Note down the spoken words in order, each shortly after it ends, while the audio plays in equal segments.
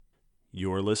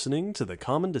You're listening to the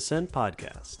Common Descent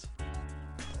Podcast.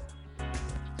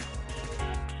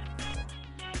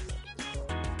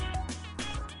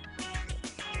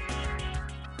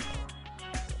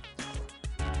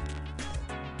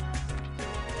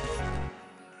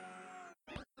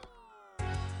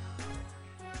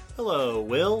 Hello,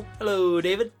 Will. Hello,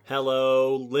 David.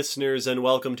 Hello, listeners, and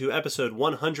welcome to episode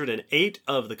 108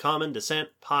 of the Common Descent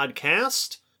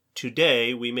Podcast.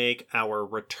 Today, we make our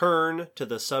return to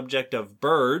the subject of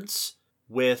birds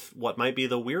with what might be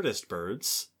the weirdest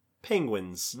birds,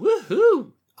 penguins.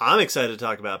 Woohoo! I'm excited to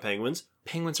talk about penguins.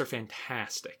 Penguins are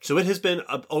fantastic. So it has been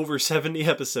over 70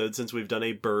 episodes since we've done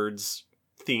a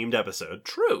birds-themed episode.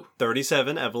 True.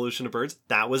 37, Evolution of Birds.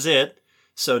 That was it.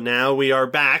 So now we are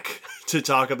back to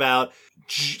talk about...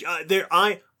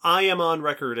 I am on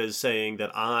record as saying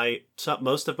that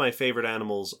most of my favorite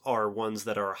animals are ones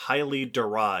that are highly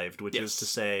derived, which is to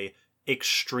say,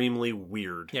 extremely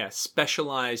weird. Yeah,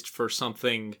 specialized for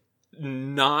something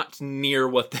not near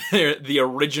what the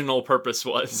original purpose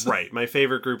was. Right. My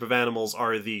favorite group of animals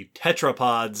are the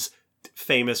tetrapods,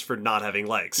 famous for not having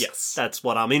legs. Yes. That's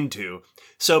what I'm into.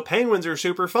 So penguins are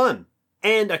super fun.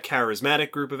 And a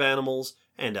charismatic group of animals,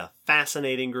 and a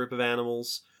fascinating group of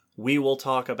animals. We will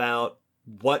talk about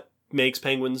what makes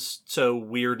penguins so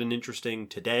weird and interesting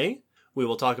today. We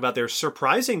will talk about their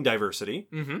surprising diversity,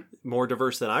 more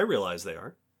diverse than I realize they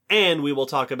are. And we will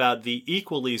talk about the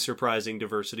equally surprising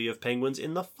diversity of penguins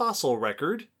in the fossil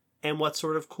record, and what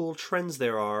sort of cool trends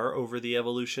there are over the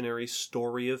evolutionary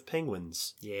story of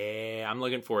penguins. Yeah, I'm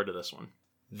looking forward to this one.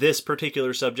 This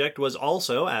particular subject was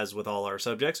also, as with all our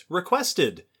subjects,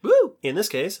 requested. Woo! In this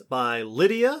case, by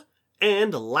Lydia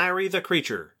and Larry the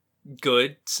Creature.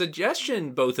 Good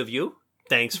suggestion, both of you.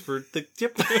 Thanks for the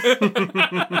tip.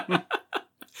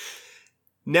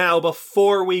 Now,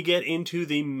 before we get into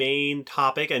the main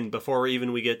topic, and before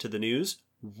even we get to the news,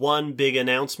 one big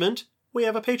announcement. We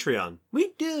have a Patreon.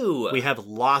 We do. We have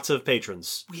lots of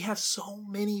patrons. We have so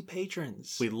many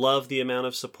patrons. We love the amount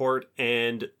of support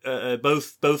and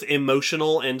both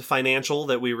emotional and financial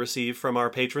that we receive from our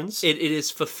patrons. It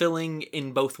is fulfilling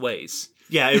in both ways.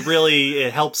 Yeah,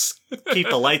 it helps keep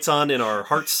the lights on in our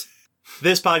hearts.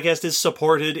 This podcast is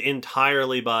supported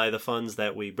entirely by the funds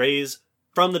that we raise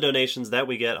from the donations that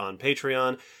we get on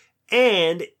Patreon.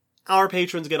 And our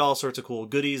patrons get all sorts of cool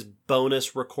goodies,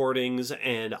 bonus recordings,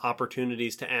 and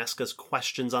opportunities to ask us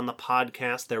questions on the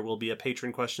podcast. There will be a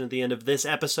patron question at the end of this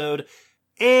episode.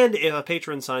 And if a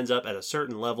patron signs up at a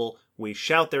certain level, we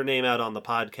shout their name out on the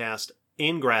podcast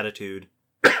in gratitude.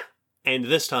 And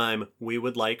this time, we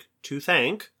would like to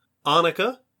thank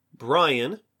Annika,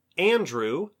 Brian,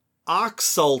 Andrew,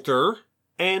 Oxalter,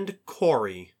 and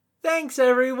Corey. Thanks,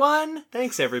 everyone.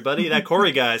 Thanks, everybody. That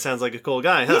Corey guy sounds like a cool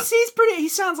guy, huh? He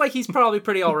sounds like he's probably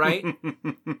pretty all right.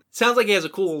 Sounds like he has a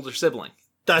cool older sibling.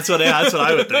 That's what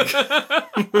I would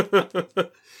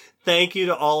think. Thank you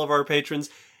to all of our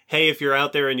patrons. Hey, if you're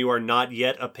out there and you are not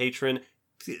yet a patron,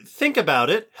 think about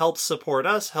it. Help support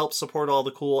us. Help support all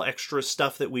the cool extra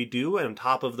stuff that we do on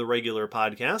top of the regular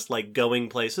podcast, like going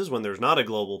places when there's not a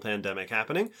global pandemic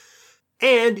happening.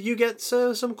 And you get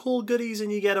some cool goodies,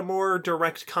 and you get a more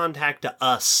direct contact to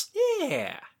us.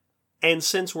 Yeah. And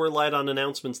since we're light on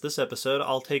announcements this episode,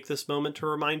 I'll take this moment to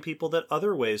remind people that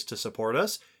other ways to support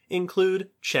us include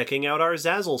checking out our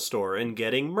Zazzle store and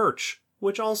getting merch,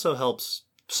 which also helps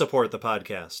support the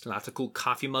podcast. Lots of cool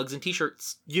coffee mugs and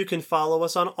t-shirts. You can follow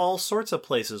us on all sorts of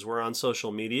places. We're on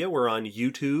social media. We're on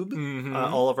YouTube.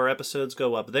 All of our episodes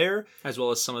go up there. As well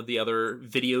as some of the other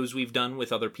videos we've done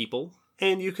with other people.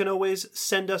 And you can always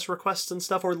send us requests and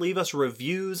stuff or leave us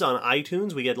reviews on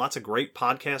iTunes. We get lots of great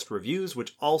podcast reviews,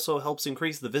 which also helps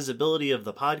increase the visibility of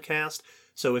the podcast.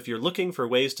 So if you're looking for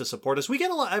ways to support us, we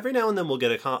get a lot. Every now and then we'll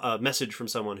get a message from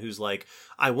someone who's like,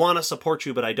 I want to support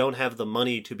you, but I don't have the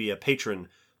money to be a patron.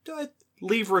 Do I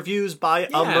leave reviews, buy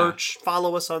a merch,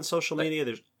 follow us on social media?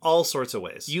 There's all sorts of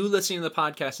ways. You listening to the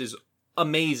podcast is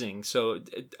amazing, so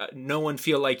no one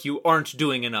feel like you aren't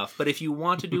doing enough. But if you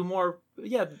want to do more,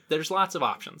 there's lots of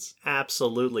options.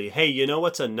 Absolutely. Hey, you know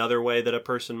what's another way that a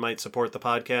person might support the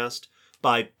podcast?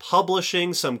 By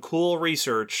publishing some cool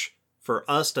research for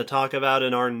us to talk about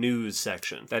in our news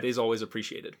section. That is always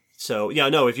appreciated. So,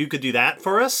 if you could do that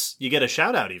for us, you get a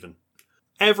shout out even.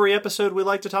 Every episode we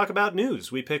like to talk about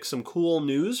news. We pick some cool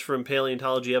news from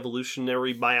paleontology,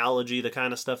 evolutionary biology, the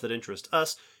kind of stuff that interests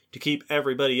us to keep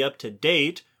everybody up to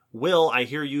date. Will, I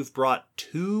hear you've brought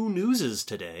 2 newses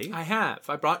today. I have.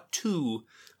 I brought 2.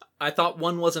 I thought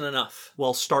one wasn't enough.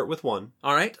 Well, start with one.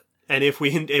 All right. And if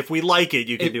we like it,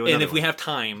 you can do another. And if we have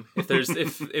time,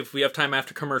 if we have time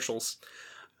after commercials,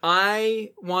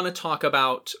 I want to talk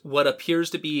about what appears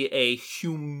to be a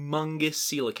humongous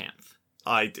coelacanth.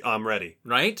 I'm ready.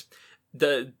 Right?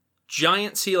 The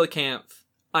giant coelacanth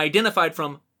identified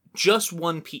from just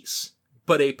one piece,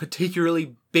 but a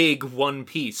particularly big one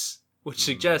piece, which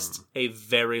suggests a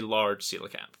very large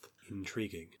coelacanth.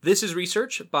 Intriguing. This is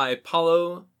research by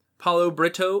Paulo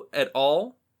Brito et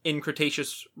al. In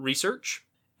Cretaceous Research,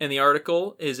 and the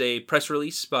article is a press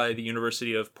release by the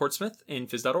University of Portsmouth in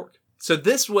phys.org. So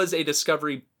this was a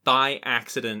discovery by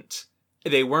accident.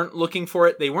 They weren't looking for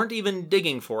it. They weren't even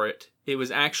digging for it. It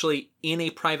was actually in a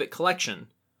private collection.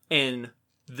 And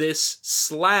this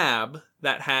slab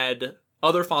that had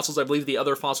other fossils, I believe the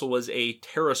other fossil was a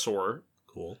pterosaur,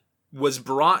 Cool. was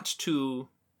brought to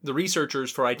the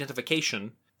researchers for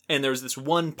identification. And there's this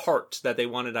one part that they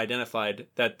wanted identified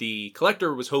that the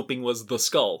collector was hoping was the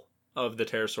skull of the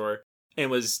pterosaur and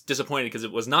was disappointed because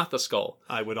it was not the skull.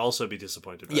 I would also be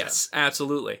disappointed by Yes,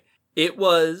 absolutely. It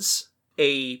was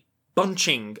a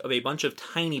bunching of a bunch of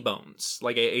tiny bones,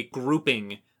 like a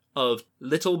grouping of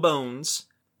little bones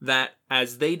that,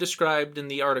 as they described in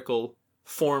the article,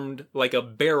 formed like a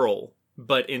barrel,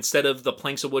 but instead of the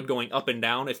planks of wood going up and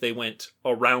down, if they went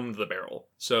around the barrel.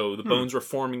 So the bones were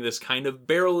forming this kind of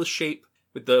barrel shape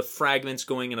with the fragments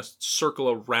going in a circle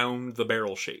around the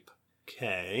barrel shape.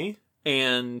 Okay.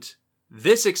 And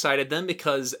this excited them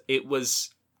because it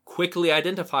was quickly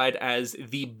identified as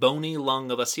the bony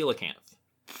lung of a coelacanth.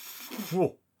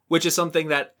 Whoa. Which is something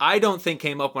that I don't think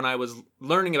came up when I was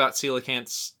learning about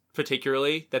coelacanths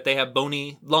particularly, that they have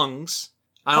bony lungs.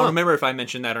 I don't remember if I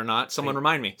mentioned that or not. Someone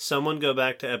remind me. Someone go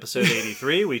back to episode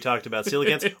 83. We talked about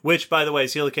coelacanths, which, by the way,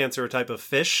 coelacanths are a type of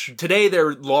fish. Today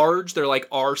they're large. They're like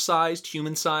our-sized,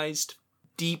 human-sized,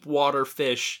 deep water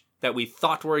fish that we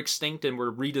thought were extinct and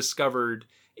were rediscovered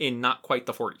in not quite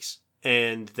the 40s.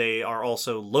 And they are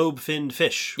also lobe-finned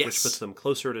fish, Yes. which puts them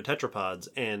closer to tetrapods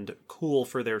and cool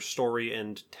for their story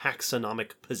and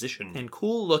taxonomic position. And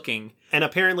cool looking. And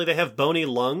apparently they have bony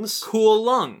lungs. Cool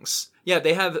lungs. Yeah,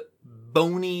 they have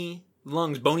bony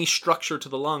lungs, bony structure to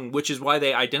the lung, which is why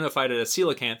they identified it as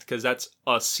coelacanth, because that's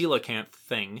a coelacanth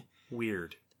thing.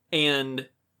 Weird. And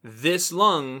this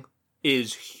lung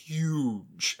is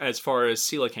huge as far as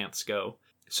coelacanths go.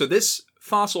 So this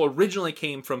fossil originally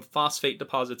came from phosphate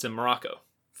deposits in Morocco,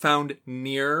 found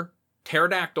near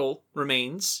pterodactyl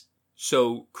remains,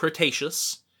 so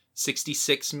Cretaceous,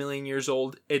 66 million years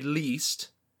old at least,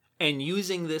 and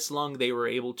using this lung they were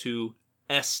able to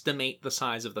estimate the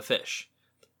size of the fish.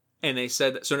 And they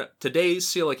said that, so today's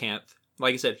coelacanth,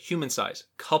 like I said, human size,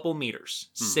 couple meters,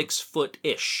 6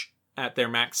 foot-ish at their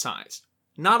max size.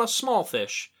 Not a small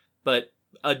fish, but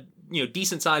a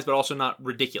decent size, but also not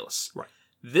ridiculous. Right.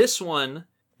 This one,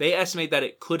 they estimate that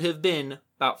it could have been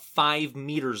about 5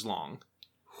 meters long.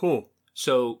 Whew.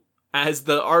 So, as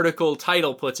the article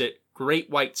title puts it, great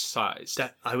white size.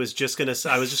 I was just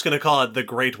gonna call it the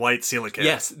great white coelacanth.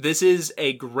 Yes, this is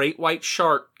a great white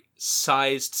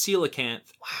shark-sized coelacanth.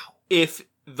 Wow. If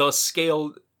the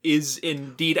scale is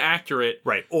indeed accurate,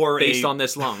 Right. Or based on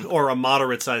this lung. Or a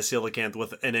moderate-sized coelacanth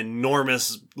with an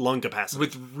enormous lung capacity.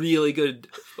 With really good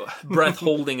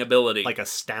breath-holding ability. Like a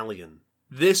stallion.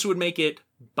 This would make it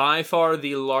by far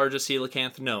the largest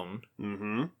coelacanth known,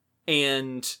 Mm-hmm.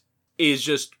 and is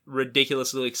just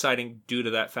ridiculously exciting due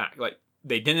to that fact. Like,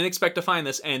 they didn't expect to find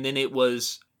this, and then it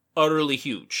was utterly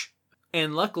huge.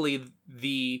 And luckily,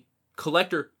 the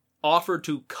collector offered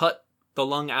to cut the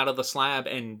lung out of the slab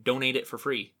and donate it for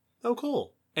free. Oh,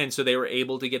 cool. And so they were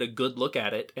able to get a good look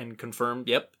at it and confirm,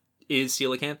 yep, is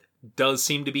coelacanth. Does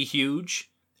seem to be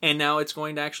huge. And now it's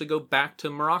going to actually go back to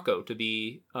Morocco to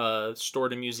be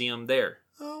stored in a museum there.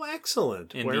 Oh,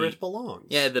 excellent. In Where the- it belongs.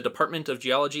 Yeah, the Department of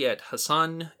Geology at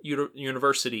Hassan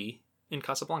University in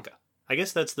Casablanca. I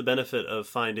guess that's the benefit of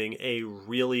finding a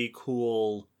really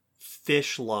cool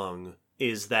fish lung,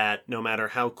 is that no matter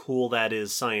how cool that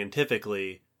is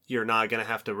scientifically, you're not going to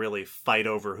have to really fight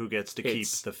over who gets to keep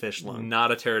It's the fish lung.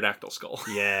 Not a pterodactyl skull.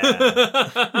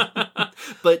 Yeah.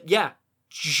 But yeah,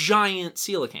 giant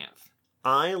coelacanth.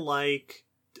 I like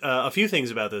a few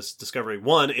things about this discovery.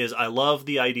 One is I love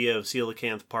the idea of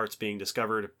coelacanth parts being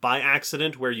discovered by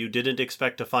accident where you didn't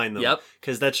expect to find them. Yep.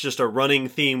 Because that's just a running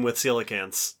theme with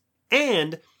coelacanths.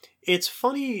 And it's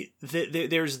funny that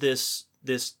there's this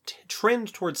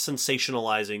trend towards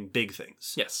sensationalizing big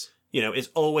things. Yes. You know, it's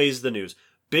always the news.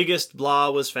 Biggest blah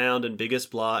was found and biggest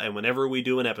blah. And whenever we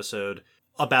do an episode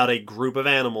about a group of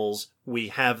animals, we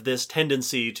have this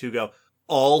tendency to go,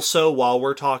 also, while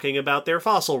we're talking about their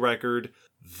fossil record,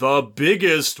 the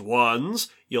biggest ones,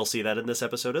 you'll see that in this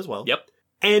episode as well. Yep.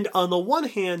 And on the one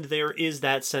hand, there is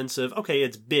that sense of, okay,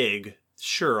 it's big,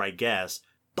 sure, I guess,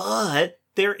 but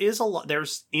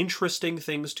there's interesting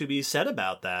things to be said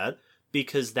about that,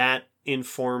 because that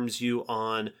informs you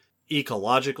on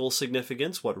ecological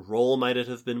significance. What role might it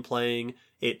have been playing?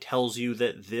 It tells you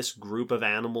that this group of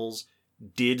animals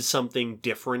did something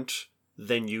different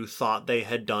than you thought they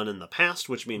had done in the past,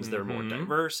 which means they're more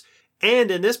diverse.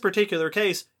 And in this particular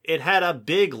case, it had a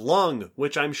big lung,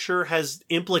 which I'm sure has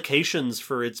implications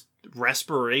for its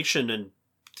respiration and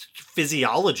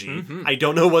physiology. I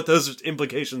don't know what those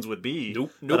implications would be,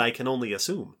 but I can only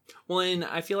assume. Well, and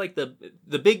I feel like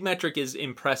the big metric is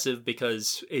impressive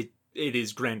because it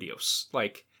is grandiose.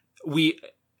 Like, we,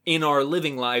 in our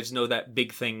living lives, know that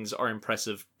big things are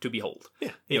impressive to behold.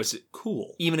 Yeah, it's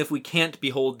cool. Even if we can't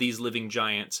behold these living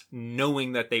giants,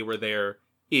 knowing that they were there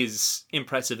is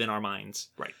impressive in our minds.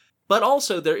 Right. But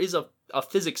also, there is a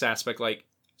physics aspect, like,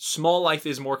 small life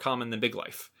is more common than big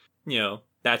life.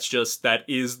 That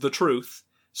is the truth.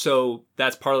 So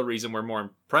that's part of the reason we're more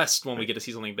impressed when we get to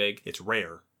see something big. It's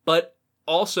rare. But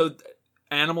also,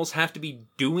 animals have to be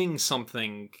doing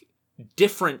something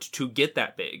different to get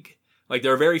that big. Like,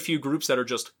 there are very few groups that are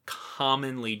just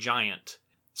commonly giant.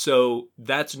 So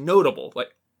that's notable.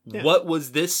 Like, what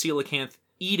was this coelacanth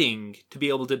eating to be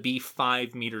able to be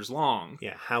 5 meters long?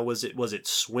 Yeah, how was it? Was it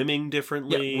swimming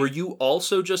differently? Yeah, were you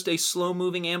also just a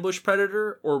slow-moving ambush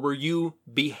predator, or were you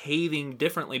behaving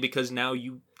differently because now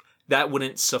that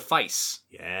wouldn't suffice?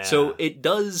 Yeah. So it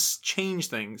does change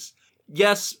things.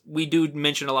 Yes, we do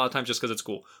mention a lot of times just because it's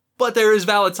cool, but there is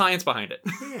valid science behind it.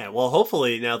 Yeah, well,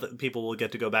 hopefully now that people will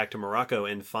get to go back to Morocco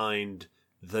and find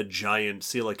the giant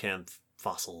coelacanth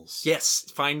fossils.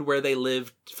 Yes, find where they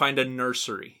lived, find a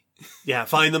nursery. Yeah,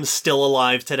 find them still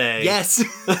alive today. Yes!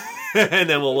 And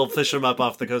then we'll fish them up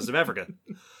off the coast of Africa.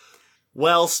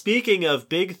 Well, speaking of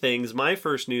big things, my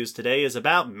first news today is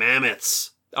about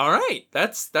mammoths. All right,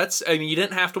 that's. I mean, you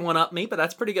didn't have to one-up me, but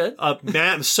that's pretty good.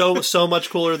 So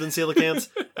much cooler than coelacanths.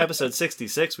 Episode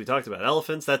 66, we talked about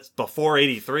elephants. That's before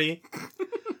 83.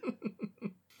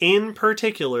 In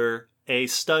particular, a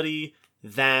study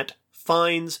that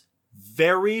finds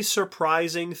very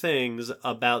surprising things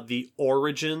about the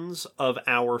origins of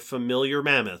our familiar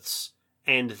mammoths,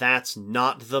 and that's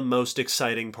not the most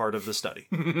exciting part of the study.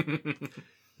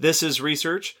 This is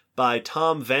research by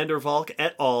Tom Vander Valk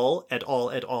et al.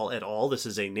 This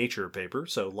is a Nature paper,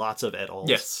 so lots of et als.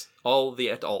 Yes, all the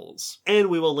et als. And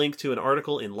we will link to an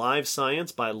article in Live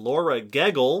Science by Laura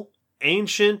Gegel,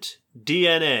 Ancient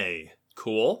DNA.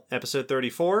 Cool. Episode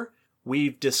 34.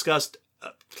 We've discussed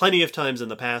plenty of times in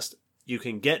the past, you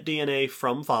can get DNA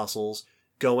from fossils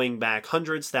going back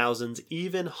hundreds, thousands,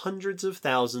 even hundreds of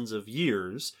thousands of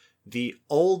years. The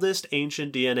oldest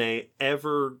ancient DNA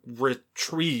ever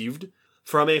retrieved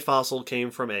from a fossil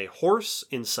came from a horse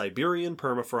in Siberian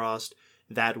permafrost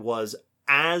that was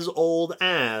as old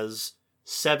as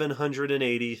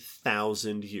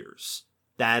 780,000 years.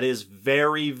 That is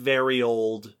very, very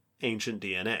old ancient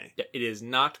DNA. Yeah, it is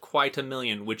not quite 1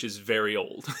 million, which is very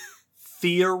old.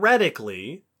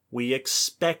 Theoretically, we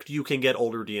expect you can get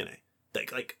older DNA.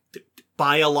 Like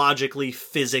biologically,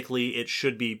 physically, it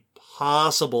should be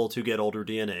possible to get older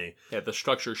DNA. Yeah, the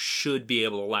structure should be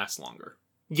able to last longer.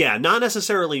 Yeah, not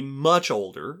necessarily much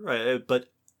older, right? But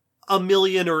 1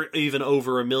 million or even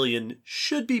over 1 million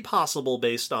should be possible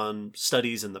based on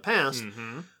studies in the past.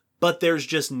 Mm-hmm. But there's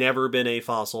just never been a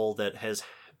fossil that has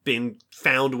been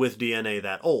found with DNA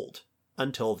that old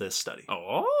until this study.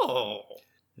 Oh.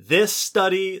 This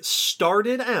study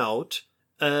started out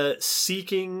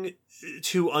seeking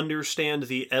to understand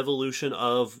the evolution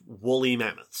of woolly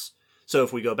mammoths. So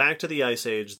if we go back to the Ice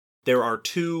Age, there are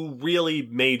 2 really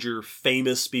major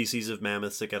famous species of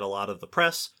mammoths that get a lot of the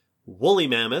press. Woolly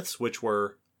mammoths, which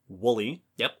were woolly,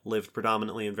 lived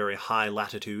predominantly in very high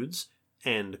latitudes,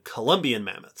 and Columbian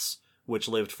mammoths, which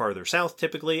lived farther south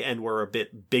typically and were a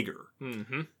bit bigger.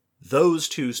 Mm-hmm. Those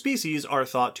 2 species are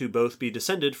thought to both be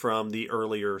descended from the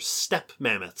earlier steppe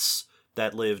mammoths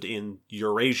that lived in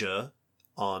Eurasia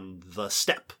on the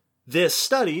steppe. This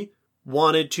study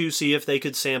wanted to see if they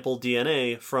could sample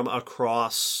DNA from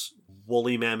across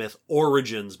woolly mammoth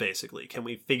origins, basically. Can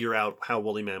we figure out how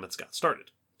woolly mammoths got started?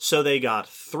 So they got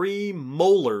 3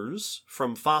 molars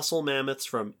from fossil mammoths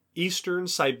from eastern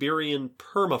Siberian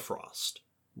permafrost,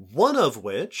 one of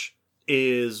which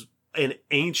is an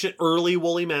ancient early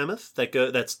woolly mammoth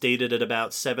that's dated at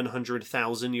about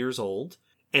 700,000 years old,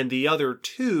 and the other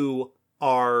 2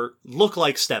 look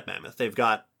like steppe mammoth. They've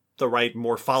got the right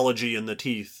morphology in the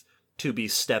teeth to be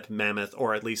steppe mammoth,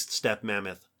 or at least steppe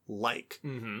mammoth-like.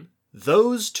 Mm-hmm.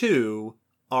 Those 2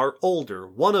 are older.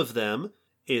 One of them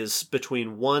is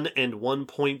between 1 and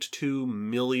 1.2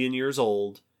 million years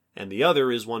old, and the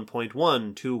other is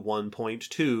 1.1 to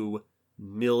 1.2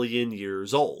 million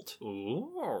years old.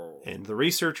 Ooh. And the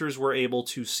researchers were able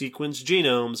to sequence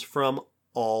genomes from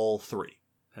all three.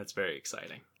 That's very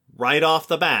exciting. Right off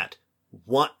the bat,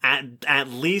 at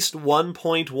least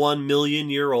 1.1 million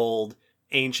year old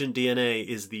ancient DNA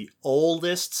is the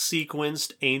oldest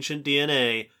sequenced ancient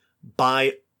DNA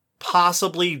by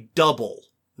possibly double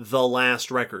the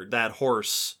last record, that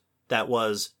horse that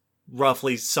was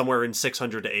roughly somewhere in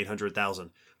 600 to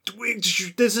 800,000.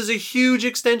 This is a huge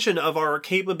extension of our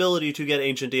capability to get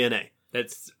ancient DNA.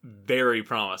 That's very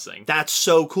promising. That's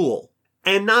so cool.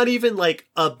 And not even like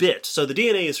a bit. So the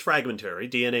DNA is fragmentary.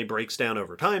 DNA breaks down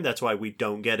over time. That's why we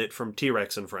don't get it from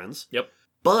T-Rex and friends. Yep.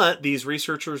 But these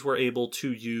researchers were able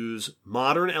to use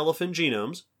modern elephant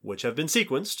genomes, which have been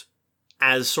sequenced,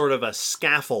 as sort of a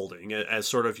scaffolding, as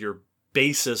sort of your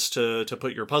basis to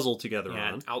put your puzzle together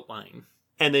on. An outline.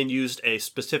 And then used a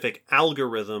specific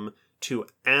algorithm to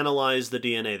analyze the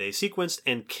DNA they sequenced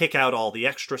and kick out all the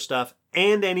extra stuff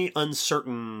and any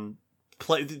uncertain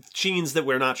genes that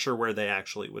we're not sure where they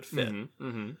actually would fit. Mm-hmm.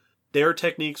 Mm-hmm. Their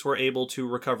techniques were able to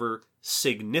recover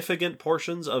significant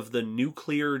portions of the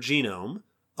nuclear genome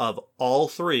of all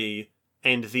three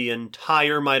and the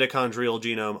entire mitochondrial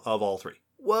genome of all three.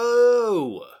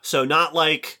 Whoa! So not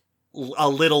like a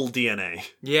little DNA.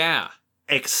 Yeah.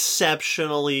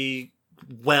 Exceptionally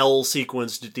well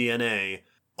sequenced DNA,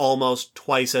 almost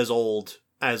twice as old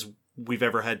as we've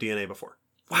ever had DNA before.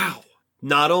 Wow.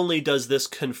 Not only does this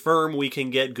confirm we can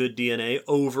get good DNA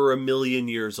over 1 million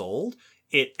years old,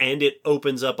 it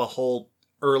opens up a whole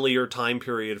earlier time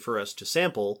period for us to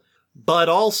sample, but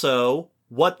also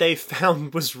what they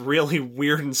found was really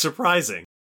weird and surprising.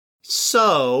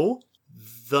 So,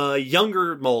 the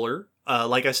younger molar,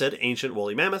 like I said, ancient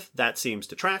woolly mammoth, that seems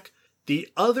to track. The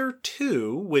other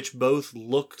two, which both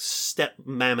look steppe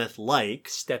mammoth-like,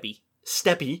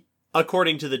 steppy,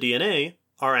 according to the DNA,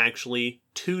 are actually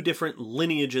two different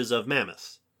lineages of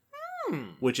mammoth.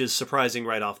 Which is surprising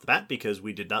right off the bat because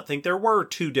we did not think there were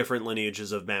two different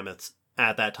lineages of mammoths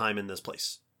at that time in this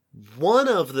place. One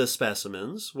of the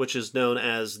specimens, which is known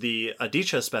as the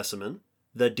Aditya specimen,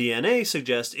 the DNA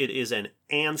suggests it is an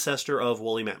ancestor of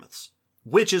woolly mammoths,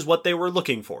 which is what they were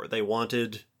looking for. They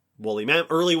wanted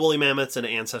early woolly mammoths and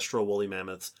ancestral woolly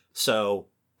mammoths. So,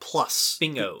 plus.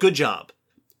 Bingo. Good job.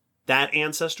 That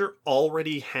ancestor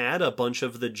already had a bunch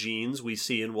of the genes we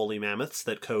see in woolly mammoths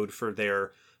that code for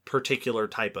their particular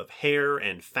type of hair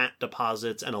and fat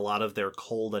deposits and a lot of their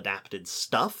cold-adapted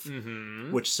stuff,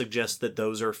 which suggests that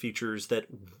those are features that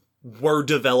were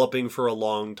developing for a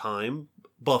long time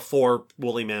before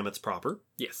woolly mammoths proper.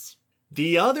 Yes.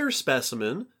 The other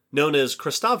specimen, known as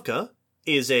Kristavka,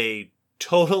 is a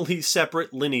totally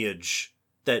separate lineage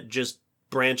that just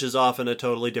branches off in a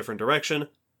totally different direction,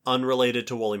 unrelated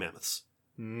to woolly mammoths.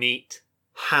 Neat.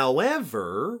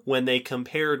 However, when they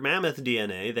compared mammoth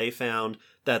DNA, they found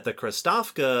that the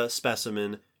Kristavka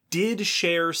specimen did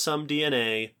share some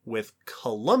DNA with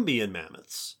Columbian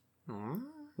mammoths.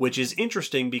 Which is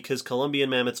interesting because Columbian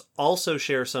mammoths also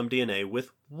share some DNA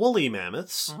with woolly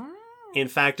mammoths. In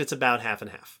fact, it's about half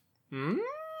and half.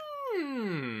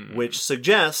 Which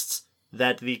suggests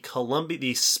that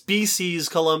the species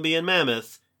Columbian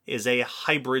mammoth is a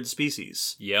hybrid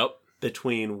species. Yep.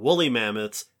 Between woolly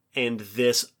mammoths and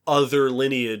this other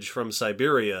lineage from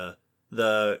Siberia,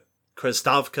 the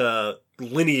Kristavka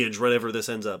lineage, whatever this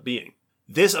ends up being.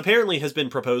 This apparently has been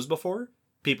proposed before.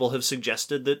 People have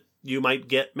suggested that you might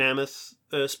get mammoth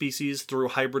species through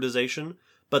hybridization,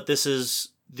 but this is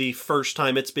the first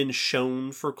time it's been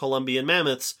shown for Columbian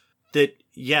mammoths that,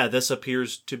 yeah, this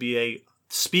appears to be a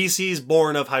species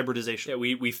born of hybridization.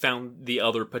 Yeah, we found the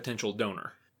other potential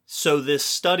donor. So this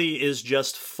study is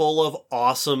just full of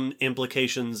awesome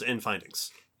implications and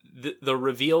findings. The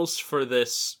reveals for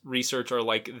this research are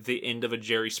like the end of a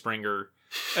Jerry Springer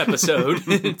episode.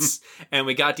 And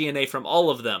we got DNA from all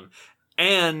of them.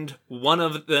 And one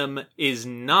of them is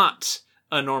not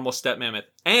a normal steppe mammoth.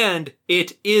 And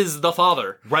it is the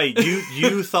father. Right.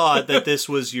 You thought that this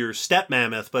was your steppe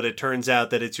mammoth, but it turns out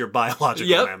that it's your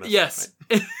biological mammoth. Yes.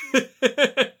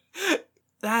 Right.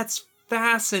 That's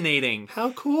fascinating.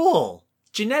 How cool.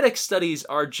 Genetic studies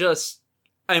are just,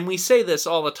 and we say this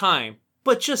all the time,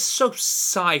 but just so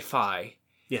sci-fi.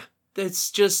 Yeah.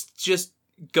 It's just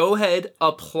go ahead,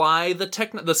 apply the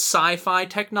sci-fi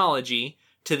technology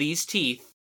to these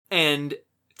teeth and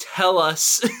tell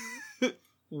us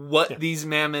what these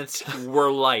mammoths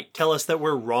were like. Tell us that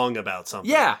we're wrong about something.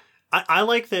 Yeah. I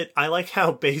like that. I like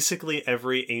how basically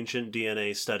every ancient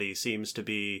DNA study seems to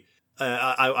be,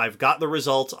 I've got the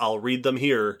results, I'll read them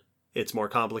here. It's more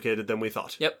complicated than we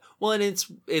thought. Yep. Well, and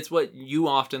it's what you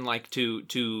often like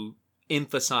to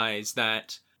emphasize,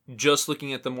 that just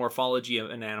looking at the morphology of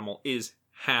an animal is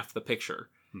half the picture.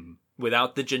 Mhm.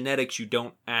 Without the genetics, you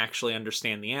don't actually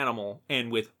understand the animal.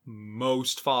 And with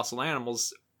most fossil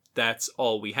animals, that's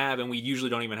all we have. And we usually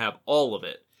don't even have all of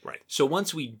it. Right. So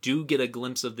once we do get a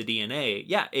glimpse of the DNA,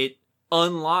 yeah, it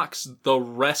unlocks the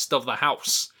rest of the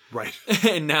house. Right.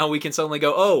 And now we can suddenly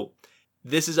go, oh,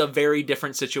 this is a very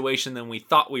different situation than we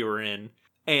thought we were in.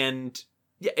 And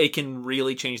yeah, it can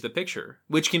really change the picture,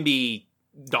 which can be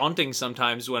daunting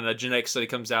sometimes when a genetic study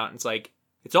comes out and it's like,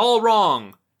 it's all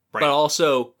wrong, Right. but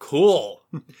also cool.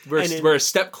 And We're a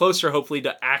step closer, hopefully,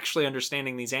 to actually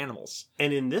understanding these animals.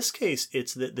 And in this case,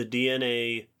 it's that the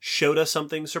DNA showed us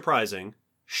something surprising,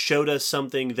 showed us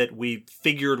something that we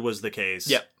figured was the case,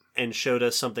 Yep. and showed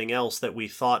us something else that we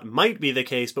thought might be the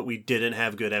case, but we didn't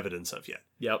have good evidence of yet.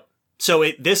 Yep. So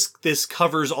this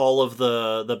covers all of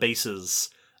the bases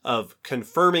of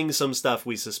confirming some stuff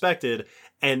we suspected,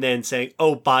 and then saying,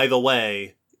 oh, by the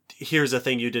way, here's a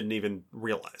thing you didn't even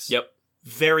realize. Yep.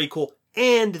 Very cool.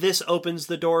 And this opens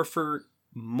the door for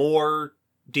more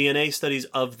DNA studies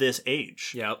of this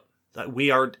age. Yep. That we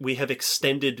have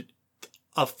extended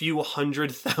a few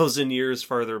 100,000 years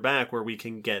farther back where we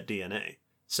can get DNA.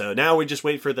 So now we just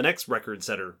wait for the next record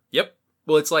setter. Yep.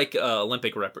 Well, it's like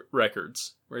Olympic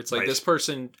records, where it's like Right. this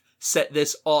person set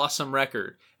this awesome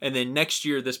record, and then next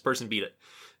year this person beat it.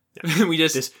 Yeah. We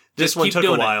just This one keep took a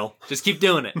doing it. while. Just keep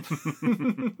doing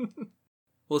it.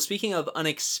 Well, speaking of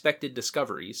unexpected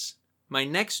discoveries, my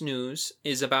next news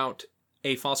is about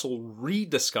a fossil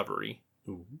rediscovery.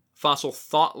 Ooh. Fossil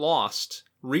thought lost,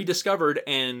 rediscovered,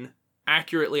 and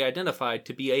accurately identified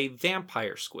to be a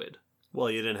vampire squid. Well,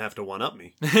 you didn't have to one-up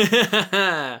me.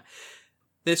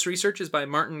 This research is by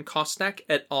Martin Kostak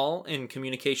et al. In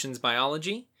Communications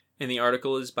Biology, and the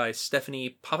article is by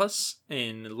Stephanie Pappas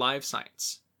in Live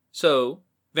Science. So,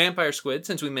 vampire squid,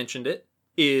 since we mentioned it,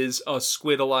 is a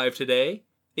squid alive today.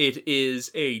 It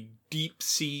is a deep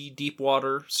sea, deep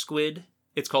water squid.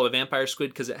 It's called a vampire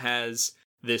squid because it has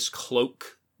this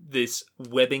cloak, this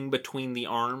webbing between the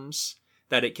arms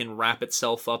that it can wrap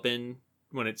itself up in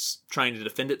when it's trying to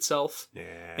defend itself.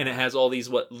 Yeah. And it has all these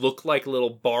what look like little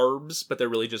barbs, but they're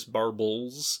really just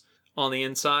barbels on the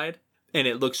inside. And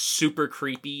it looks super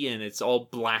creepy, and it's all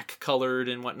black colored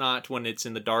and whatnot when it's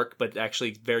in the dark, but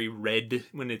actually very red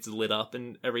when it's lit up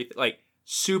and everything. Like,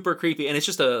 super creepy. And it's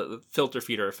just a filter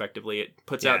feeder, effectively. It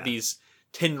puts out these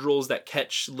tendrils that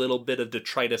catch a little bit of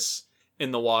detritus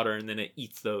in the water, and then it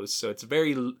eats those. So it's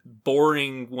very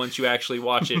boring once you actually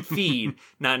watch it feed.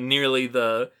 Not nearly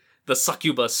the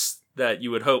succubus that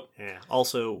you would hope. Yeah.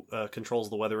 Also controls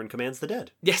the weather and commands the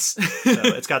dead. Yes. So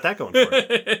it's got that going for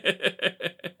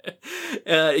it.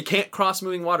 It can't cross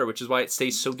moving water, which is why it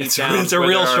stays so deep down. It's a where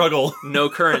real there are struggle. No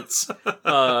currents.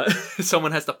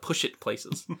 Someone has to push it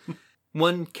places.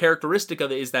 One characteristic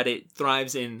of it is that it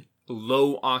thrives in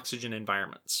low oxygen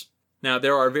environments. Now,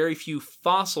 there are very few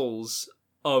fossils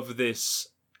of this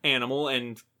animal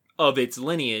and of its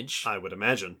lineage I would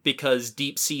imagine. because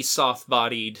deep sea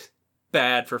soft-bodied,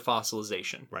 bad for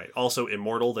fossilization. Right. Also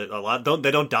immortal. That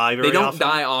they don't die very They don't often.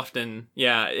 die often,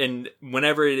 yeah, and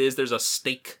whenever it is, there's a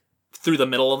stake through the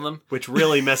middle of them. Which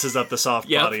really messes up the soft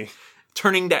Yep. body.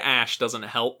 Turning to ash doesn't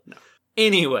help. No.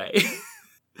 Anyway,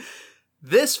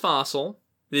 this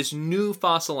new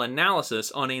fossil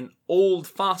analysis on an old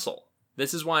fossil.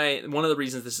 This is why, one of the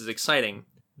reasons this is exciting.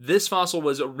 This fossil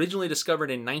was originally discovered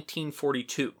in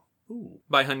 1942 Ooh.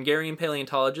 by Hungarian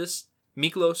paleontologist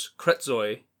Miklos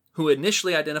Kretzoy, who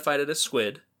initially identified it as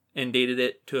squid and dated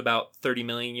it to about 30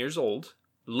 million years old.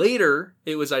 Later,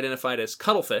 it was identified as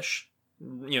cuttlefish,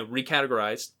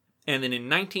 recategorized. And then in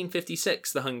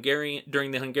 1956,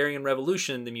 during the Hungarian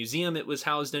Revolution, the museum it was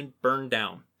housed in burned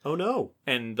down, Oh no.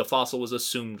 and the fossil was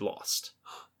assumed lost.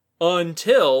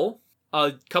 Until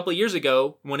a couple of years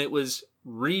ago, when it was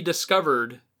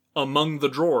rediscovered among the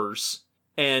drawers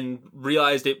and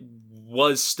realized it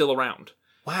was still around.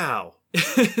 Wow.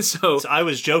 So So I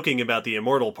was joking about the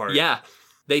immortal part. yeah,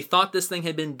 they thought this thing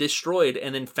had been destroyed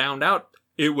and then found out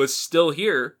it was still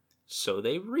here, so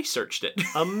they researched it.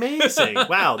 Amazing.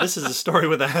 Wow, this is a story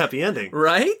with a happy ending.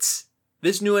 Right?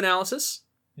 This new analysis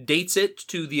dates it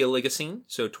to the Oligocene,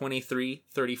 so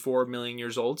 34 million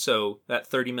years old, so that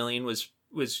 30 million was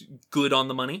good on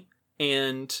the money,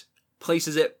 and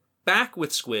places it back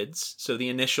with squids, so the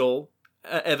initial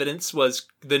evidence was,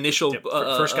 the initial Yep,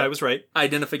 first guy was right.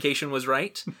 identification was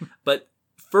right, but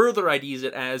further IDs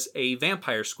it as a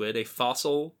vampire squid, a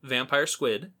fossil vampire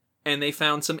squid, and they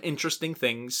found some interesting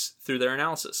things through their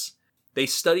analysis. They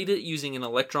studied it using an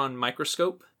electron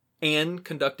microscope and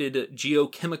conducted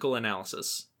geochemical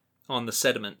analysis on the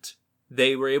sediment.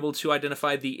 They were able to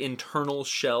identify the internal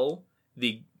shell,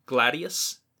 the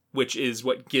gladius, which is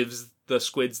what gives the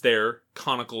squids their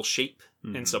conical shape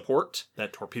and support.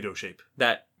 That torpedo shape.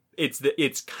 That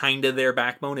it's kind of their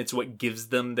backbone. It's what gives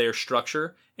them their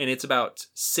structure. And it's about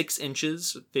 6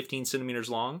 inches, 15 centimeters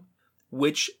long,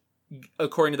 which,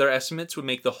 according to their estimates, would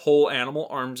make the whole animal,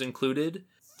 arms included,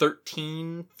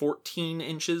 14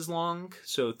 inches long.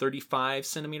 So 35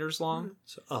 centimeters long.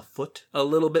 So a foot. A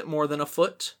little bit more than a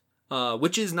foot,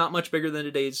 which is not much bigger than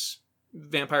today's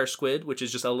vampire squid, which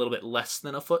is just a little bit less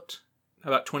than a foot.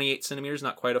 About 28 centimeters,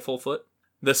 not quite a full foot.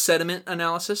 The sediment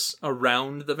analysis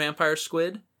around the vampire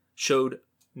squid showed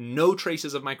no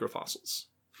traces of microfossils,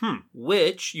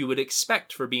 which you would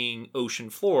expect for being ocean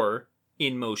floor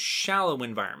in most shallow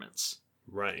environments.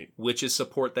 Right. Which is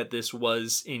support that this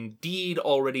was indeed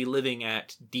already living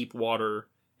at deep water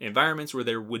environments where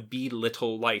there would be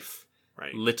little life.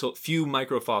 Right. Few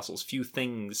microfossils, few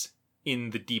things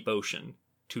in the deep ocean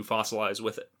to fossilize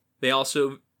with it. They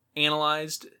also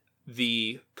analyzed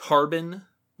the carbon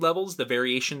levels, the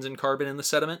variations in carbon in the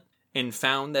sediment, and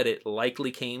found that it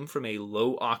likely came from a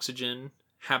low oxygen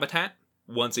habitat,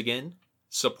 once again,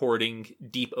 supporting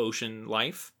deep ocean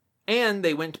life. And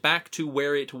they went back to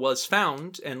where it was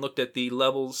found and looked at the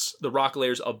levels, the rock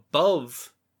layers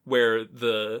above where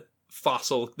the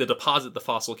deposit the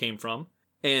fossil came from,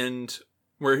 and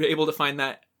were able to find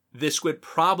that this squid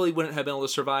probably wouldn't have been able to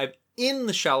survive in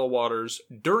the shallow waters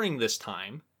during this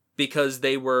time because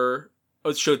they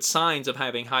showed signs of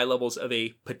having high levels of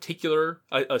a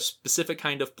specific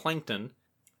kind of plankton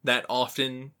that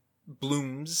often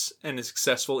blooms and is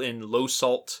successful in low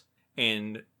salt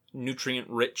and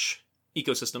nutrient-rich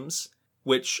ecosystems,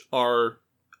 which are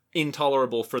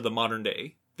intolerable for the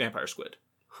modern-day vampire squid.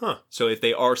 Huh. So if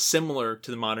they are similar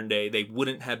to the modern day, they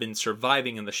wouldn't have been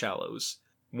surviving in the shallows.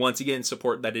 Once again,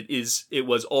 support that it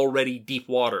was already deep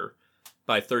water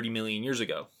by 30 million years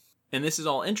ago. And this is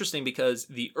all interesting because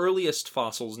the earliest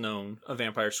fossils known of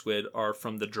vampire squid are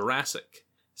from the Jurassic,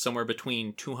 somewhere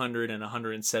between 200 and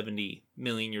 170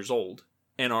 million years old,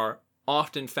 and are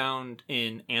often found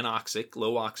in anoxic,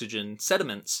 low oxygen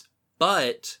sediments,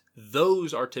 but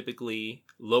those are typically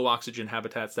low oxygen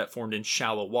habitats that formed in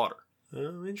shallow water.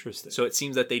 Oh, interesting. So it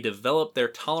seems that they developed their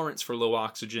tolerance for low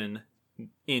oxygen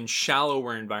in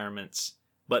shallower environments,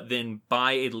 but then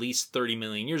by at least 30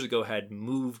 million years ago had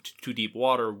moved to deep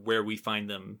water where we find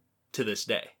them to this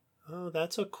day. Oh,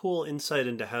 that's a cool insight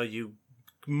into how you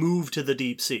move to the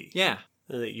deep sea. Yeah.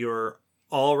 That you're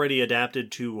already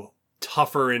adapted to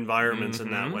tougher environments in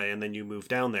that way, and then you move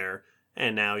down there,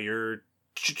 and now you're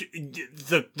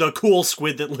the cool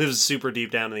squid that lives super deep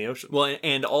down in the ocean. Well,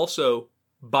 and also,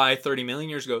 by 30 million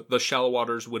years ago, the shallow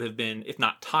waters would have been, if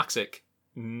not toxic,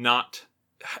 not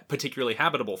particularly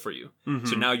habitable for you.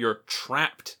 So now you're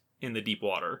trapped in the deep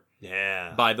water.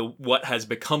 Yeah. By what has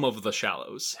become of the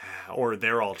shallows. Or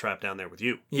they're all trapped down there with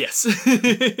you. Yes.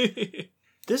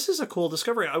 This is a cool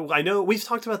discovery. I know we've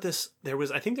talked about this.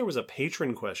 I think there was a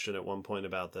patron question at one point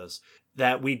about this,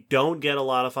 that we don't get a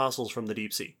lot of fossils from the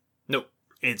deep sea. Nope.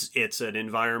 It's an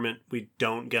environment we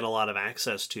don't get a lot of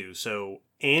access to. So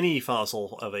any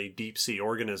fossil of a deep sea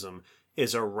organism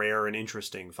is a rare and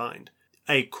interesting find.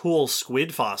 A cool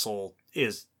squid fossil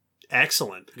is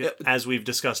excellent. As we've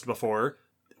discussed before,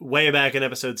 way back in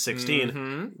episode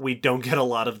 16, we don't get a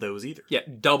lot of those either. Yeah,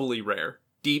 doubly rare.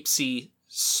 Deep sea,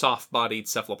 soft-bodied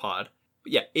cephalopod.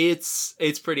 Yeah, it's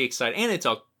pretty exciting. And it's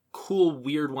a cool,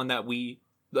 weird one that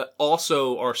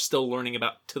also are still learning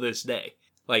about to this day.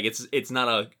 Like, it's not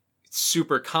a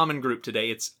super common group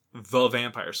today. It's the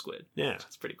vampire squid. Yeah.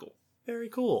 It's pretty cool. Very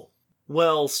cool.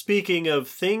 Well, speaking of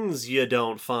things you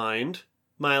don't find,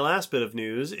 my last bit of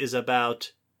news is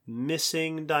about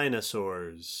missing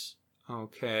dinosaurs.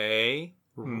 Okay.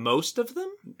 Most of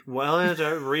them? Well,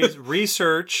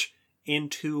 research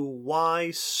into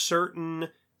why certain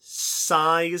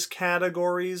size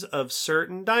categories of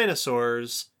certain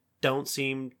dinosaurs don't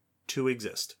seem to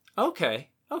exist. Okay.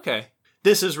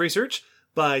 This is research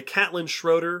by Caitlin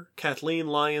Schroeder, Kathleen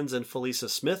Lyons, and Felisa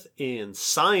Smith in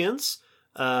Science.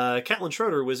 Caitlin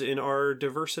Schroeder was in our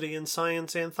Diversity in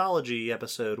Science anthology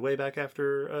episode way back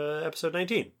after episode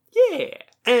 19. Yeah.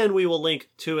 And we will link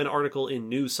to an article in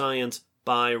New Science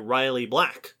by Riley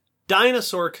Black.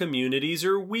 Dinosaur communities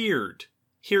are weird.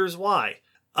 Here's why.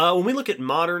 When we look at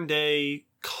modern day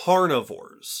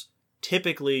carnivores,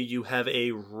 typically you have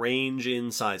a range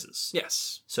in sizes.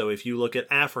 Yes. So if you look at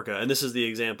Africa, and this is the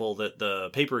example that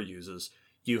the paper uses,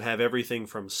 you have everything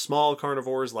from small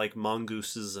carnivores like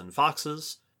mongooses and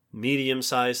foxes,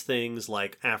 medium-sized things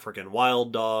like African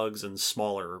wild dogs and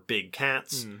smaller big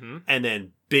cats, and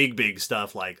then big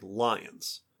stuff like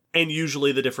lions. And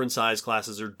usually the different size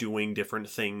classes are doing different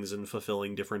things and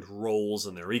fulfilling different roles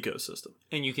in their ecosystem.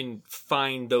 And you can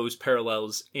find those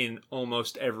parallels in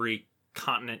almost every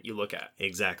continent you look at.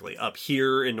 Exactly. Up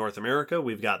here in North America,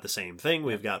 we've got the same thing.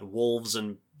 We've got wolves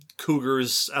and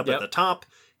cougars up at the top,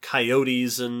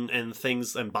 coyotes and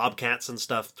things, and bobcats and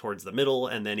stuff towards the middle,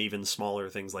 and then even smaller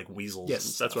things like weasels. Yes,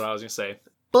 and stuff. that's what I was going to say.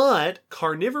 But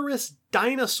carnivorous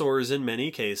dinosaurs, in many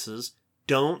cases,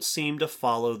 don't seem to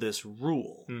follow this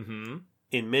rule. Mm-hmm.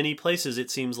 In many places, it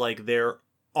seems like there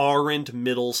aren't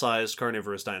middle-sized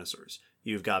carnivorous dinosaurs.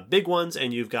 You've got big ones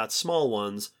and you've got small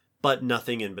ones, but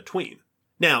nothing in between.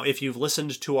 Now, if you've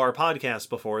listened to our podcast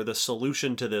before, the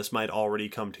solution to this might already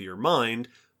come to your mind.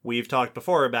 We've talked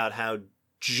before about how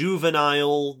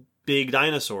juvenile big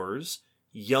dinosaurs,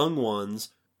 young ones,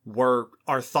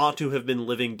 are thought to have been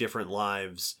living different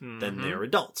lives than their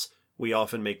adults. We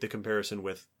often make the comparison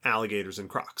with alligators and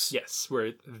crocs. Yes,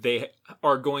 where they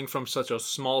are going from such a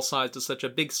small size to such a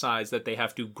big size that they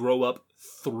have to grow up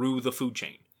through the food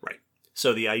chain. Right.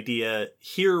 So the idea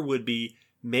here would be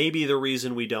maybe the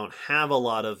reason we don't have a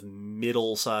lot of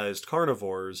middle-sized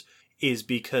carnivores is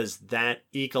because that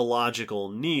ecological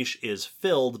niche is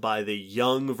filled by the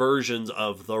young versions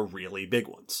of the really big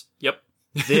ones. Yep.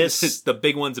 This the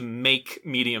big ones make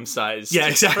medium-sized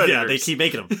exactly. predators. Yeah, they keep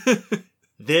making them.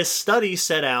 This study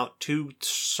set out to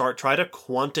try to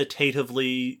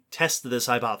quantitatively test this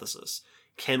hypothesis.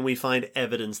 Can we find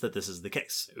evidence that this is the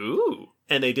case? Ooh.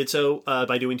 And they did so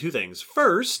by doing two things.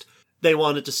 First, they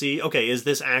wanted to see, okay, is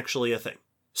this actually a thing?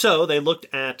 So they looked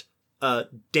at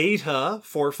data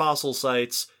for fossil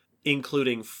sites,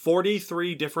 including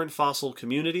 43 different fossil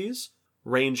communities,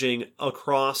 ranging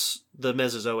across the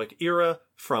Mesozoic era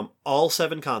from all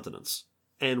 7 continents.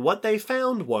 And what they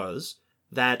found was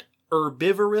that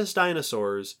herbivorous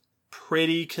dinosaurs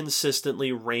pretty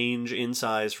consistently range in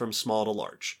size from small to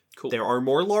large. Cool. There are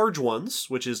more large ones,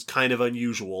 which is kind of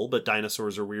unusual, but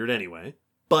dinosaurs are weird anyway.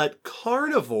 But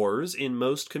carnivores in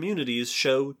most communities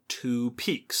show 2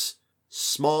 peaks,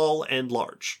 small and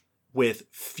large, with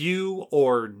few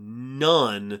or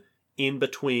none in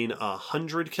between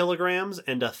 100 kilograms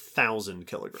and 1,000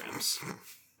 kilograms.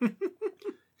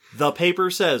 The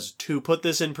paper says, to put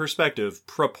this in perspective,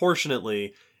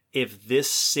 proportionately, if this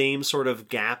same sort of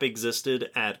gap existed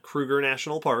at Kruger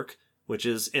National Park, which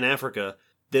is in Africa,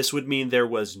 this would mean there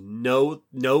was no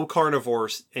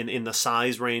carnivores in the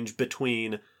size range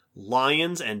between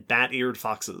lions and bat-eared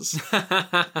foxes,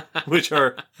 which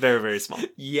are very, very small.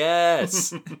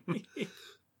 Yes.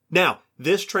 Now,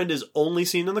 this trend is only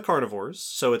seen in the carnivores,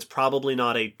 so it's probably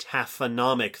not a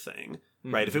taphonomic thing,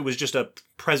 right? If it was just a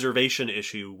preservation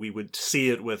issue, we would see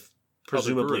it with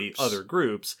presumably other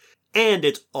groups. And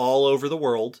it's all over the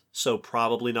world, so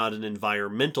probably not an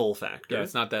environmental factor. Yeah,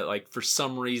 it's not that, like, for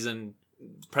some reason,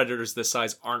 predators this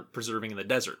size aren't preserving in the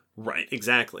desert. Right,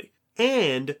 exactly.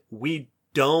 And we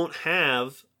don't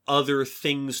have other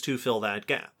things to fill that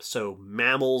gap. So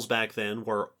mammals back then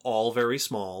were all very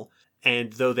small,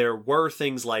 and though there were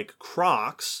things like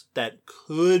crocs that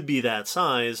could be that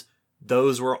size,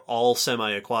 those were all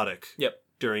semi-aquatic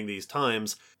during these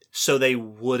times. So they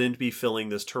wouldn't be filling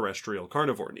this terrestrial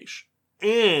carnivore niche.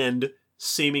 And,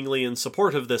 seemingly in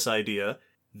support of this idea,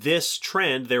 this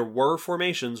trend, there were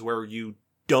formations where you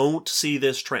don't see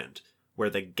this trend, where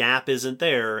the gap isn't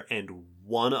there, and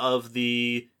one of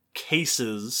the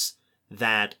cases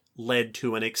that led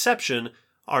to an exception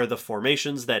are the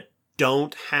formations that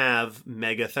don't have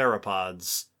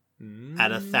megatheropods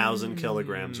at 1,000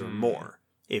 kilograms or more.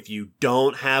 If you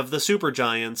don't have the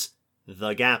supergiants,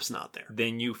 the gap's not there.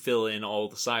 Then you fill in all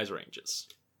the size ranges.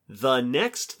 The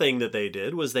next thing that they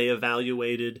did was they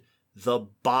evaluated the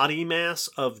body mass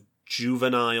of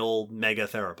juvenile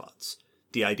megatheropods.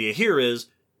 The idea here is,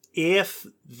 if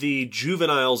the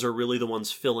juveniles are really the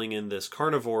ones filling in this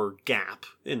carnivore gap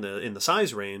in the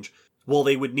size range, well,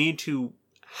 they would need to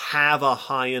have a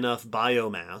high enough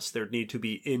biomass. There'd need to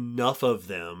be enough of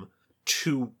them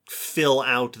to fill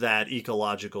out that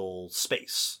ecological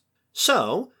space.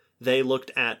 So they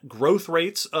looked at growth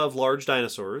rates of large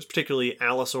dinosaurs, particularly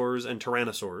allosaurs and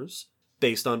tyrannosaurs,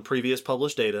 based on previous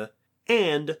published data,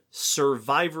 and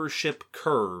survivorship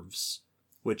curves,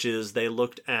 which is they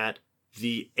looked at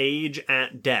the age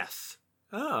at death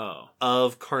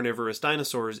of carnivorous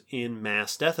dinosaurs in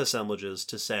mass death assemblages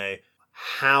to say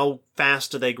how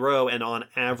fast do they grow and on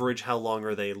average how long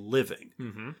are they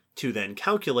living, to then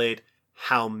calculate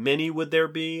how many would there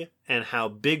be and how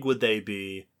big would they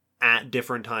be at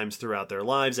different times throughout their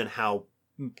lives, and how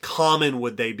common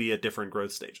would they be at different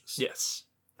growth stages. Yes.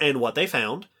 And what they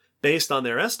found, based on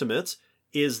their estimates,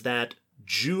 is that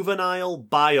juvenile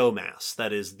biomass.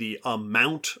 That is the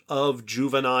amount of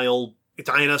juvenile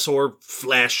dinosaur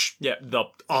flesh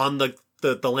on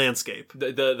the landscape.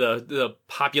 The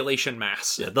population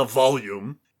mass. Yeah, the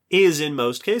volume is in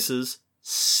most cases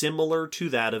similar to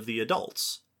that of the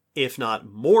adults, if not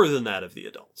more than that of the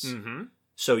adults. Mm-hmm.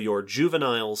 So your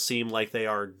juveniles seem like they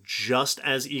are just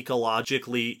as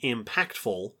ecologically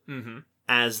impactful Mm-hmm.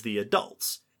 as the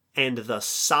adults. And the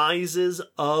sizes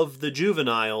of the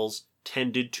juveniles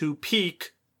tended to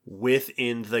peak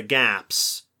within the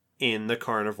gaps in the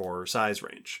carnivore size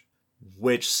range,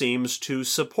 which seems to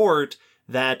support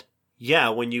that, yeah,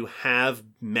 when you have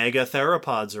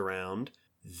megatheropods around,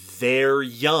 they're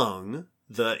young,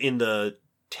 in the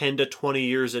 10 to 20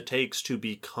 years it takes to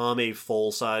become a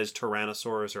full-size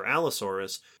Tyrannosaurus or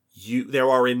Allosaurus, there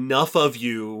are enough of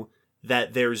you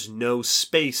that there's no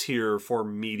space here for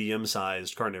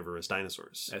medium-sized carnivorous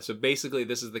dinosaurs. Yeah, so basically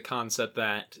this is the concept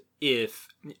that if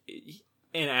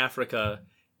in Africa,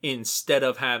 instead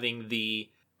of having the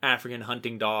African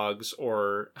hunting dogs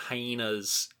or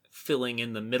hyenas filling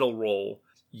in the middle role,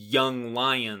 young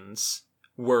lions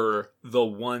were the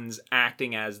ones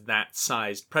acting as that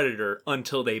sized predator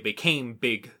until they became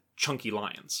big, chunky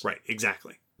lions. Right,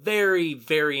 exactly. Very,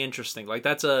 very interesting. Like,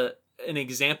 that's an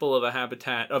example of a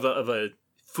habitat, of a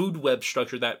food web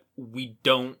structure that we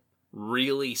don't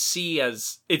really see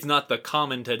as, it's not the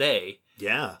common today.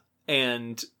 Yeah.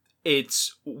 And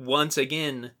it's, once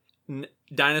again,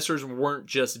 dinosaurs weren't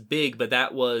just big, but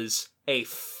that was a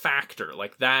factor.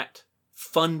 Like, that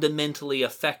fundamentally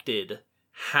affected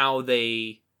how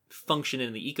they function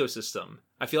in the ecosystem.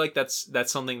 I feel like that's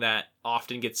something that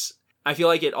often gets... I feel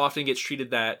like it often gets treated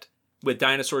that with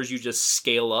dinosaurs you just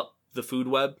scale up the food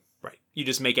web. Right. You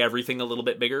just make everything a little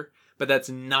bit bigger. But that's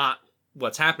not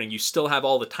what's happening. You still have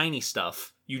all the tiny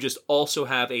stuff. You just also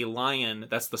have a lion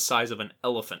that's the size of an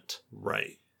elephant.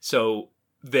 Right. So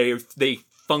they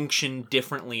function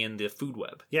differently in the food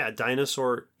web. Yeah,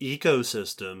 dinosaur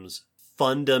ecosystems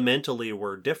fundamentally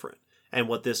were different. And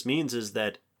what this means is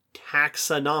that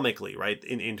taxonomically, right,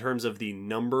 in terms of the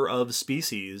number of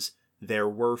species, there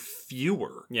were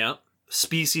fewer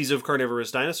species of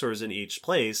carnivorous dinosaurs in each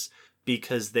place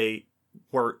because they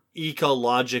were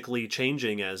ecologically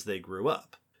changing as they grew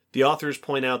up. The authors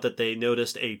point out that they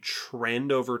noticed a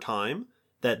trend over time,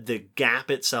 that the gap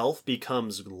itself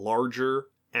becomes larger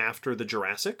after the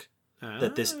Jurassic,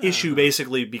 that this issue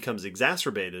basically becomes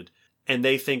exacerbated, and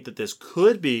they think that this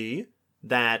could be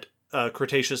that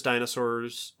Cretaceous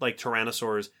dinosaurs, like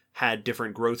tyrannosaurs, had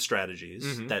different growth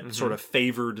strategies that sort of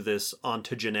favored this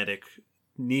ontogenetic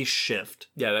niche shift.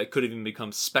 Yeah, that could even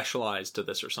become specialized to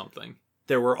this or something.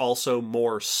 There were also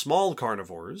more small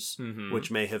carnivores,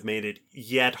 which may have made it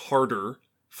yet harder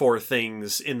for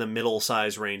things in the middle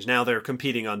size range. Now they're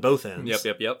competing on both ends.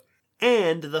 Yep.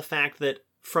 And the fact that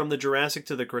from the Jurassic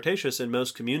to the Cretaceous, in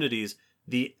most communities,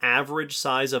 the average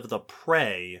size of the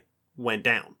prey went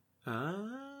down.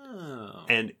 Oh.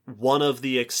 And one of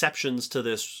the exceptions to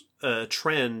this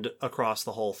trend across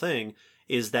the whole thing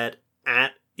is that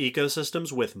at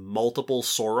ecosystems with multiple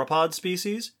sauropod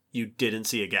species, you didn't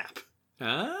see a gap.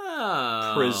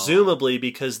 Oh. Presumably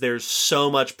because there's so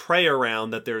much prey around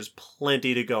that there's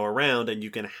plenty to go around and you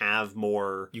can have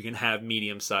more... You can have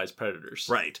medium-sized predators.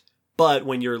 Right. But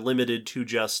when you're limited to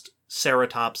just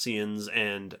ceratopsians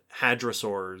and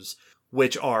hadrosaurs,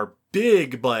 which are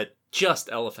big but... Just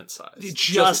elephant-sized.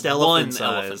 Just elephant-sized.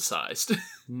 One elephant-sized.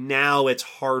 Now it's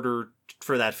harder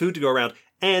for that food to go around.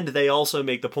 And they also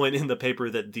make the point in the paper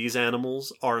that these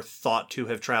animals are thought to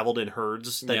have traveled in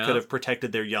herds that could have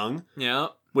protected their young. Yeah.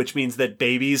 Which means that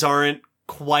babies aren't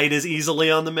quite as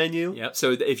easily on the menu. Yep.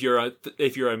 So if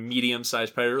you're a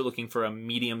medium-sized predator looking for a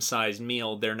medium-sized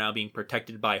meal, they're now being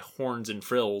protected by horns and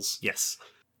frills. Yes.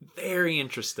 Very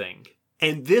interesting.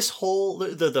 And this whole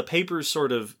the paper's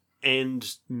sort of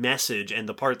end message, and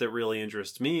the part that really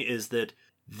interests me, is that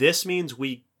this means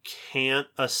we can't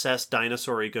assess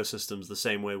dinosaur ecosystems the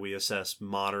same way we assess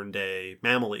modern day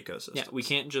mammal ecosystems. Yeah, we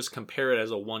can't just compare it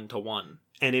as a one-to-one.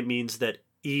 And it means that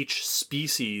each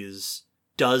species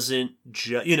doesn't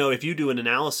if you do an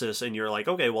analysis and you're like,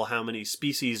 okay, well, how many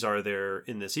species are there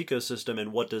in this ecosystem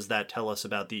and what does that tell us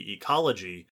about the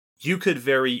ecology? You could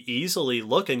very easily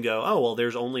look and go, oh, well,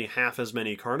 there's only half as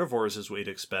many carnivores as we'd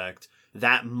expect.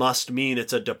 That must mean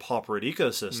it's a depauperate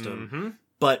ecosystem.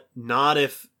 But not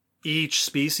if each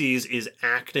species is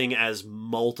acting as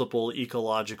multiple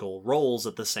ecological roles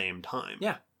at the same time.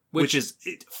 Yeah. Which is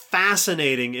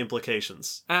fascinating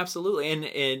implications. Absolutely.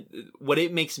 And what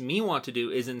it makes me want to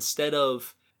do is, instead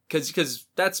of... Because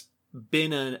that's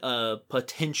been a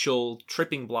potential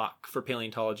tripping block for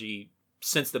paleontology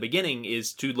since the beginning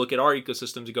is to look at our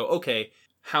ecosystems and go, okay,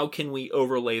 how can we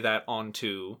overlay that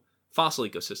onto fossil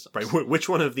ecosystems? Right. Which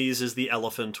one of these is the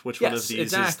elephant? Which one of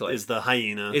these is the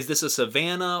hyena? Is this a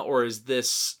savanna, or is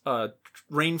this a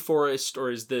rainforest, or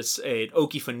is this an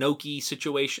Okefenokee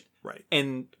situation? Right.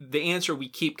 And the answer we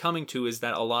keep coming to is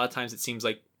that a lot of times it seems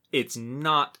like it's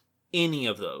not any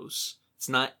of those.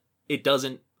 It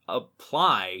doesn't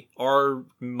apply. Our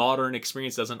modern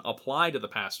experience doesn't apply to the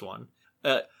past one.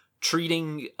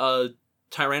 Treating a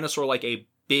tyrannosaur like a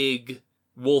big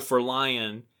wolf or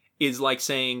lion is like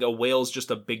saying a whale's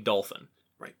just a big dolphin.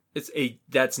 Right.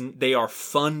 They are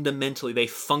fundamentally, they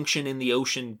function in the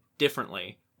ocean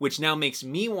differently, which now makes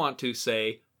me want to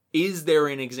say, is there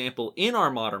an example in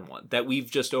our modern one that we've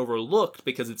just overlooked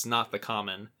because it's not the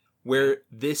common, where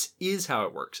this is how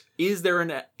it works? Is there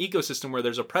an ecosystem where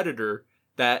there's a predator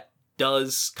that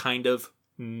does kind of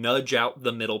nudge out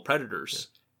the middle predators?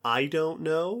 I don't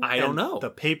know. I don't know. The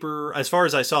paper, as far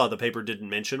as I saw, the paper didn't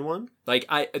mention one.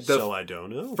 So I don't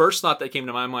know. First thought that came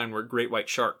to my mind were great white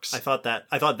sharks. I thought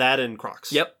that and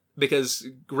crocs. Yep. Because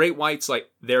great whites,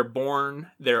 they're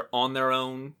born, they're on their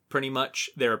own, pretty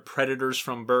much. They're predators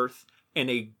from birth. And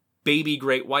a baby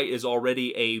great white is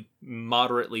already a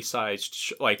moderately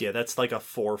sized, Yeah, that's like a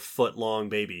 4-foot long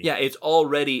baby. Yeah, it's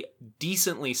already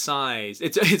decently sized.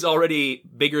 It's already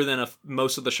bigger than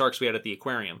most of the sharks we had at the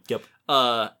aquarium. Yep.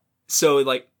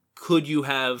 So, could you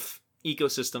have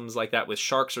ecosystems like that with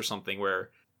sharks or something,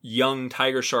 where young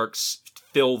tiger sharks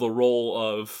fill the role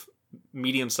of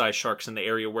medium-sized sharks in the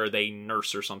area where they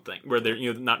nurse or something, where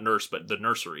they're, not nurse, but the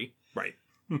nursery. Right.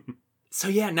 So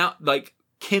yeah, now,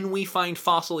 can we find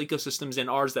fossil ecosystems in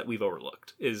ours that we've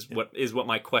overlooked is what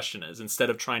my question is, instead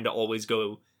of trying to always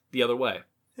go the other way.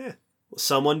 Yeah. Well,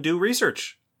 someone do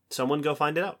research. Someone go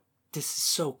find it out. This is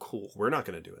so cool. We're not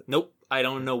going to do it. Nope. I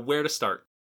don't know where to start.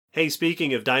 Hey,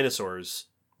 speaking of dinosaurs,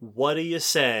 what do you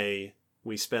say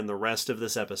we spend the rest of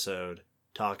this episode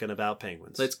talking about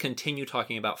penguins? Let's continue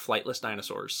talking about flightless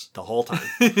dinosaurs. The whole time.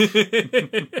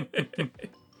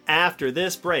 After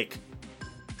this break.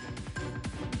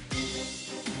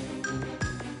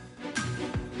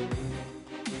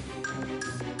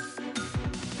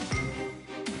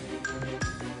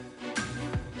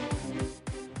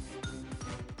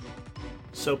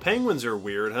 So penguins are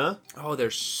weird, huh? Oh,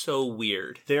 they're so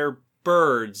weird. They're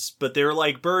birds, but they're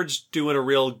like birds doing a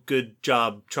real good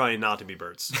job trying not to be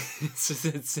birds.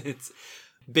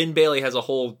 Ben Bailey has a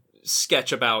whole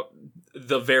sketch about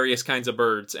the various kinds of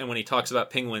birds, and when he talks about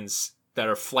penguins that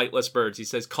are flightless birds, he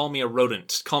says, call me a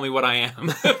rodent. Call me what I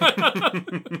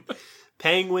am.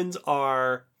 Penguins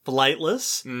are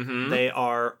flightless. Mm-hmm. They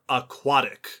are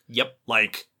aquatic. Yep.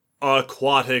 Like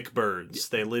aquatic birds.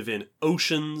 They live in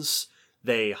oceans.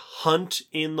 They hunt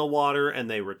in the water, and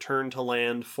they return to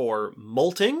land for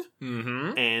molting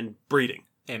and breeding.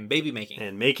 And baby making.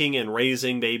 And making and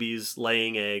raising babies,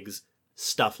 laying eggs,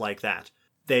 stuff like that.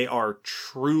 They are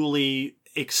truly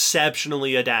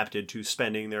exceptionally adapted to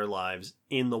spending their lives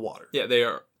in the water. Yeah, they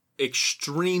are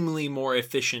extremely more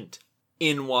efficient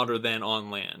in water than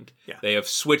on land. Yeah. They have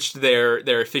switched their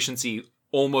efficiency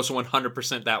almost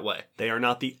 100% that way. They are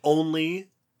not the only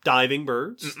diving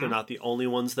birds. Mm-mm. They're not the only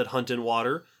ones that hunt in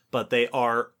water, but they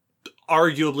are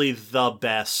arguably the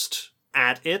best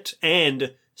at it,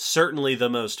 and certainly the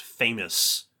most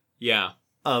famous. Yeah.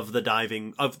 Of the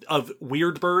diving, of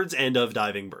weird birds and of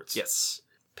diving birds. Yes.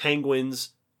 Penguins,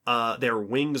 their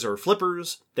wings are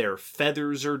flippers, their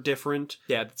feathers are different.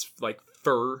 Yeah, it's like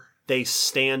fur. They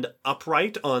stand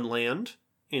upright on land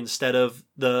instead of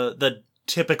the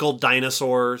typical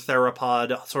dinosaur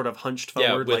theropod sort of hunched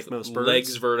forward like most birds.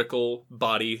 Legs vertical,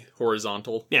 body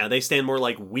horizontal. Yeah, they stand more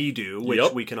like we do,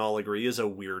 which we can all agree is a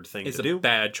weird thing to do. It's a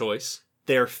bad choice.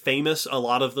 They're famous, a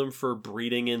lot of them, for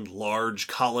breeding in large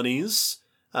colonies,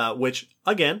 which,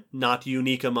 again, not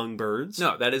unique among birds.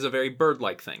 No, that is a very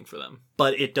bird-like thing for them.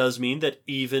 But it does mean that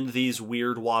even these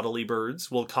weird waddly birds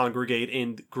will congregate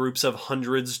in groups of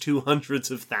hundreds to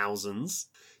hundreds of thousands.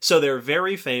 So they're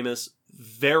very famous,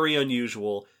 very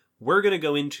unusual. We're going to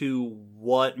go into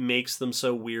what makes them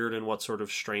so weird and what sort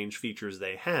of strange features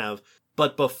they have.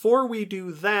 But before we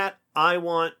do that, I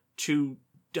want to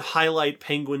highlight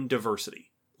penguin diversity.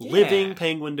 Yeah. Living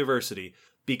penguin diversity.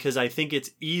 Because I think it's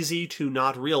easy to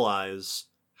not realize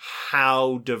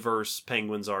how diverse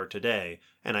penguins are today.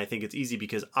 And I think it's easy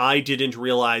because I didn't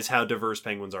realize how diverse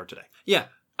penguins are today. Yeah,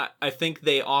 I think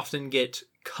they often get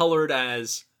colored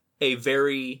as a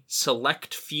very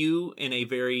select few in a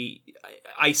very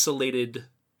isolated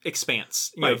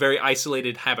expanse, you know, very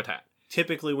isolated habitat.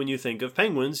 Typically, when you think of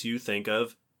penguins, you think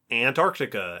of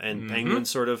Antarctica, and penguins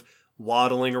sort of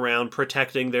waddling around,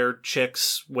 protecting their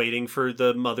chicks, waiting for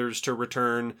the mothers to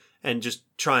return, and just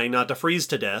trying not to freeze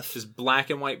to death. Just black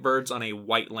and white birds on a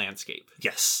white landscape.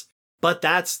 Yes. But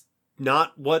that's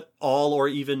not what all or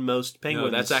even most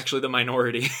penguins... No, that's actually the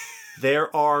minority.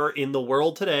 There are, in the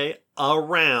world today,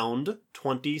 around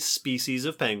 20 species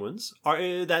of penguins.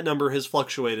 That number has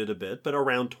fluctuated a bit, but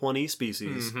around 20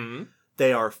 species. Mm-hmm.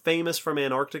 They are famous from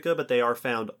Antarctica, but they are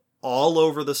found all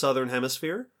over the southern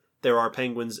hemisphere. There are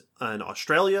penguins in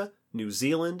Australia, New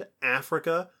Zealand,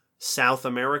 Africa, South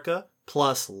America,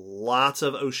 plus lots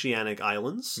of oceanic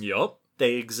islands. Yup.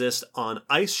 They exist on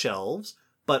ice shelves,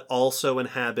 but also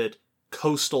inhabit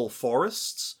coastal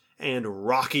forests and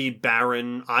rocky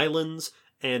barren islands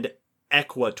and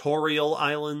equatorial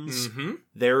islands. Mm-hmm.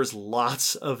 There's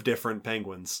lots of different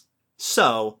penguins.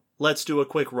 So, let's do a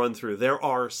quick run through. There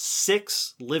are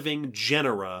 6 living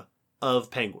genera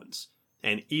of penguins,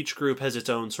 and each group has its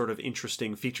own sort of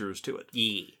interesting features to it.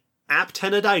 Yeah.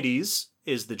 Aptenidites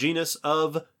is the genus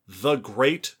of the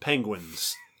great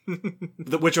penguins,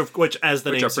 which as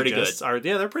the name suggests,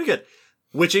 they're pretty good.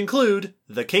 Which include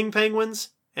the king penguins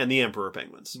and the emperor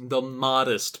penguins. The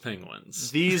modest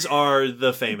penguins. These are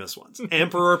the famous ones.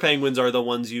 Emperor penguins are the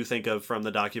ones you think of from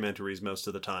the documentaries most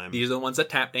of the time. These are the ones that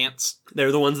tap dance.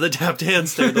 They're the ones that tap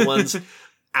dance. They're the ones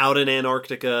out in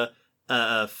Antarctica.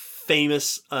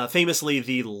 Famously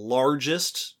the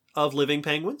largest of living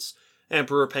penguins.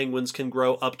 Emperor penguins can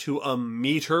grow up to 1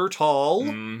 meter tall,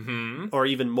 or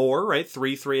even more, right?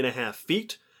 3.5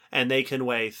 feet. And they can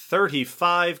weigh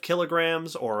 35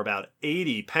 kilograms, or about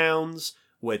 80 pounds,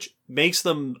 which makes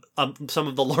them some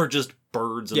of the largest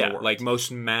birds in the world. Yeah, like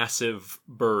most massive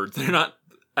birds. They're not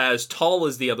as tall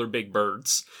as the other big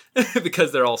birds,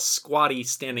 because they're all squatty,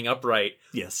 standing upright.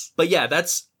 Yes. But yeah,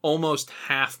 that's almost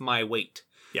half my weight.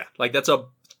 Yeah. Like, that's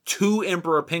 2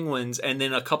 emperor penguins, and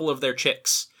then a couple of their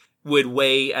chicks would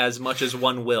weigh as much as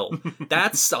one will.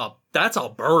 That's a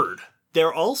bird.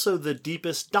 They're also the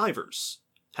deepest divers.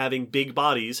 Having big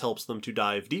bodies helps them to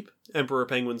dive deep. Emperor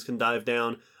penguins can dive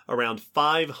down around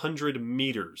 500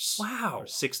 meters. Wow. Or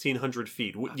 1,600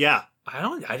 feet. Yeah.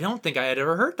 I don't think I had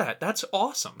ever heard that. That's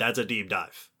awesome. That's a deep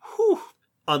dive. Whew.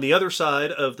 On the other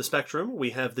side of the spectrum,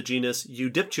 we have the genus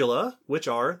Eudiptula, which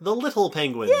are the little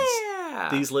penguins. Yeah.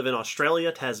 These live in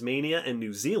Australia, Tasmania, and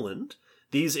New Zealand.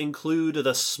 These include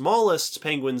the smallest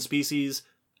penguin species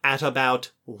at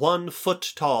about 1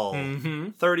 foot tall,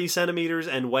 30 centimeters,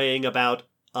 and weighing about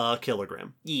a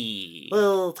kilogram. Yeah.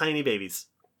 Little tiny babies.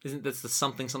 Isn't this the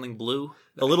something blue?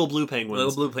 The little blue penguins.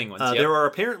 Little blue penguins, yep. There are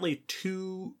apparently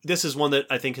 2... This is one that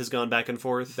I think has gone back and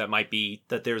forth. That might be...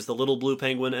 That there's the little blue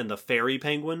penguin and the fairy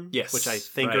penguin. Yes. Which I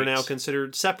think are now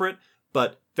considered separate,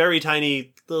 but very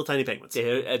tiny, little tiny penguins.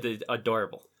 They're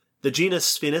adorable. The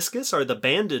genus Spheniscus are the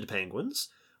banded penguins,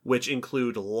 which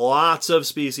include lots of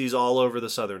species all over the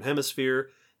southern hemisphere.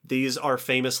 These are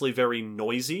famously very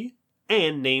noisy,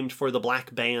 and named for the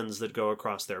black bands that go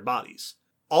across their bodies.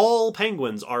 All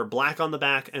penguins are black on the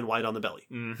back and white on the belly.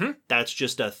 Mm-hmm. That's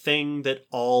just a thing that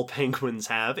all penguins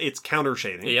have. It's counter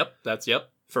shading. Yep.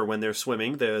 For when they're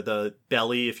swimming, the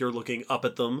belly, if you're looking up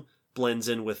at them, blends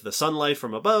in with the sunlight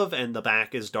from above, and the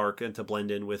back is dark and to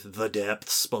blend in with the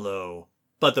depths below.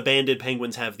 But the banded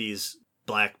penguins have these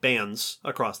black bands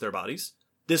across their bodies.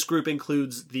 This group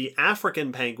includes the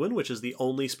African penguin, which is the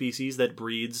only species that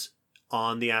breeds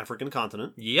on the African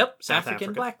continent. Yep. South African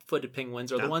Africa. black-footed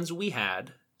penguins are the ones we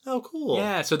had. Oh, cool.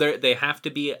 Yeah, so they have to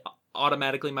be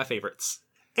automatically my favorites.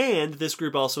 And this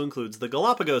group also includes the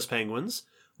Galapagos penguins,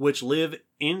 which live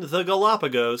in the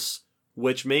Galapagos,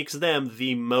 which makes them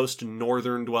the most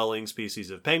northern-dwelling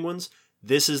species of penguins.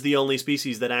 This is the only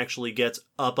species that actually gets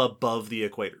up above the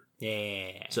equator.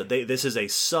 Yeah. So this is a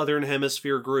southern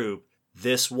hemisphere group.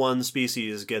 This one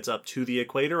species gets up to the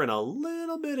equator and a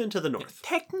little bit into the north.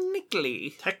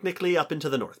 Technically up into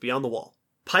the north, beyond the wall.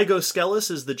 Pygoscelis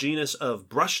is the genus of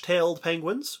brush-tailed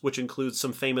penguins, which includes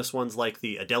some famous ones like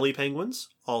the Adelie penguins,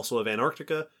 also of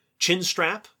Antarctica,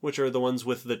 chinstrap, which are the ones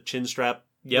with the chinstrap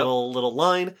little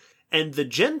line, and the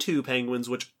gentoo penguins,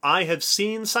 which I have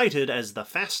seen cited as the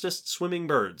fastest swimming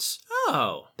birds.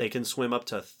 Oh. They can swim up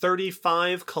to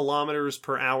 35 kilometers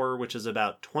per hour, which is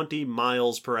about 20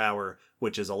 miles per hour,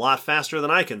 which is a lot faster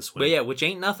than I can swim. But yeah, which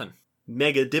ain't nothing.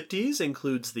 Megadiptes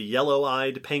includes the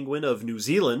yellow-eyed penguin of New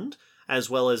Zealand, as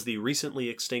well as the recently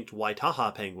extinct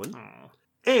Waitaha penguin. Oh.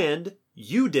 And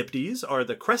Eudiptes are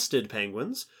the crested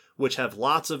penguins, which have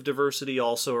lots of diversity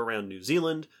also around New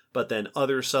Zealand, but then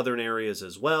other southern areas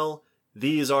as well.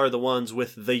 these are the ones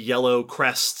with the yellow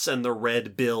crests and the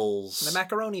red bills. The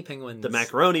macaroni penguins. The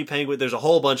macaroni penguin. There's a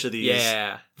whole bunch of these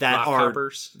Yeah. that are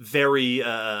Rockhoppers. very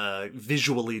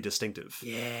visually distinctive.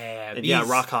 Yeah. And yeah,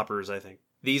 rockhoppers, I think.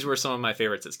 These were some of my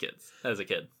favorites as a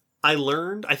kid. I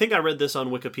think I read this on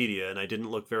Wikipedia, and I didn't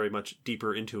look very much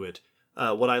deeper into it.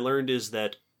 What I learned is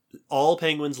that all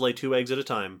penguins lay 2 eggs at a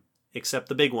time, except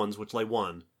the big ones, which lay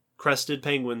 1. Crested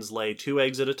penguins lay 2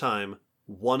 eggs at a time.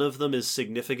 One of them is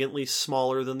significantly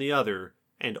smaller than the other,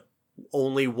 and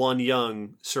only one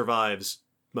young survives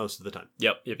most of the time.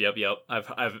 Yep.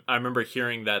 I remember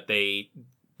hearing that they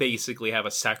basically have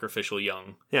a sacrificial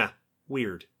young. Yeah,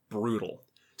 weird. Brutal.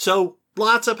 So,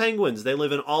 lots of penguins. They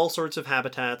live in all sorts of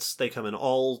habitats. They come in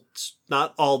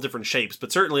not all different shapes,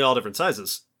 but certainly all different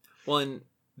sizes. Well, and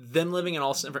them living in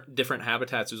all different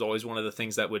habitats was always one of the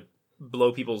things that would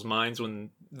blow people's minds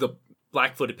when the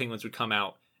black-footed penguins would come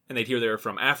out and they'd hear they were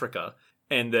from Africa.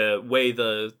 And the way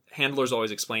the handlers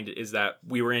always explained it is that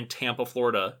we were in Tampa,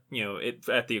 Florida,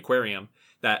 at the aquarium,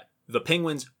 that the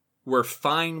penguins were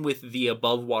fine with the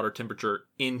above water temperature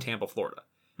in Tampa, Florida.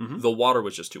 Mm-hmm. The water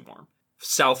was just too warm.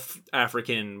 South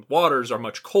African waters are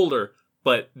much colder,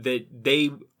 but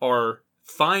they are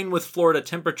fine with Florida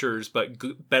temperatures, but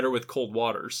better with cold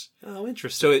waters. Oh,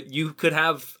 interesting. So you could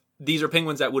have, these are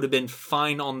penguins that would have been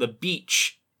fine on the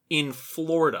beach in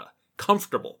Florida,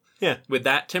 comfortable. Yeah. With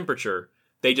that temperature,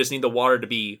 they just need the water to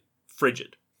be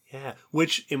frigid. Yeah,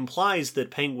 which implies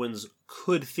that penguins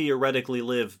could theoretically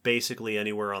live basically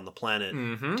anywhere on the planet,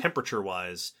 Mm-hmm.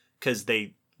 temperature-wise, because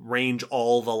they range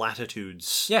all the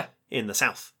latitudes Yeah. in the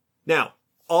south. Now,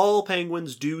 all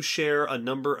penguins do share a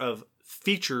number of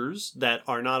features that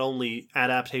are not only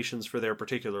adaptations for their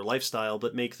particular lifestyle,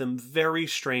 but make them very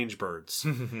strange birds.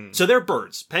 So they're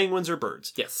birds. Penguins are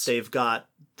birds. Yes. They've got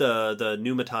the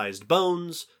pneumatized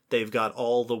bones. They've got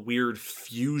all the weird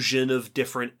fusion of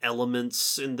different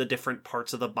elements in the different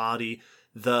parts of the body.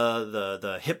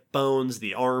 The hip bones,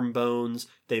 the arm bones.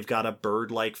 They've got a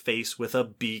bird-like face with a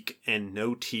beak and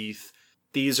no teeth.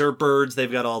 These are birds.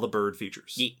 They've got all the bird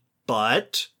features. Yeet.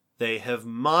 But they have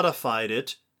modified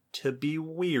it to be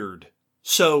weird.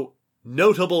 So,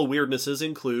 notable weirdnesses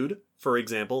include, for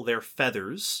example, their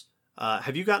feathers.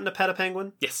 Have you gotten to pet a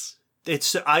penguin? Yes.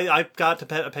 I got to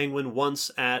pet a penguin once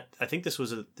I think this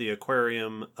was at the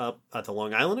aquarium up at the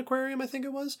Long Island Aquarium, I think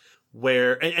it was,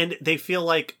 where, and they feel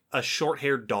like a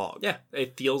short-haired dog. Yeah,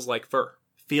 it feels like fur.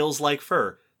 Feels like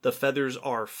fur. The feathers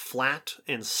are flat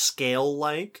and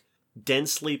scale-like,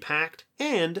 densely packed,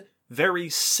 and very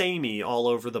samey all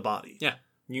over the body. Yeah,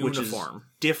 Which is uniform.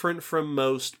 different from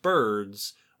most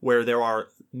birds, where there are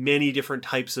many different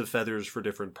types of feathers for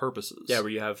different purposes. Yeah, where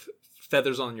you have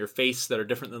feathers on your face that are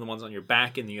different than the ones on your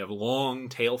back, and you have long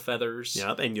tail feathers.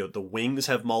 Yep, and the wings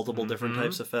have multiple different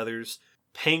types of feathers.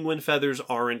 Penguin feathers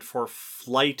aren't for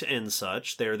flight and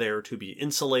such. They're there to be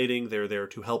insulating. They're there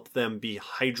to help them be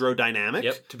hydrodynamic.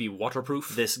 Yep, to be waterproof.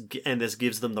 This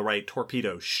gives them the right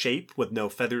torpedo shape with no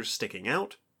feathers sticking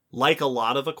out. Like a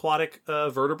lot of aquatic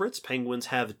vertebrates, penguins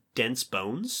have dense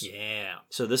bones. Yeah.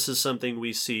 So this is something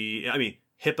we see. I mean,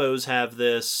 hippos have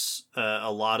this. A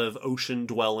lot of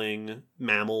ocean-dwelling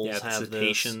mammals have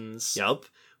cetaceans. this. Yep.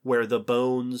 Where the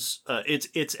bones,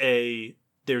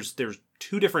 there's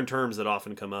 2 different terms that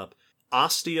often come up.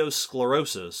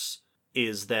 Osteosclerosis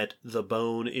is that the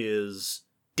bone is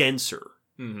denser.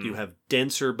 Mm-hmm. You have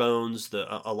denser bones.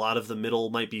 A lot of the middle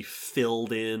might be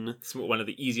filled in. It's one of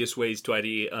the easiest ways to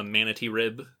ID a manatee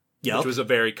rib, Yep. which was a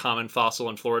very common fossil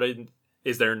in Florida.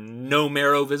 Is there no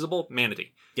marrow visible?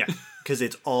 Manatee. Yeah, because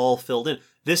it's all filled in.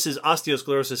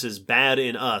 Osteosclerosis is bad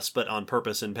in us, but on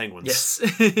purpose in penguins.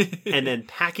 Yes. And then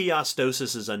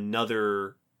pachyostosis is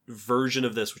another version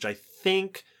of this, which I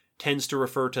think tends to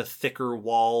refer to thicker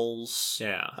walls.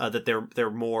 Yeah. That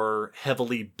they're more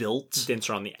heavily built.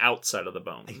 Denser on the outside of the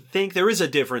bone. I think there is a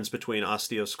difference between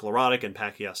osteosclerotic and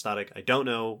pachyostotic. I don't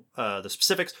know the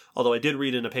specifics, although I did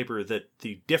read in a paper that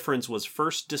the difference was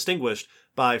first distinguished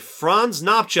by Franz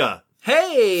Nopcha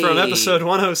Hey! from episode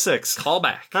 106.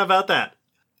 Callback. How about that?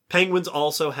 Penguins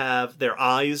also have, their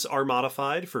eyes are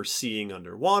modified for seeing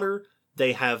underwater.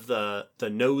 They have the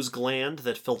nose gland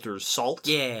that filters salt.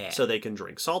 Yeah. So they can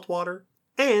drink salt water.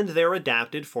 And they're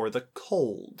adapted for the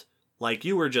cold. Like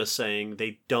you were just saying,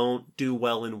 they don't do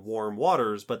well in warm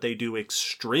waters, but they do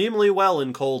extremely well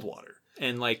in cold water.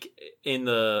 And like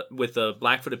with the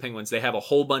black-footed penguins, they have a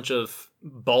whole bunch of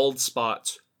bald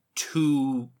spots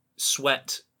to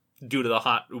sweat due to the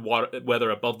hot weather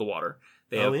above the water.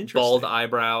 They have bald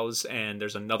eyebrows, and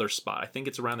there's another spot. I think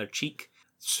it's around their cheek,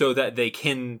 so that they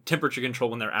can temperature control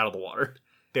when they're out of the water.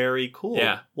 Very cool.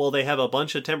 Yeah. Well, they have a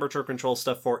bunch of temperature control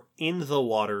stuff for in the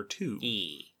water, too.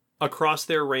 Across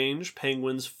their range,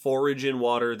 penguins forage in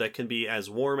water that can be as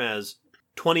warm as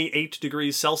 28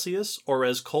 degrees Celsius or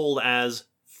as cold as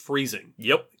freezing.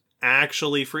 Yep.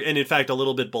 Actually and in fact, a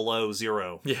little bit below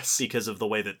zero. Yes. Because of the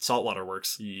way that saltwater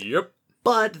works. Yep.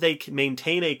 But they can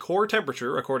maintain a core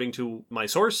temperature, according to my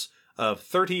source, of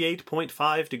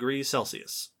 38.5 degrees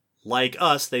Celsius. Like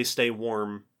us, they stay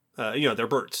warm. They're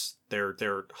birds. They're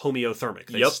homeothermic.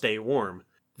 They stay warm.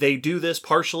 They do this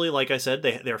partially, like I said,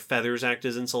 their feathers act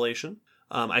as insulation.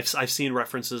 I've seen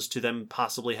references to them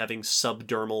possibly having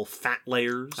subdermal fat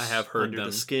layers. I have heard under them.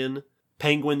 the skin.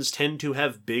 Penguins tend to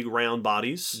have big round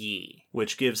bodies,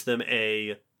 which gives them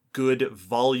a good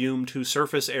volume to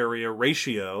surface area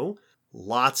ratio.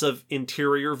 Lots of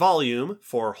interior volume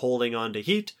for holding on to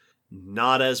heat,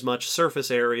 not as much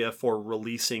surface area for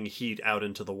releasing heat out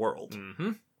into the world.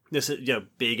 Mm-hmm. This is,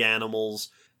 big animals,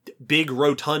 big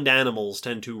rotund animals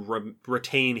tend to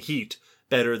retain heat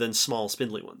better than small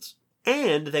spindly ones.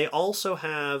 And they also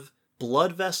have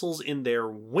blood vessels in their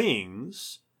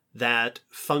wings that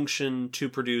function to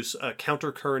produce a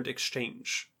countercurrent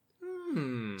exchange.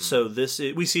 So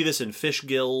we see this in fish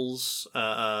gills.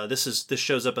 This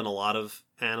shows up in a lot of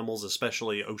animals,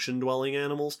 especially ocean-dwelling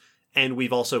animals. And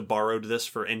we've also borrowed this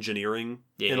for engineering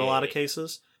in a lot of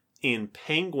cases. In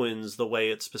penguins, the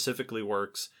way it specifically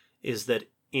works is that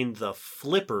in the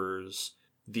flippers,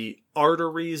 the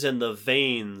arteries and the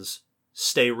veins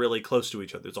stay really close to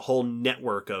each other. There's a whole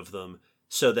network of them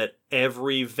so that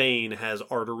every vein has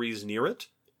arteries near it,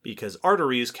 because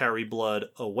arteries carry blood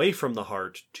away from the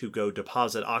heart to go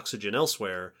deposit oxygen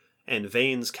elsewhere, and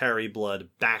veins carry blood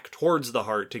back towards the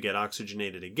heart to get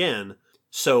oxygenated again.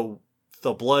 So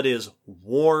the blood is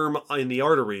warm in the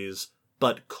arteries,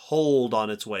 but cold on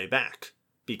its way back,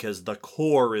 because the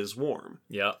core is warm.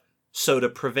 Yeah. So to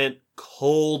prevent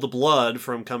cold blood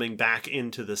from coming back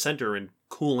into the center and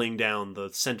cooling down the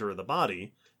center of the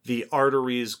body, the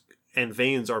arteries and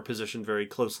veins are positioned very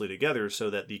closely together so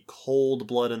that the cold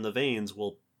blood in the veins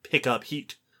will pick up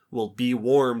heat, will be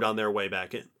warmed on their way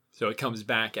back in. So it comes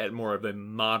back at more of a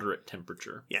moderate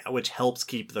temperature. Yeah, which helps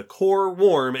keep the core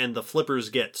warm and the flippers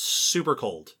get super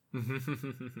cold.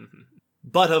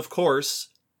 But of course,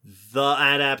 the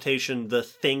adaptation, the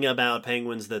thing about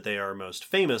penguins that they are most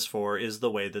famous for is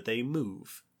the way that they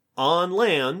move. On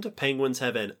land, penguins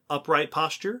have an upright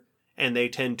posture, and they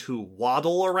tend to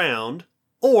waddle around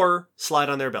or slide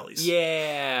on their bellies.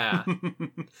 Yeah.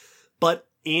 But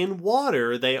in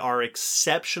water, they are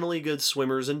exceptionally good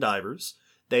swimmers and divers.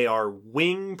 They are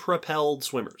wing-propelled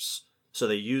swimmers. So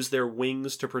they use their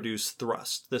wings to produce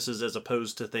thrust. This is as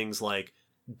opposed to things like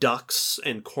ducks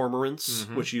and cormorants,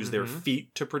 which use their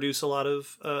feet to produce a lot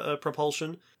of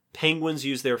propulsion. Penguins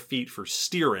use their feet for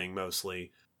steering,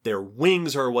 mostly. Their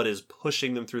wings are what is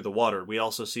pushing them through the water. We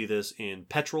also see this in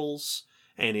petrels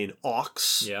and in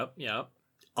auks. Yep.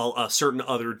 Certain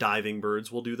other diving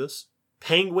birds will do this.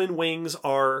 Penguin wings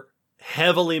are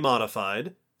heavily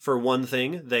modified. For one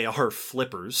thing, they are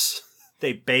flippers.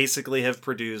 They basically have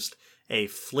produced a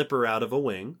flipper out of a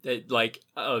wing.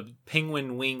 A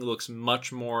penguin wing looks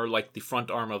much more like the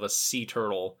front arm of a sea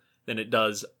turtle than it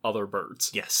does other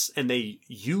birds. Yes, and they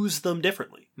use them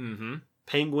differently. Mm-hmm.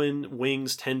 Penguin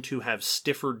wings tend to have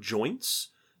stiffer joints.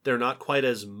 They're not quite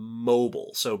as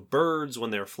mobile. So birds, when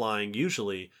they're flying,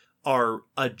 usually are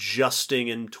adjusting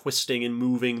and twisting and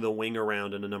moving the wing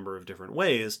around in a number of different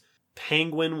ways.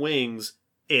 Penguin wings,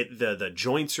 the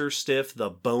joints are stiff, the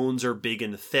bones are big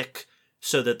and thick,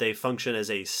 so that they function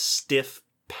as a stiff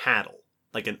paddle,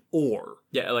 like an oar.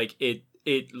 Yeah, like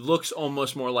it looks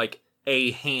almost more like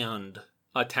a hand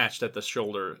attached at the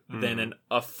shoulder than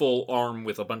a full arm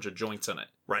with a bunch of joints in it.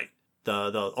 Right.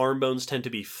 The arm bones tend to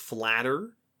be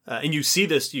flatter. And you see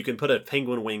this, you can put a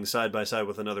penguin wing side by side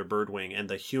with another bird wing, and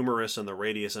the humerus and the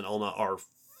radius and ulna are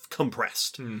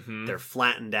compressed. Mm-hmm. They're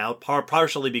flattened out,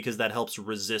 partially because that helps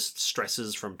resist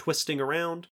stresses from twisting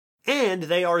around. And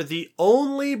they are the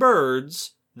only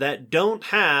birds that don't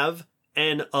have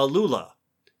an alula.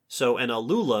 So an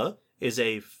alula is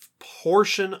a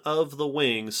portion of the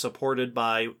wing supported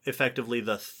by effectively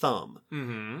the thumb.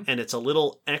 Mm-hmm. And it's a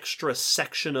little extra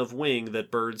section of wing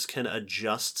that birds can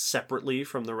adjust separately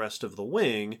from the rest of the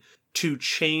wing to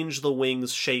change the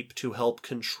wing's shape to help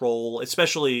control,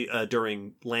 especially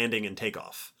during landing and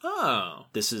takeoff. Oh.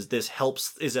 This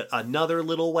helps, is another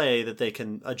little way that they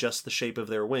can adjust the shape of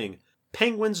their wing.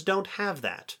 Penguins don't have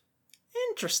that.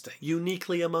 Interesting.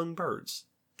 Uniquely among birds.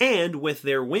 And with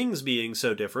their wings being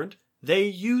so different, they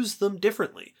use them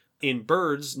differently. In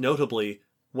birds, notably,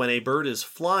 when a bird is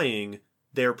flying,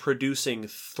 they're producing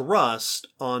thrust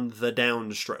on the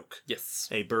downstroke. Yes.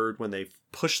 A bird, when they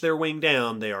push their wing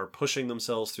down, they are pushing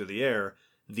themselves through the air.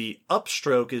 The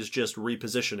upstroke is just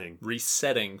repositioning.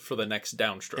 Resetting for the next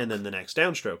downstroke. And then the next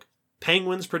downstroke.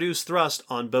 Penguins produce thrust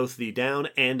on both the down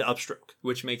and upstroke.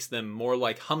 Which makes them more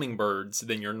like hummingbirds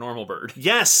than your normal bird.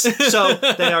 Yes! So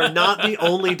they are not the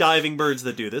only diving birds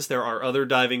that do this. There are other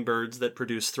diving birds that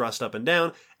produce thrust up and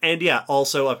down. And yeah,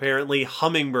 also apparently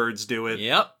hummingbirds do it.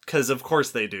 Yep. Because of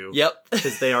course they do. Yep.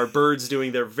 Because they are birds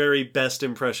doing their very best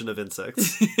impression of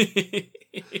insects.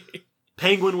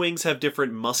 Penguin wings have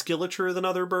different musculature than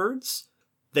other birds.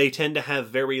 They tend to have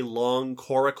very long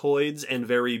coracoids and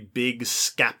very big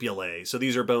scapulae. So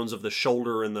these are bones of the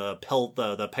shoulder and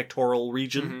the pectoral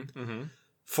region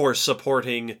for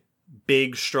supporting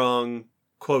big, strong,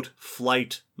 quote,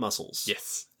 flight muscles.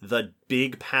 Yes. The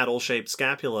big paddle-shaped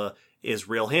scapula is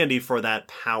real handy for that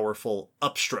powerful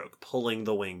upstroke, pulling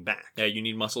the wing back. Yeah, you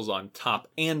need muscles on top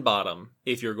and bottom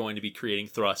if you're going to be creating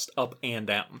thrust up and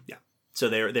down. Yeah. So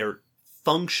they're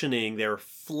functioning, they're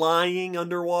flying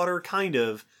underwater, kind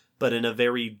of, but in a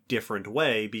very different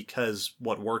way because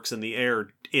what works in the air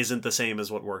isn't the same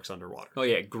as what works underwater. Oh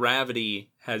yeah, gravity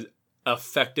has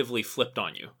effectively flipped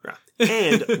on you. Yeah.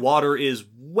 And water is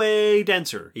way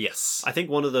denser. Yes. I think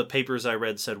one of the papers I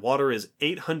read said water is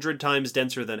 800 times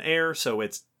denser than air, so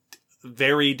it's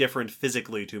very different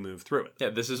physically to move through it.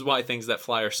 Yeah, this is why things that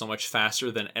fly are so much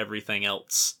faster than everything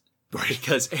else. Right.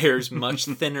 Because air's much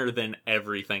thinner than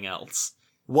everything else.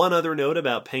 One other note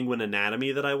about penguin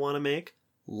anatomy that I want to make.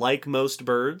 Like most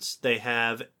birds, they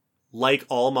have, like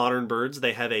all modern birds,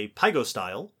 they have a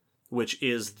pygostyle, which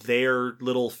is their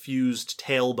little fused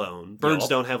tailbone. Birds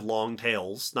don't have long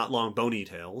tails, not long bony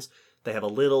tails. They have a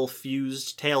little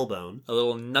fused tailbone. A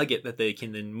little nugget that they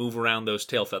can then move around those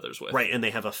tail feathers with. Right, and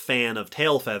they have a fan of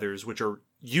tail feathers, which are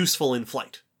useful in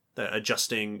flight.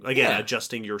 Adjusting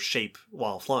your shape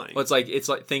while flying. Well, it's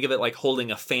like think of it like holding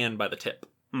a fan by the tip.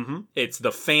 Mm-hmm. It's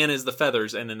the fan is the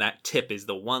feathers, and then that tip is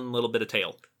the one little bit of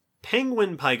tail.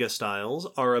 Penguin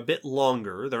pygostyles are a bit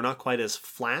longer. They're not quite as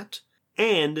flat,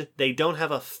 and they don't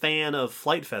have a fan of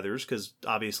flight feathers because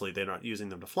obviously they're not using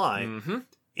them to fly. Mm-hmm.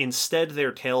 Instead,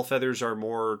 their tail feathers are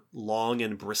more long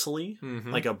and bristly,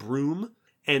 like a broom.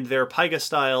 And their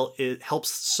pygostyle, it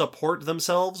helps support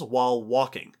themselves while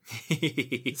walking.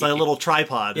 It's like a little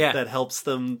tripod that helps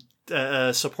them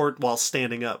support while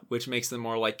standing up. Which makes them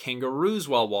more like kangaroos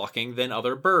while walking than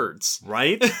other birds.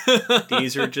 Right?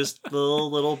 These are just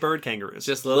little bird kangaroos.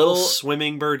 Just little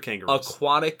swimming bird kangaroos.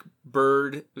 Aquatic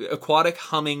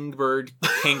hummingbird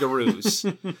kangaroos.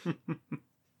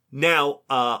 Now,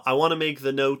 I want to make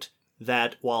the note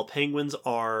that while penguins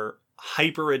are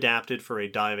hyper adapted for a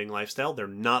diving lifestyle, they're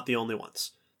not the only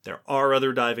ones. There are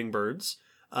other diving birds.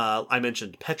 I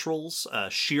mentioned petrels,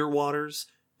 shearwaters,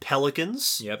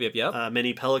 pelicans. Yep.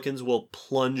 Many pelicans will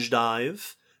plunge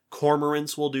dive.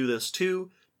 Cormorants will do this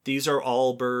too. These are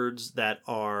all birds that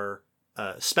are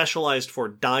specialized for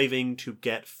diving to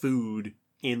get food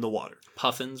in the water.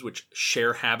 Puffins, which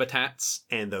share habitats.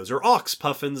 And those are auks.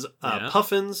 Puffins,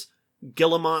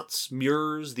 guillemots,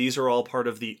 murres, these are all part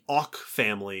of the auk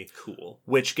family. Cool.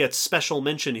 Which gets special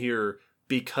mention here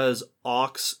because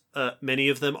auks, many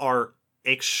of them are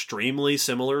extremely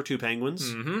similar to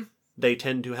penguins. Mm-hmm. They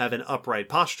tend to have an upright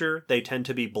posture. They tend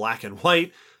to be black and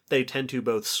white. They tend to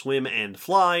both swim and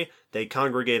fly. They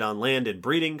congregate on land in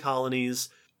breeding colonies.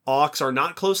 Auks are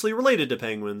not closely related to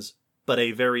penguins, but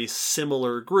a very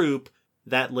similar group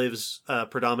that lives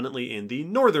predominantly in the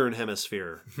northern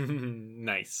hemisphere.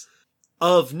 Nice.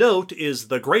 Of note is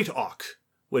the great auk,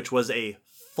 which was a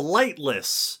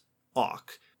flightless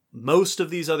auk. Most of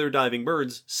these other diving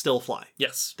birds still fly.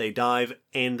 Yes. They dive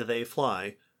and they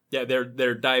fly. Yeah,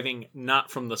 they're diving not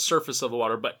from the surface of the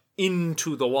water, but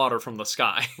into the water from the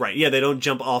sky. Right, yeah, they don't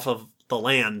jump off of the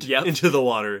land into the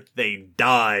water. They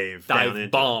dive down into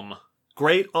bomb.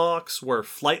 Great auks were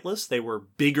flightless. They were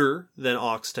bigger than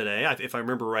auks today. If I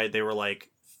remember right, they were like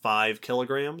 5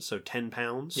 kilograms, so 10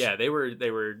 pounds. Yeah, they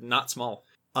were not small.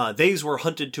 These were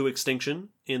hunted to extinction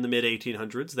in the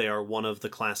mid-1800s. They are one of the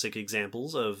classic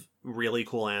examples of really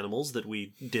cool animals that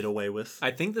we did away with. I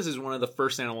think this is one of the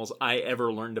first animals I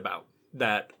ever learned about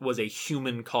that was a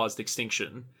human-caused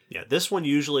extinction. Yeah, this one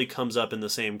usually comes up in the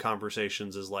same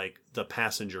conversations as, like, the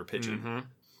passenger pigeon. Mm-hmm.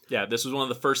 Yeah, this was one of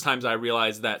the first times I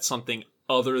realized that something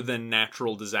other than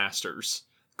natural disasters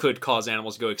could cause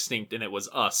animals to go extinct, and it was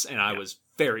us, and I was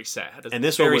very sad. And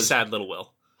this very one was sad little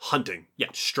Will. Hunting. Yeah.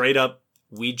 Straight up.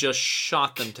 We just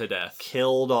shot them to death.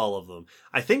 Killed all of them.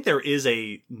 I think there is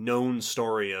a known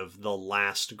story of the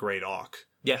last great auk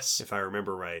Yes. if I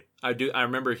remember right. I do. I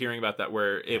remember hearing about that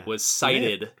where it was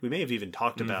cited. We may have even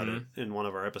talked about it in one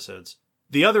of our episodes.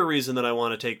 The other reason that I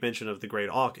want to take mention of the great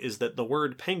auk is that the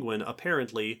word penguin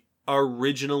apparently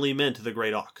originally meant the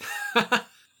great auk.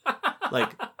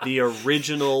 Like, the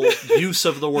original use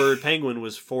of the word penguin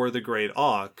was for the great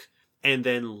auk, and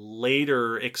then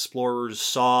later explorers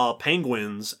saw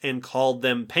penguins and called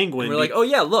them penguin. And we're like, oh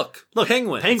yeah, look,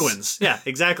 penguins. Penguins. Yeah,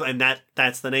 exactly. And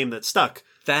that's the name that stuck.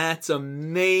 That's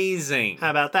amazing.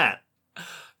 How about that?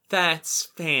 That's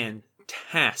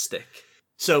fantastic.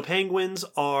 So penguins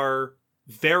are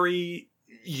very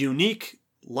unique,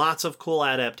 lots of cool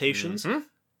adaptations. Mm-hmm.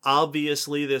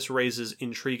 Obviously, this raises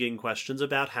intriguing questions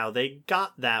about how they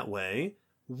got that way.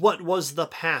 What was the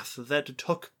path that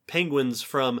took penguins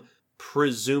from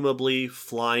presumably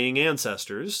flying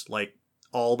ancestors, like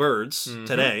all birds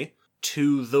today,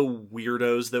 to the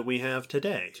weirdos that we have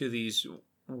today? To these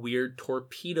weird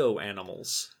torpedo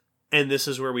animals. And this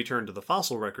is where we turn to the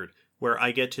fossil record, where I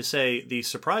get to say the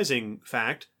surprising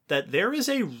fact that there is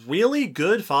a really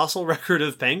good fossil record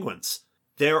of penguins.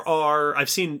 There are, I've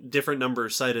seen different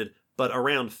numbers cited, but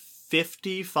around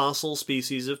 50 fossil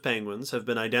species of penguins have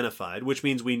been identified, which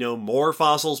means we know more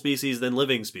fossil species than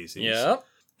living species. Yep.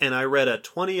 And I read a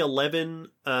 2011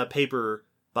 paper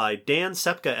by Dan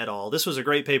Sepka et al. This was a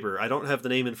great paper. I don't have the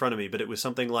name in front of me, but it was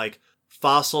something like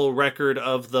Fossil Record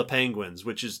of the Penguins,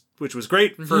 which was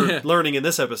great for learning in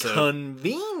this episode.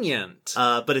 Convenient.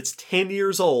 But it's 10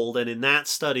 years old, and in that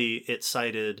study, it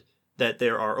cited that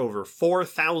there are over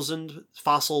 4,000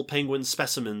 fossil penguin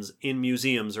specimens in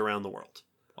museums around the world.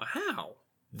 Wow.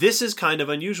 This is kind of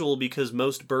unusual because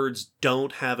most birds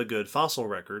don't have a good fossil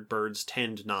record. Birds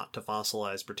tend not to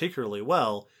fossilize particularly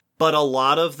well, but a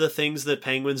lot of the things that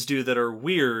penguins do that are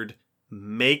weird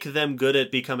make them good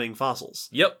at becoming fossils.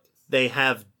 Yep. They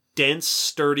have dense,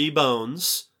 sturdy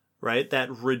bones, right? That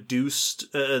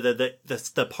reduced,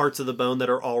 the parts of the bone that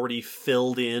are already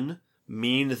filled in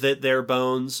mean that their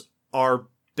bones are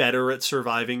better at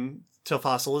surviving to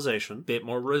fossilization. Bit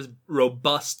more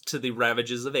robust to the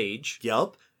ravages of age.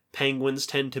 Yup. Penguins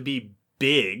tend to be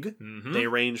big. Mm-hmm. They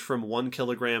range from 1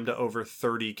 kilogram to over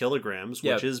 30 kilograms,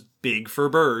 which is big for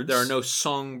birds. There are no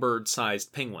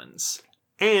songbird-sized penguins.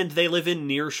 And they live in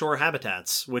nearshore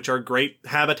habitats, which are great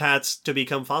habitats to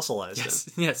become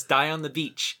fossilized in. Yes, die on the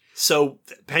beach. So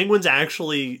penguins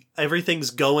actually,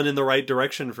 everything's going in the right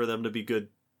direction for them to be good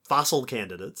fossil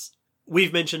candidates.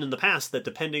 We've mentioned in the past that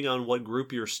depending on what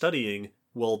group you're studying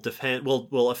will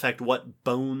affect what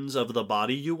bones of the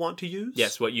body you want to use.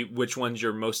 Yes, which ones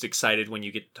you're most excited when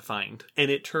you get to find. And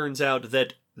it turns out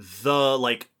that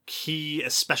the key,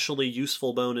 especially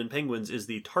useful bone in penguins is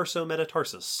the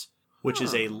tarsometatarsus, which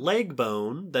is a leg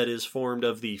bone that is formed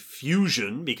of the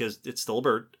fusion, because it's still a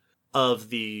bird, of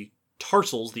the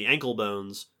tarsals, the ankle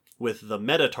bones, with the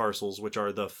metatarsals, which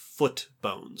are the foot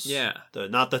bones. Yeah.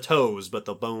 Not the toes, but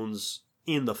the bones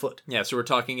in the foot. Yeah, so we're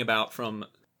talking about from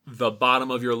the bottom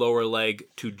of your lower leg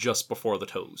to just before the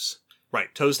toes.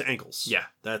 Right, toes to ankles. Yeah.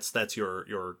 That's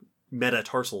your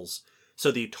metatarsals.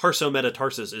 So the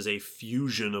tarsometatarsus is a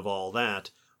fusion of all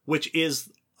that, which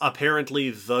is apparently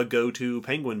the go-to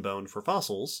penguin bone for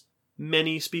fossils.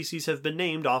 Many species have been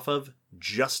named off of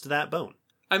just that bone.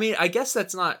 I mean, I guess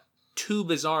that's not too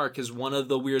bizarre because one of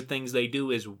the weird things they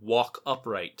do is walk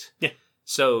upright. Yeah.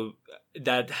 So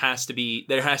there has to be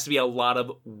a lot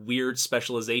of weird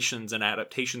specializations and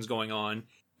adaptations going on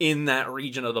in that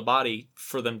region of the body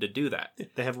for them to do that. Yeah,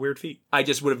 they have weird feet. I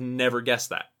just would have never guessed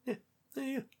that. Yeah.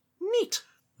 Neat.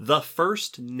 The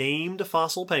first named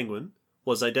fossil penguin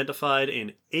was identified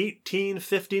in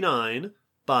 1859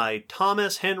 by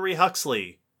Thomas Henry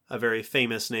Huxley, a very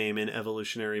famous name in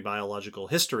evolutionary biological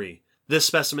history. This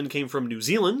specimen came from New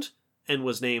Zealand and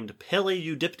was named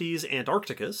Paleudiptes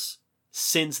antarcticus.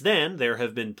 Since then, there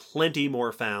have been plenty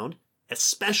more found,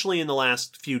 especially in the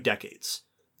last few decades.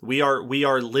 We are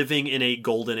living in a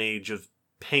golden age of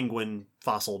penguin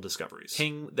fossil discoveries.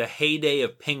 The heyday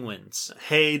of penguins. The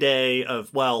heyday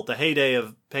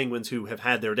of penguins who have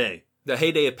had their day. The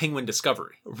heyday of penguin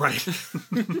discovery. Right.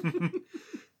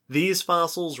 These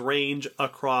fossils range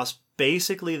across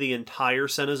basically the entire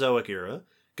Cenozoic era,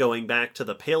 going back to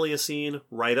the Paleocene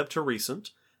right up to recent.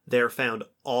 They're found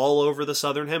all over the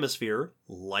southern hemisphere,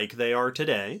 like they are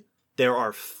today. There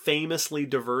are famously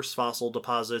diverse fossil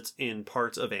deposits in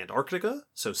parts of Antarctica,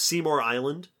 so Seymour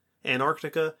Island,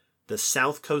 Antarctica, the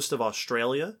south coast of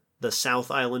Australia, the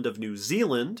South Island of New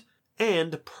Zealand,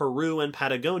 and Peru and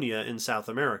Patagonia in South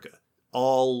America.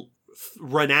 All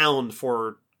renowned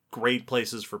for great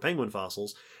places for penguin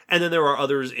fossils. And then there are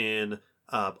others in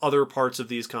other parts of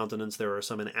these continents. There are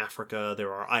some in Africa.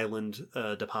 There are island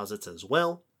deposits as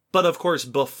well. But of course,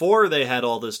 before they had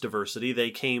all this diversity, they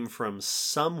came from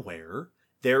somewhere.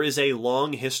 There is a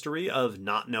long history of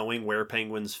not knowing where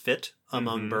penguins fit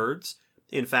among birds.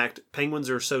 In fact, penguins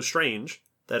are so strange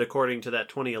that according to that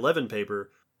 2011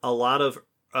 paper,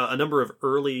 a number of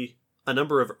early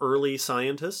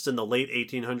scientists in the late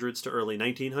 1800s to early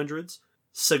 1900s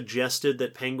suggested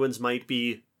that penguins might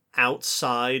be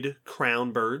outside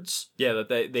crown birds. Yeah,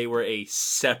 that they were a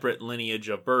separate lineage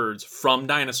of birds from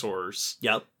dinosaurs.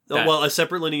 Yep. Well, a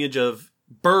separate lineage of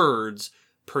birds,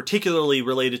 particularly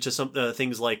related to some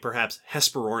things like perhaps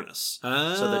Hesperornis.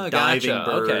 So the diving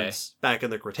birds back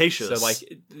in the Cretaceous. So like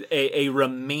a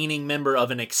remaining member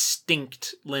of an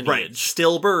extinct lineage. Right.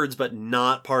 Still birds, but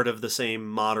not part of the same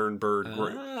modern bird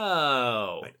group.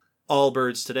 Oh. Right. All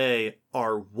birds today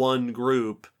are one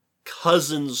group,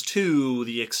 cousins to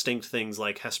the extinct things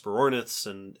like Hesperorniths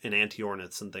and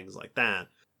Antiorniths and things like that.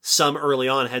 Some early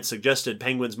on had suggested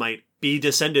penguins might be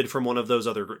descended from one of those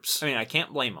other groups. I mean, I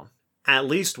can't blame them. At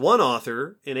least one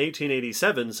author in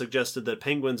 1887 suggested that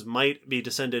penguins might be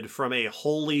descended from a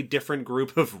wholly different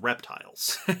group of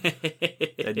reptiles.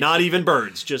 And not even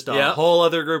birds, just a whole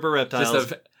other group of reptiles.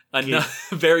 Just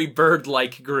a very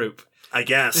bird-like group. I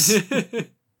guess.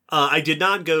 I did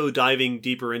not go diving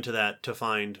deeper into that to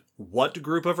find what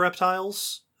group of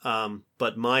reptiles,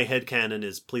 but my headcanon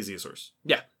is plesiosaurs.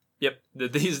 Yeah. Yep.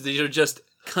 These are just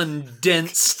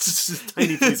condensed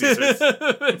tiny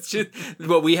plesiosaurs.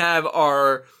 What we have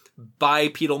are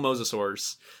bipedal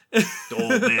mosasaurs.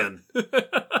 Oh, man.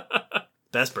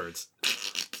 Best birds.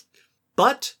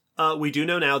 But we do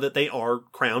know now that they are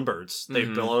crown birds. They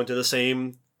belong to the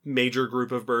same major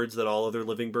group of birds that all other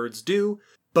living birds do.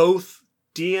 Both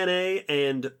DNA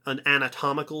and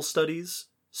anatomical studies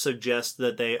suggest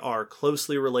that they are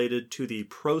closely related to the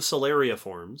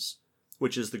Procellariiformes,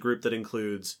 which is the group that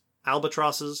includes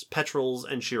albatrosses, petrels,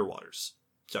 and shearwaters.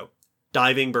 So,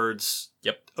 diving birds,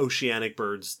 oceanic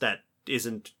birds, that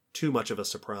isn't too much of a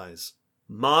surprise.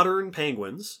 Modern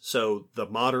penguins, so the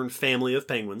modern family of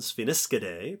penguins,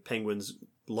 Spheniscidae, penguins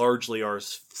largely are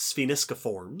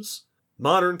sphenisciforms.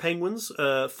 Modern penguins,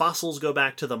 fossils go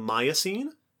back to the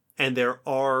Miocene, and there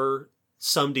are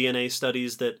some DNA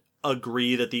studies that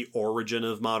agree that the origin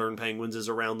of modern penguins is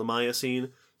around the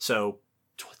Miocene, so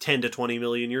 10 to 20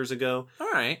 million years ago.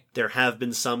 All right. There have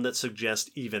been some that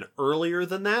suggest even earlier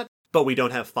than that, but we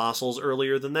don't have fossils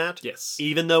earlier than that. Yes.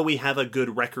 Even though we have a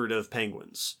good record of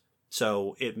penguins.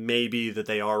 So it may be that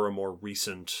they are a more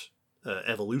recent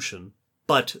evolution.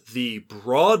 But the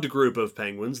broad group of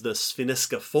penguins, the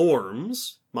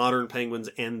Sphenisciforms, modern penguins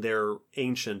and their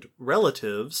ancient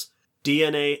relatives,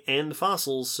 DNA and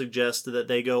fossils suggest that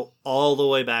they go all the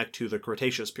way back to the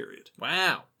Cretaceous period.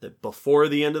 Wow. That before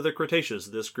the end of the Cretaceous,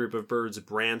 this group of birds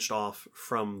branched off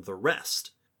from the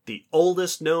rest. The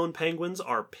oldest known penguins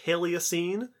are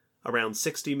Paleocene, around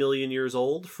 60 million years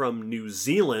old, from New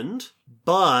Zealand,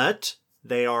 but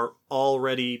they are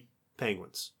already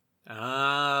penguins.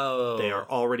 Oh. They are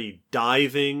already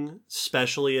diving,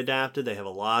 specially adapted. They have a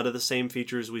lot of the same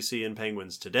features we see in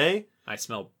penguins today. I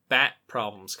smell bat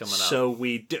problems coming up. So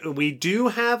we do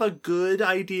have a good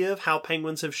idea of how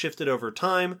penguins have shifted over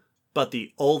time, but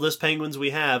the oldest penguins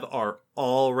we have are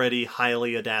already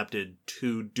highly adapted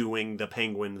to doing the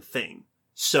penguin thing.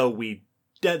 So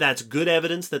that's good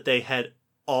evidence that they had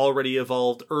already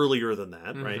evolved earlier than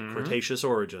that, right? Cretaceous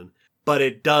origin. But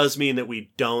it does mean that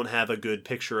we don't have a good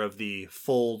picture of the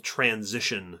full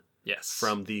transition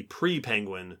from the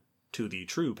pre-penguin to the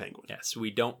true penguin. Yes,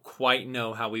 we don't quite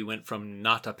know how we went from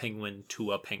not a penguin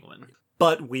to a penguin.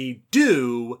 But we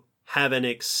do have an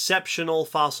exceptional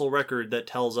fossil record that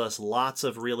tells us lots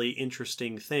of really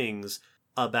interesting things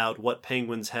about what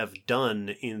penguins have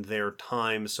done in their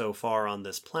time so far on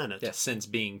this planet. Yes, since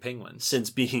being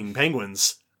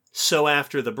penguins. So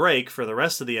after the break, for the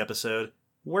rest of the episode,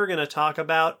 we're going to talk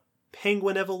about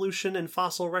penguin evolution and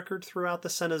fossil record throughout the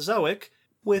Cenozoic,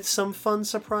 with some fun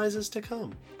surprises to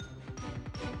come.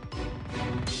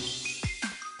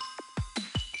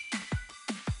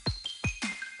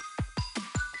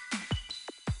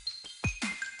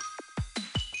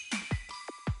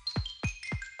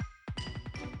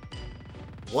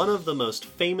 One of the most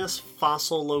famous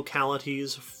fossil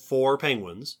localities for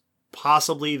penguins,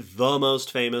 possibly the most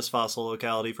famous fossil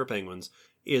locality for penguins,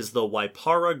 is the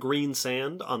Waipara Green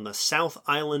Sand on the South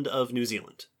Island of New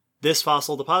Zealand. This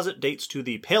fossil deposit dates to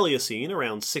the Paleocene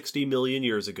around 60 million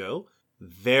years ago,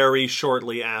 very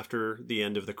shortly after the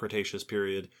end of the Cretaceous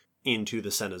period into the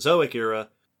Cenozoic era,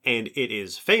 and it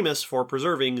is famous for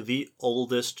preserving the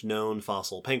oldest known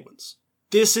fossil penguins.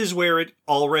 This is where it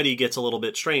already gets a little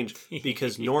bit strange,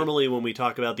 because normally when we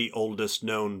talk about the oldest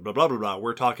known blah, blah, blah, blah,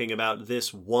 we're talking about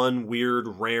this one weird,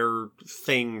 rare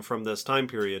thing from this time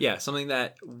period. Yeah, something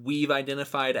that we've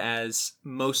identified as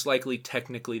most likely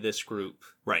technically this group.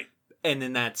 Right. And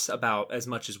then that's about as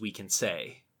much as we can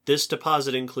say. This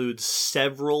deposit includes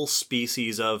several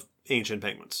species of ancient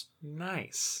penguins.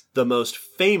 Nice. The most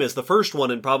famous, the first one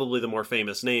and probably the more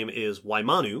famous name is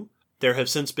Waimanu. There have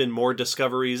since been more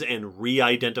discoveries and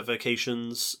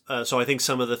re-identifications. So I think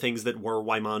some of the things that were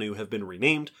Waimanu have been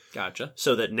renamed. Gotcha.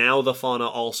 So that now the fauna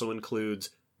also includes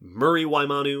Murray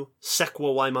Waimanu,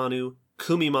 Sequoia Waimanu,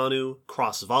 Kumimanu,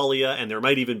 Crossvalia, and there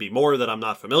might even be more that I'm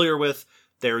not familiar with.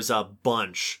 There's a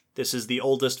bunch. This is the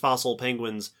oldest fossil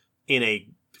penguins in a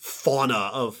fauna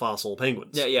of fossil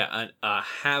penguins. Yeah. A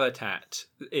habitat,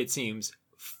 it seems,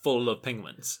 full of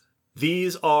penguins.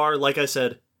 These are, like I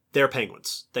said, they're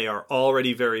penguins. They are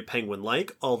already very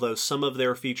penguin-like, although some of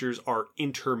their features are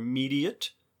intermediate.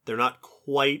 They're not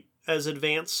quite as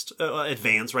advanced,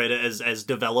 right, as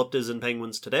developed as in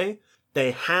penguins today.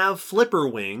 They have flipper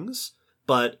wings,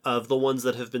 but of the ones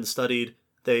that have been studied,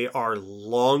 they are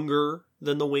longer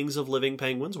than the wings of living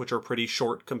penguins, which are pretty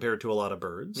short compared to a lot of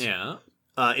birds. Yeah.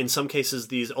 In some cases,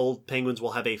 these old penguins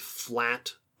will have a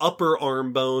flat upper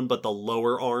arm bone, but the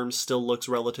lower arm still looks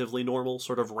relatively normal,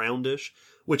 sort of roundish,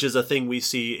 which is a thing we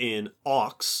see in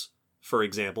auks, for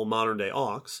example, modern-day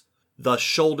auks. The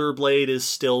shoulder blade is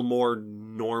still more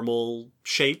normal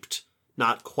shaped,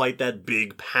 not quite that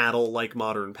big paddle like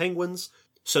modern penguins,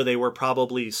 so they were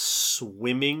probably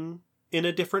swimming in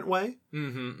a different way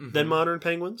than modern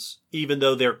penguins, even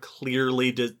though they're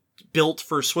clearly built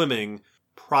for swimming,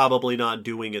 probably not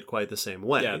doing it quite the same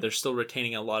way. Yeah, they're still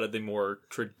retaining a lot of the more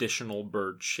traditional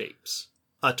bird shapes.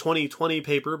 A 2020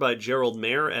 paper by Gerald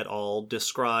Mayer et al.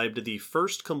 Described the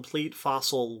first complete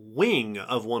fossil wing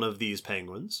of one of these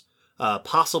penguins,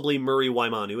 possibly Murray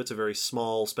Waimanu. It's a very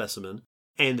small specimen.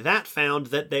 And that found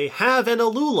that they have an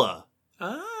alula.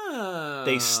 Ah.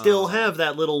 They still have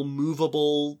that little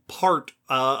movable part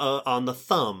on the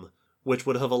thumb, which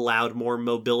would have allowed more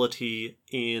mobility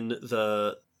in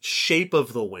the shape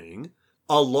of the wing,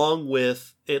 along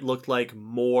with, it looked like,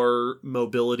 more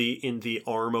mobility in the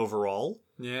arm overall.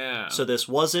 Yeah. So this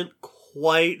wasn't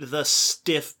quite the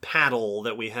stiff paddle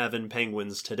that we have in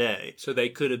penguins today. So they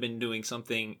could have been doing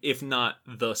something, if not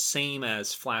the same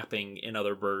as flapping in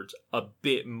other birds, a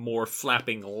bit more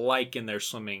flapping like in their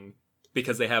swimming,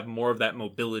 because they have more of that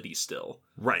mobility still.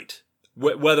 Right.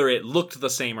 Whether it looked the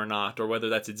same or not, or whether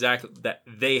that's exactly that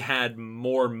they had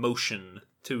more motion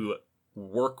to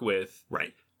work with.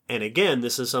 Right. And again,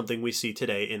 this is something we see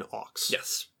today in auks.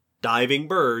 Yes. Diving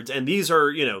birds, and these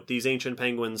are, these ancient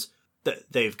penguins,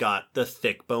 they've got the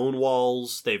thick bone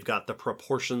walls, they've got the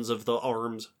proportions of the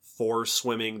arms for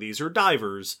swimming. These are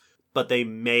divers, but they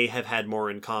may have had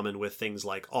more in common with things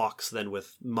like auks than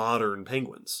with modern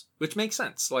penguins. Which makes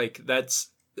sense. Like, that's...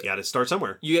 You gotta start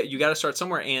somewhere. You gotta start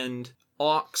somewhere, and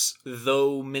auks,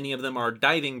 though many of them are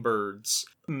diving birds,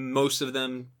 most of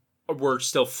them were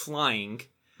still flying,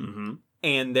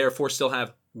 and therefore still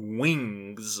have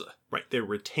wings. Right, they're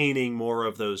retaining more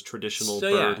of those traditional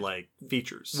bird-like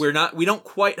features. We don't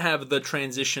quite have the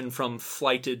transition from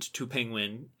flighted to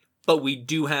penguin, but we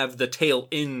do have the tail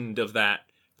end of that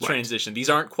transition. These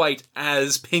aren't quite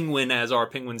as penguin as our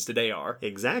penguins today are.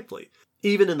 Exactly.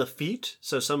 Even in the feet,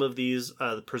 so some of these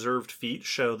preserved feet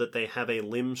show that they have a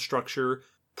limb structure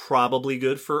probably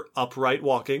good for upright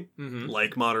walking,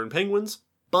 like modern penguins,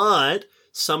 but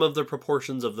some of the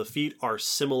proportions of the feet are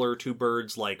similar to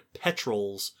birds like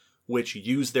petrels, which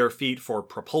use their feet for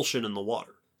propulsion in the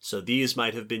water. So these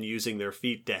might have been using their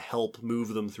feet to help move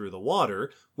them through the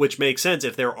water, which makes sense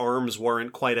if their arms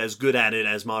weren't quite as good at it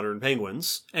as modern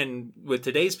penguins. And with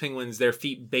today's penguins, their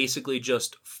feet basically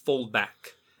just fold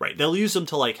back. Right, they'll use them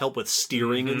to help with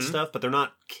steering and stuff, but they're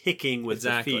not kicking with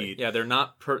the feet. Yeah, they're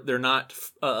not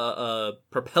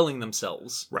propelling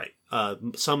themselves. Right.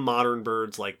 Some modern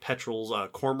birds like petrels,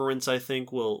 cormorants, I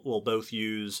think, will both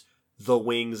use the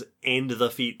wings and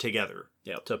the feet together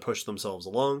to push themselves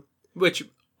along. Which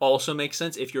also makes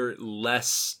sense if you're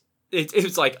less...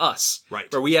 It's like us, right?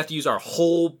 Where we have to use our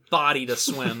whole body to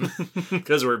swim.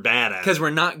 Because we're bad at it. Because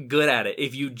we're not good at it.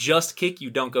 If you just kick, you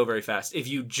don't go very fast. If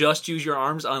you just use your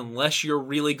arms, unless you're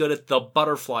really good at the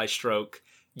butterfly stroke,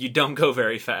 you don't go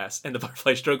very fast. And the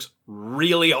butterfly stroke's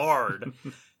really hard.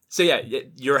 So yeah,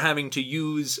 you're having to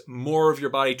use more of your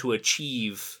body to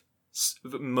achieve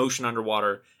motion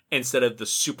underwater instead of the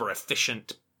super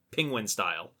efficient penguin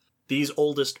style. These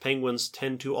oldest penguins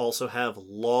tend to also have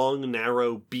long,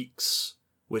 narrow beaks,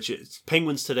 which is...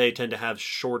 Penguins today tend to have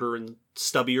shorter and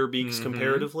stubbier beaks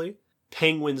comparatively.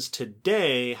 penguins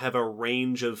today have a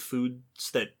range of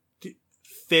foods that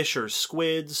fish or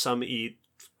squids, some eat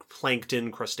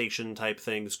plankton, crustacean type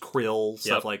things, krill,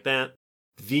 stuff like that.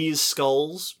 These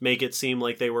skulls make it seem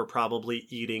like they were probably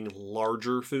eating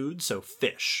larger foods, so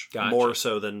fish, more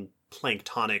so than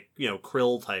planktonic,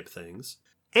 krill type things.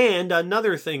 And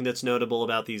another thing that's notable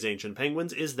about these ancient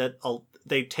penguins is that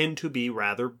they tend to be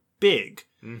rather big.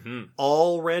 Mm-hmm.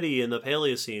 Already in the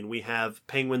Paleocene, we have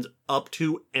penguins up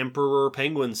to emperor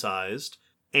penguin sized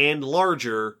and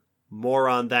larger. More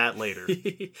on that later.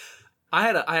 I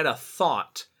had a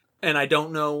thought, and I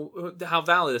don't know how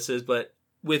valid this is, but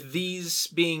with these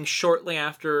being shortly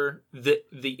after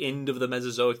the end of the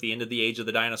Mesozoic, the end of the age of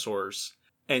the dinosaurs,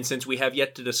 and since we have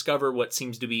yet to discover what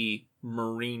seems to be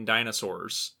marine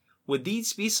dinosaurs, would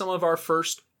these be some of our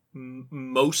first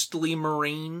mostly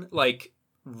marine, like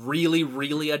really,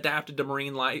 really adapted to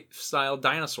marine lifestyle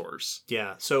dinosaurs?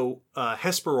 Yeah, so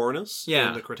Hesperornis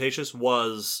in the Cretaceous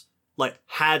was,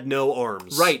 had no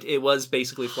arms. Right, it was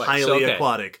basically flat. Highly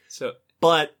aquatic.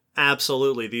 But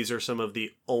absolutely, these are some of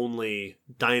the only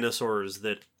dinosaurs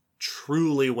that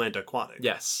truly went aquatic.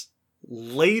 Yes.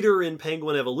 Later in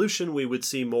penguin evolution, we would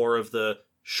see more of the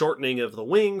shortening of the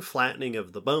wing, flattening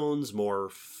of the bones, more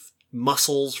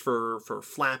muscles for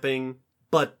flapping.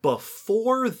 But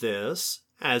before this,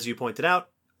 as you pointed out,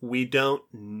 we don't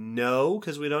know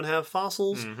because we don't have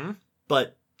fossils. Mm-hmm.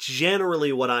 But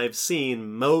generally what I've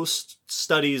seen, most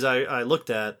studies I looked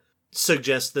at,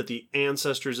 suggest that the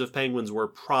ancestors of penguins were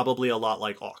probably a lot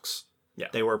like auks. Yeah.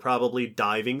 They were probably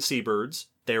diving seabirds.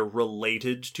 They're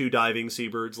related to diving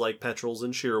seabirds like petrels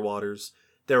and shearwaters.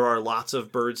 There are lots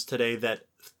of birds today that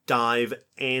dive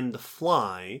and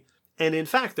fly. And in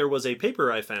fact, there was a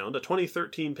paper I found, a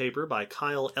 2013 paper by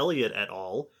Kyle Elliott et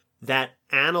al., that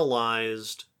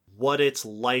analyzed what it's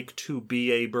like to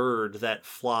be a bird that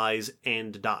flies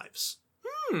and dives.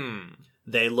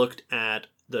 They looked at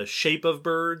the shape of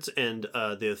birds and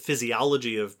the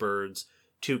physiology of birds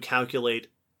to calculate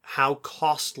how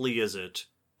costly is it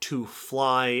to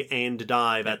fly and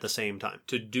dive at the same time.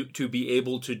 To be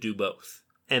able to do both.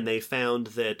 And they found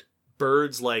that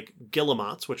birds like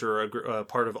guillemots, which are a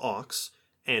part of auks,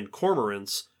 and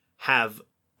cormorants have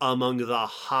among the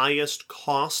highest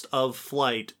cost of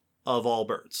flight of all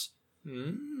birds.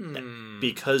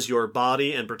 Because your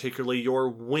body, and particularly your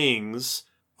wings,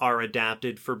 are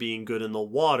adapted for being good in the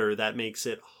water, that makes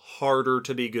it harder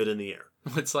to be good in the air.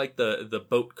 It's like the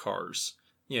boat cars.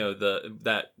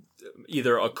 That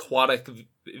either aquatic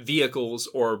vehicles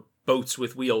or boats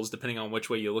with wheels, depending on which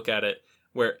way you look at it,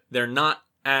 where they're not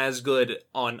as good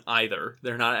on either.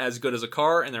 They're not as good as a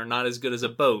car, and they're not as good as a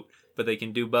boat, but they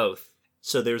can do both.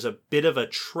 So there's a bit of a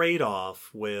trade-off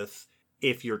with,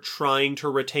 if you're trying to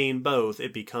retain both,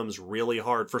 it becomes really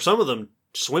hard. For some of them,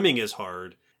 swimming is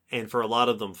hard, and for a lot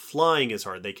of them, flying is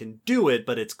hard. They can do it,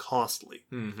 but it's costly.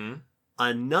 Mm-hmm.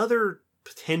 Another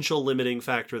potential limiting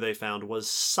factor they found was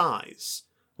size.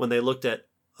 When they looked at,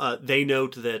 they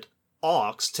note that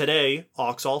auks, today,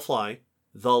 auks all fly,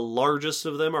 the largest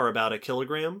of them are about 1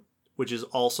 kilogram, which is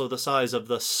also the size of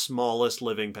the smallest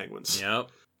living penguins. Yep.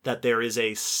 That there is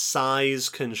a size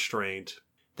constraint,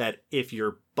 that if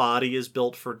your body is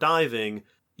built for diving,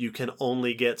 you can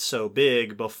only get so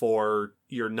big before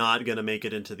you're not going to make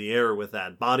it into the air with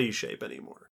that body shape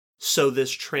anymore. So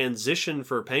this transition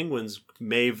for penguins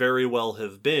may very well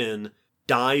have been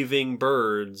diving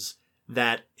birds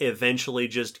that eventually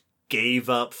just gave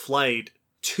up flight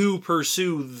to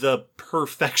pursue the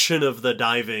perfection of the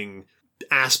diving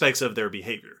aspects of their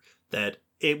behavior. That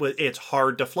it's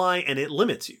hard to fly and it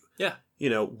limits you. Yeah.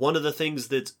 One of the things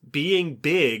that's being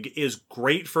big is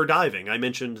great for diving. I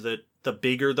mentioned that the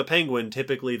bigger the penguin,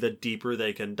 typically the deeper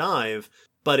they can dive.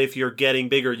 But if you're getting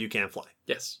bigger, you can't fly.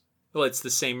 Yes. Well, it's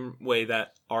the same way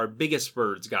that our biggest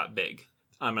birds got big.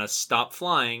 I'm going to stop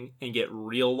flying and get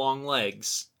real long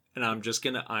legs. And I'm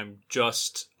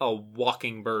just a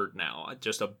walking bird now.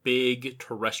 Just a big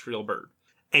terrestrial bird.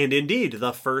 And indeed,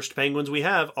 the first penguins we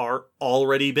have are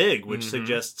already big, which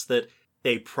suggests that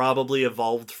they probably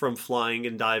evolved from flying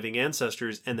and diving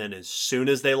ancestors, and then as soon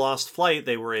as they lost flight,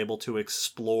 they were able to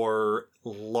explore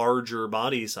larger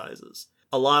body sizes.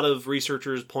 A lot of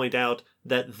researchers point out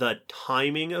that the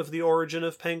timing of the origin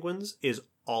of penguins is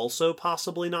also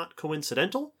possibly not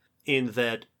coincidental, in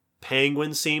that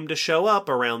penguins seem to show up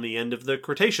around the end of the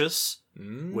Cretaceous,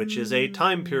 which is a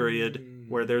time period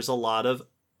where there's a lot of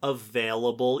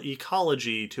available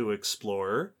ecology to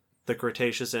explore. The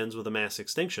Cretaceous ends with a mass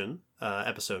extinction,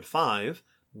 episode 5,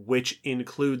 which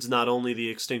includes not only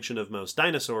the extinction of most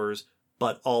dinosaurs,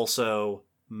 but also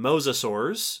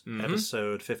mosasaurs,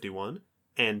 episode 51,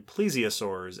 and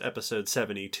Plesiosaurs, episode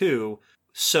 72,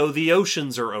 so the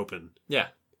oceans are open. Yeah.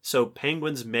 So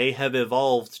penguins may have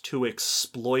evolved to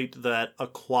exploit that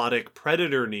aquatic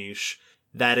predator niche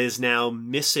that is now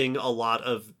missing a lot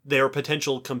of their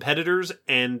potential competitors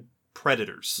and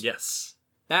predators. Yes.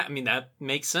 That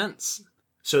makes sense.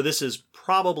 So this is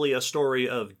probably a story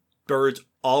of birds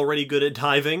already good at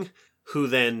diving, who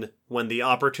then, when the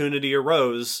opportunity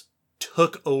arose,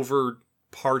 took over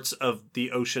parts of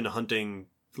the ocean hunting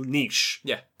niche.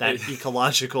 Yeah. That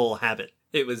ecological habit.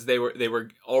 It was they were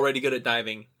already good at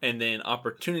diving, and then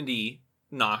opportunity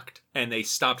knocked, and they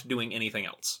stopped doing anything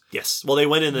else. Yes. Well, they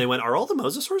went in and they went, are all the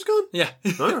mosasaurs gone? Yeah.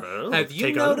 I don't know. Have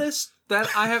you noticed that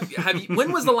I have you,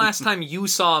 when was the last time you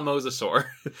saw a mosasaur?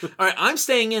 All right, I'm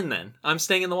staying in then. I'm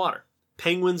staying in the water.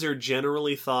 Penguins are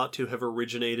generally thought to have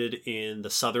originated in the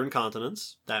southern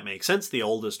continents. That makes sense. The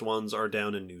oldest ones are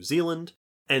down in New Zealand.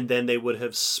 And then they would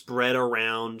have spread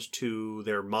around to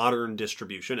their modern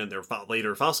distribution and their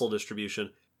later fossil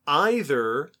distribution.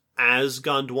 Either as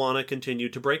Gondwana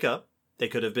continued to break up, they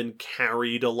could have been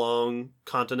carried along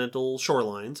continental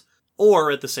shorelines, or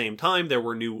at the same time there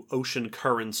were new ocean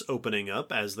currents opening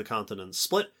up as the continents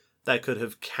split that could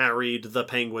have carried the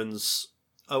penguins.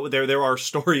 There are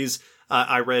stories.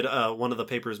 I read one of the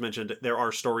papers mentioned there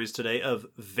are stories today of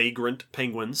vagrant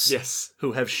penguins. Yes.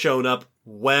 Who have shown up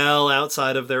well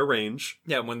outside of their range.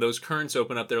 Yeah, when those currents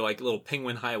open up, they're like little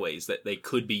penguin highways that they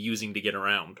could be using to get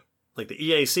around. Like the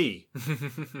EAC.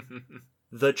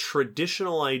 The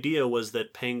traditional idea was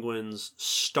that penguins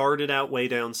started out way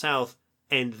down south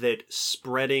and that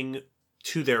spreading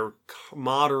to their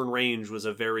modern range was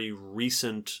a very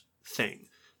recent thing.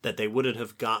 That they wouldn't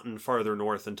have gotten farther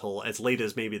north until as late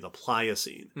as maybe the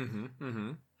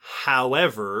Pliocene.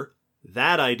 However,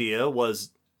 that idea was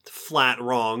flat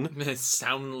wrong.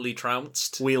 Soundly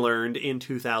trounced. We learned in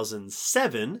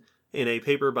 2007 in a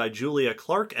paper by Julia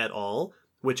Clark et al.,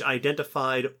 which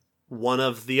identified one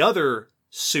of the other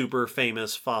super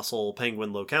famous fossil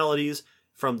penguin localities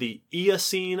from the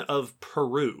Eocene of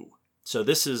Peru. So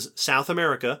this is South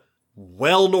America,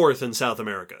 well north in South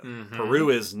America.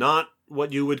 Peru is not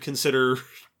what you would consider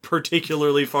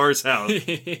particularly far south.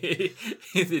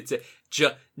 It's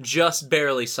just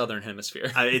barely southern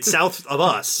hemisphere. It's south of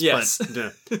us. Yes.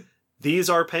 But, these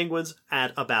are penguins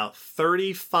at about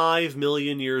 35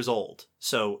 million years old.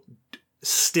 So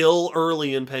still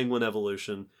early in penguin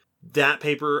evolution. That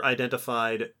paper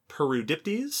identified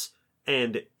Perudiptes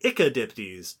and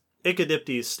Echidiptes.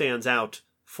 Echidiptes stands out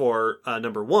for,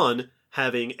 number one,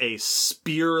 having a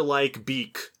spear-like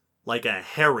beak like a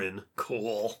heron.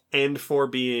 Cool. And for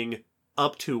being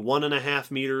up to 1.5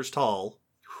 meters tall.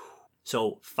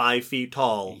 So 5 feet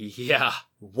tall. Yeah.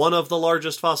 One of the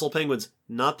largest fossil penguins.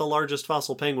 Not the largest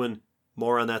fossil penguin.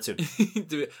 More on that soon.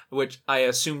 Which I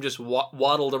assume just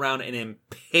waddled around and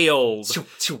impaled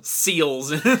seals.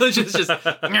 just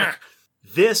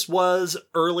This was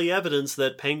early evidence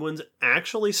that penguins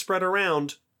actually spread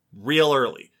around real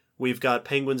early. We've got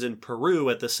penguins in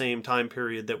Peru at the same time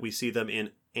period that we see them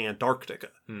in Antarctica.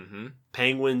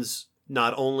 Penguins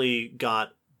not only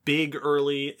got big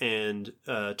early and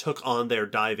took on their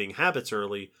diving habits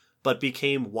early, but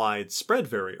became widespread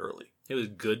very early. It was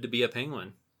good to be a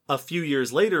penguin. A few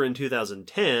years later, in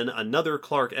 2010, another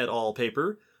Clark et al.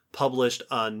 Paper published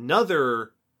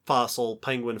another fossil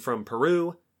penguin from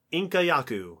Peru,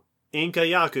 Incayacu.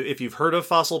 Incayacu, if you've heard of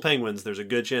fossil penguins, there's a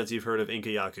good chance you've heard of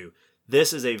Incayacu.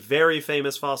 This is a very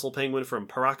famous fossil penguin from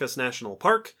Paracas National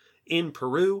Park in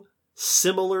Peru,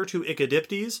 similar to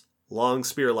Echidiptes, long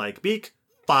spear-like beak,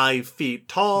 5 feet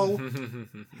tall,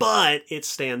 but it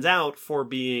stands out for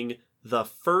being the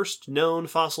first known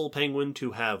fossil penguin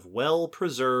to have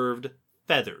well-preserved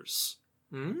feathers.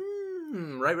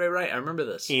 Right. I remember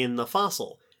this. In the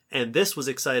fossil. And this was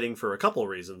exciting for a couple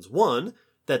reasons. One,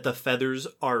 that the feathers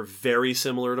are very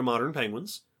similar to modern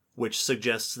penguins, which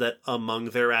suggests that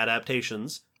among their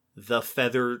adaptations, the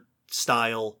feather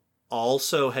style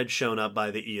also had shown up by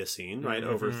the Eocene, right,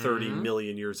 over 30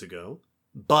 million years ago.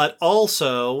 But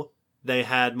also, they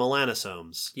had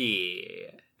melanosomes.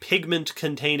 Yeah.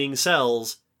 Pigment-containing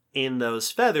cells in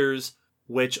those feathers,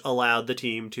 which allowed the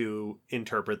team to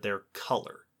interpret their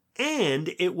color. And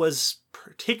it was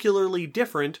particularly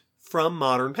different from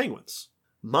modern penguins.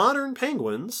 Modern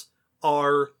penguins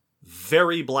are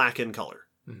very black in color,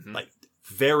 like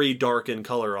very dark in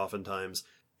color oftentimes,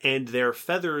 and their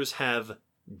feathers have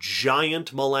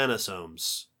giant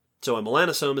melanosomes. So a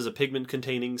melanosome is a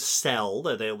pigment-containing cell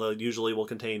that they usually will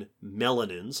contain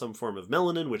melanin, some form of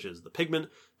melanin, which is the pigment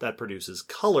that produces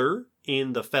color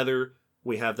in the feather.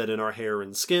 We have that in our hair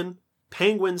and skin.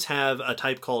 Penguins have a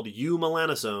type called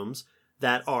eumelanosomes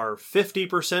that are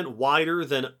 50% wider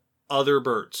than other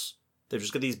birds. They've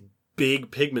just got these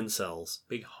big pigment cells.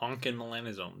 Big honkin'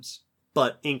 melanosomes.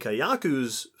 But in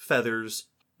Kayaku's feathers,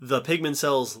 the pigment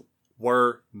cells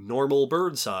were normal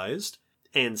bird-sized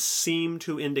and seem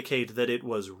to indicate that it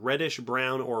was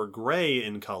reddish-brown or gray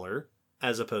in color,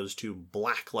 as opposed to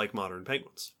black like modern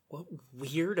penguins. What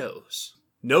weirdos.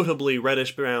 Notably,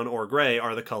 reddish-brown or gray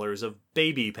are the colors of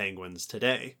baby penguins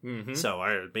today. Mm-hmm.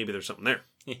 So maybe there's something there.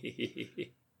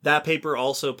 That paper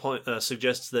also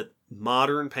suggests that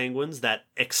modern penguins, that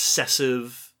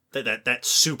excessive, that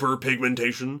super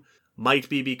pigmentation, might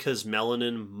be because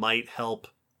melanin might help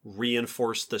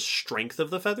reinforce the strength of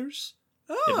the feathers.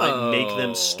 Oh. It might make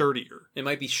them sturdier. It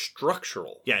might be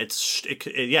structural. Yeah,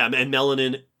 and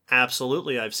melanin,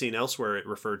 absolutely, I've seen elsewhere it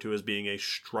referred to as being a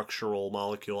structural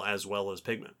molecule as well as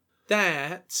pigment.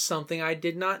 That's something I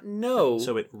did not know.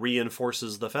 So it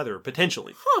reinforces the feather,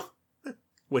 potentially. Huh.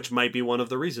 Which might be one of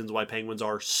the reasons why penguins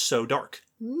are so dark.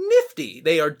 Nifty.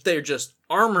 They're just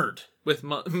armored with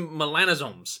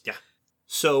melanosomes. Yeah.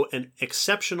 So an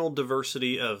exceptional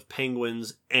diversity of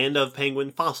penguins and of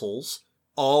penguin fossils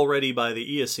already by the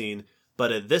Eocene,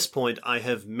 but at this point I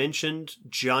have mentioned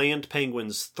giant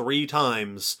penguins 3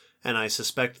 times, and I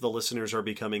suspect the listeners are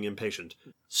becoming impatient.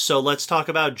 So let's talk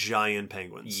about giant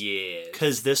penguins. Yeah.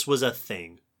 Because this was a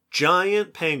thing.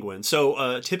 Giant penguin.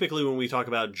 So typically when we talk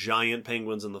about giant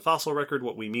penguins in the fossil record,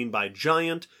 what we mean by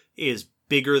giant is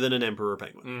bigger than an emperor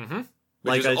penguin. Mm-hmm.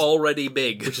 Which is already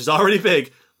big. Which is already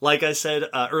big. Like I said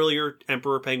earlier,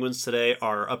 emperor penguins today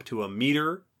are up to 1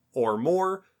 meter or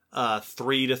more,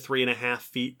 3 to 3.5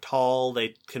 feet tall.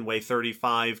 They can weigh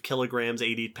 35 kilograms,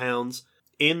 80 pounds.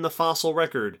 In the fossil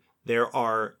record, there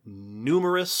are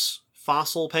numerous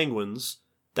fossil penguins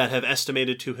that have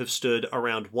estimated to have stood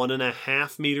around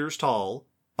 1.5 meters tall,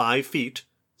 5 feet.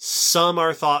 Some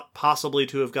are thought possibly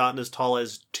to have gotten as tall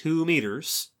as 2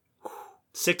 meters,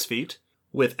 6 feet,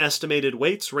 with estimated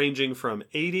weights ranging from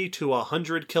 80 to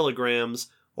 100 kilograms,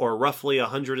 or roughly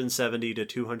 170 to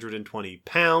 220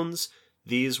 pounds.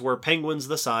 These were penguins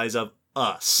the size of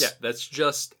us. Yeah, that's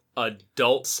just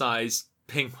adult-sized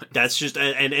penguins. That's just,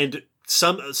 and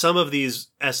some of these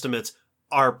estimates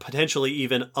are potentially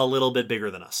even a little bit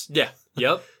bigger than us. Yeah.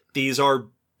 Yep. These are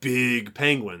big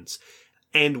penguins.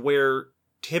 And where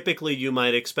typically you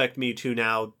might expect me to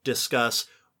now discuss,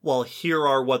 well, here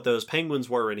are what those penguins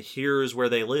were, and here's where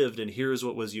they lived, and here's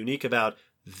what was unique about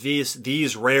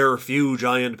these rare few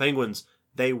giant penguins.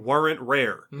 They weren't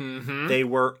rare. Mm-hmm. They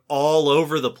were all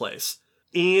over the place.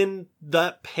 In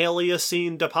the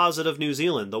Paleocene deposit of New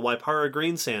Zealand, the Waipara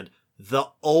Greensand, the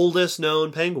oldest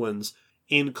known penguins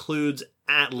includes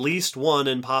at least 1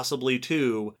 and possibly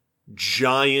 2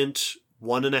 giant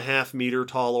 1.5 meter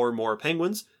tall or more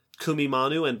penguins.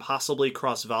 Kumimanu and possibly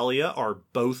Crossvalia are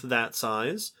both that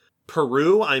size.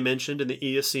 Peru, I mentioned in the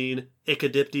Eocene,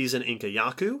 Echidiptes and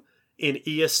Inkayaku. In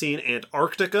Eocene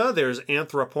Antarctica, there's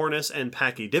Anthropornis and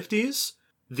Pachydyptes.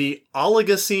 The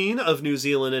Oligocene of New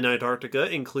Zealand and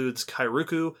Antarctica includes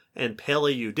Kairuku and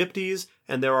Paleodyptes,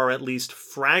 and there are at least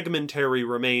fragmentary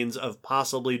remains of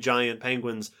possibly giant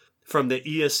penguins from the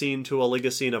Eocene to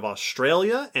Oligocene of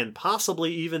Australia, and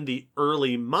possibly even the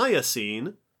early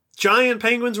Miocene. Giant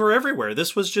penguins were everywhere.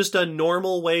 This was just a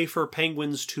normal way for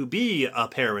penguins to be,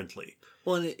 apparently.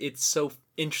 Well, and it's so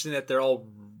interesting that they're all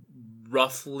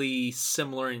roughly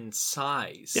similar in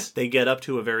size. Yeah, they get up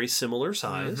to a very similar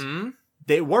size. Mm-hmm.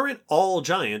 They weren't all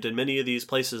giant. In many of these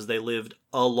places, they lived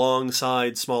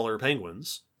alongside smaller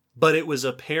penguins. But it was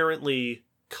apparently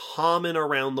common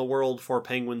around the world for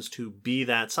penguins to be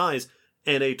that size.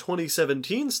 And a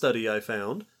 2017 study I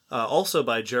found, also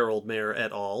by Gerald Mayer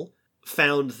et al.,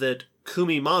 found that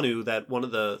Kumimanu, that one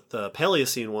of the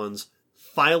Paleocene ones,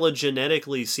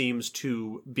 phylogenetically seems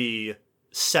to be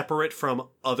separate from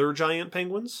other giant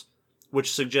penguins,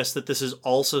 which suggests that this is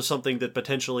also something that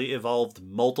potentially evolved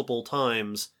multiple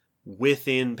times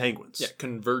within penguins. Yeah,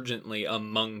 convergently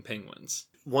among penguins.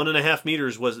 1.5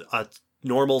 meters was a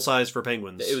normal size for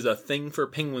penguins. It was a thing for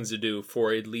penguins to do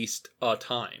for at least a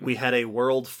time. We had a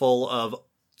world full of,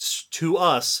 to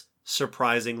us,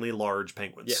 surprisingly large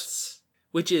penguins. Yes.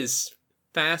 Which is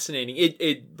fascinating.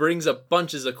 It brings up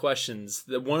bunches of questions.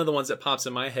 One of the ones that pops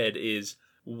in my head is,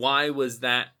 why was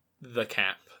that the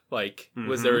cap? Like,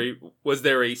 was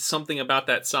there a something about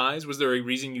that size? Was there a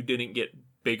reason you didn't get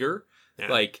bigger? Yeah.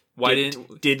 Like, why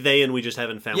did they and we just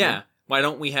haven't found them? Why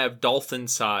don't we have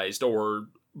dolphin-sized or,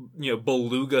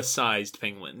 beluga-sized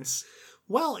penguins?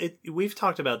 Well, we've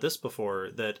talked about this before,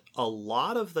 that a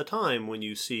lot of the time when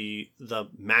you see the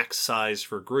max size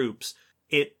for groups,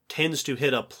 it tends to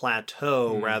hit a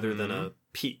plateau rather than a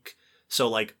peak. So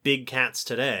like big cats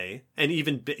today, and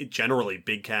even generally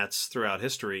big cats throughout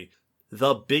history,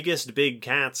 the biggest big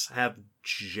cats have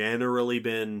generally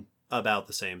been about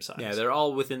the same size. Yeah, they're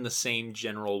all within the same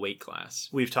general weight class.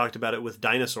 We've talked about it with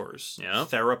dinosaurs. Yeah.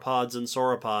 Theropods and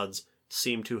sauropods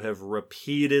seem to have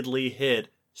repeatedly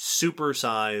hit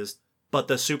supersized, but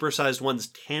the supersized ones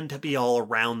tend to be all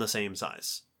around the same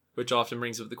size. Which often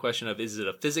brings up the question of, is it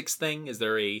a physics thing? Is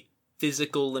there a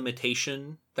physical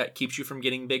limitation that keeps you from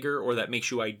getting bigger or that makes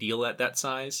you ideal at that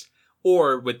size?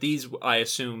 Or with these, I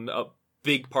assume a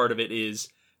big part of it is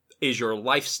your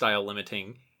lifestyle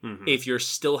limiting. Mm-hmm. If you're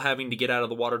still having to get out of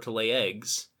the water to lay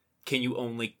eggs, can you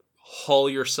only haul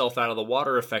yourself out of the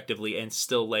water effectively and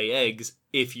still lay eggs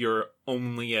if you're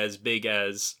only as big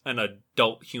as an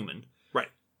adult human? Right.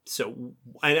 So,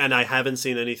 and I haven't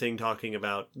seen anything talking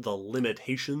about the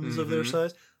limitations of their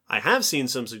size. I have seen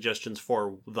some suggestions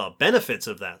for the benefits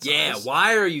of that size. Yeah,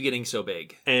 why are you getting so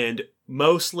big? And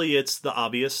mostly it's the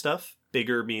obvious stuff.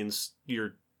 Bigger means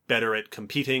you're better at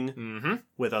competing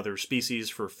with other species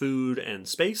for food and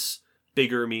space.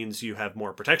 Bigger means you have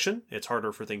more protection. It's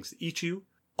harder for things to eat you.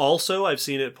 Also, I've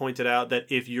seen it pointed out that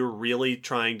if you're really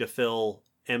trying to fill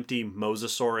empty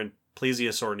mosasaur and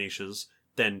plesiosaur niches,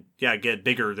 then yeah, get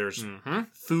bigger. There's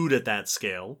food at that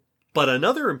scale. But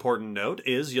another important note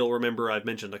is, you'll remember I've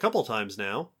mentioned a couple times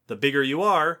now, the bigger you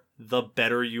are, the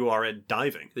better you are at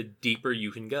diving. The deeper you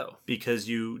can go. Because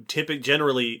you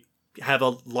generally have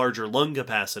a larger lung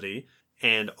capacity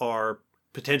and are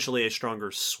potentially a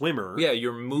stronger swimmer. Yeah,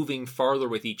 you're moving farther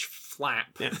with each flap.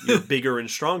 Yeah, you're bigger and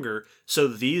stronger. So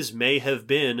these may have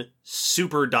been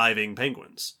super diving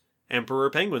penguins. Emperor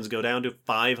penguins go down to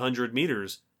 500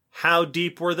 meters. How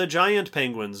deep were the giant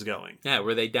penguins going? Yeah,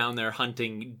 were they down there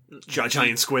hunting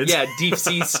giant squids? Yeah, deep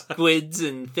sea squids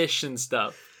and fish and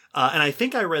stuff. And I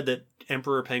think I read that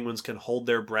emperor penguins can hold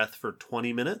their breath for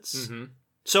 20 minutes. Mm-hmm.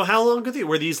 So how long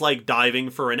were these like diving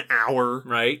for an hour?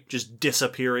 Right. Just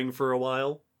disappearing for a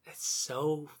while? That's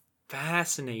so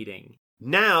fascinating.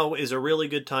 Now is a really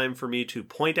good time for me to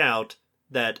point out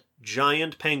that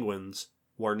giant penguins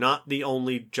were not the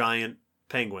only giant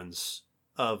penguins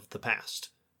of the past.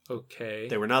 Okay.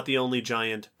 They were not the only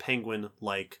giant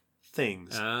penguin-like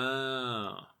things.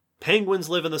 Oh. Penguins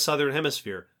live in the southern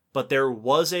hemisphere, but there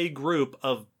was a group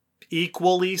of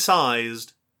equally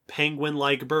sized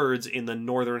penguin-like birds in the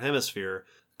northern hemisphere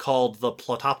called the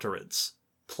Pletopterids.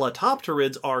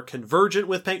 Pletopterids are convergent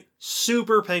with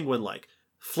super penguin-like.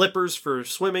 Flippers for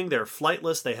swimming, they're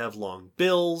flightless, they have long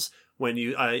bills.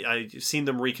 When I've seen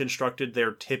them reconstructed,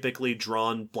 they're typically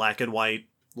drawn black and white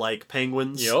like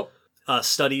penguins. Yep.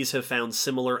 Studies have found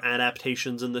similar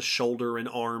adaptations in the shoulder and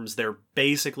arms. They're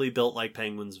basically built like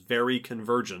penguins, very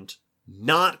convergent,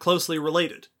 not closely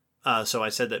related. So I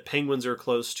said that penguins are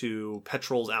close to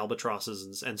petrels,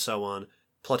 albatrosses, and so on.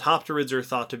 Pletopterids are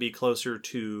thought to be closer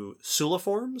to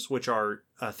suliforms, which are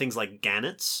things like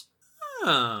gannets.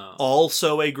 Oh.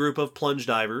 Also a group of plunge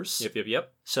divers.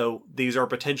 Yep. So these are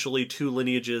potentially two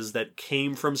lineages that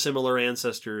came from similar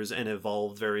ancestors and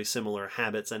evolved very similar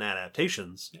habits and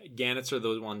adaptations. Gannets are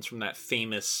those ones from that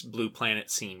famous Blue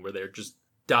Planet scene where they're just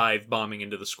dive bombing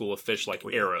into the school of fish like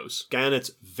arrows.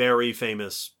 Gannets, very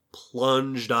famous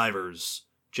plunge divers,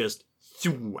 just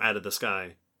out of the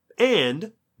sky.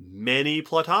 And many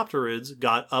Pletopterids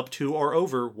got up to or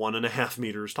over 1.5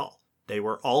 meters tall. They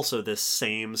were also this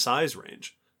same size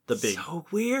range. So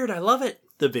weird, I love it.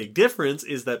 The big difference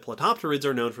is that Pletopterids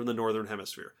are known from the northern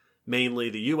hemisphere, mainly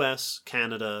the US,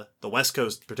 Canada, the West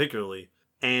Coast particularly,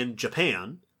 and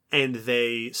Japan, and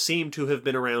they seem to have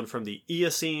been around from the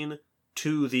Eocene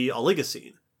to the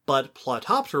Oligocene. But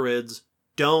Pletopterids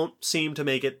don't seem to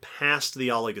make it past the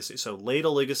Oligocene. So late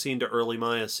Oligocene to early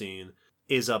Miocene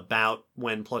is about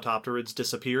when Pletopterids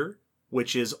disappear,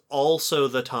 which is also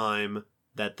the time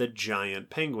that the giant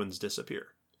penguins disappear.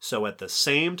 So at the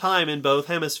same time in both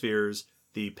hemispheres,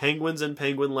 the penguins and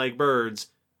penguin-like birds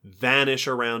vanish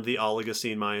around the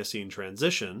Oligocene-Miocene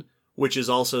transition, which is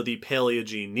also the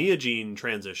Paleogene-Neogene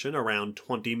transition around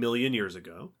 20 million years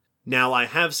ago. Now, I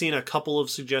have seen a couple of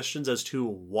suggestions as to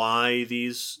why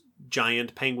these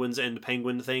giant penguins and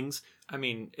penguin things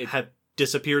have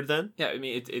disappeared then. Yeah,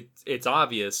 it's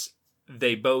obvious.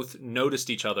 They both noticed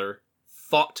each other,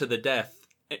 fought to the death,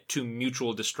 to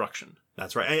mutual destruction.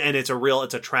 That's right. And it's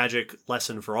a tragic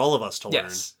lesson for all of us to learn.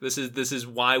 Yes. This is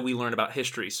why we learn about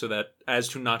history, so that as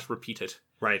to not repeat it.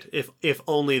 Right. If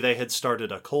only they had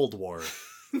started a Cold War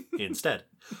instead.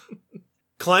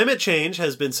 Climate change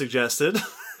has been suggested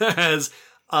as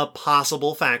a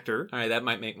possible factor. All right, that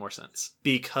might make more sense.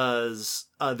 Because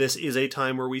this is a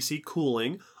time where we see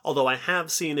cooling, although I have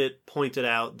seen it pointed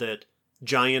out that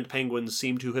giant penguins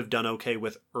seem to have done okay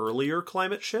with earlier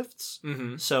climate shifts.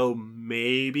 Mm-hmm. So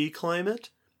maybe climate.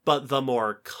 But the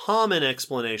more common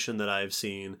explanation that I've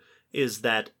seen is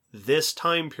that this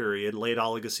time period, late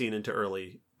Oligocene into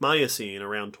early Miocene,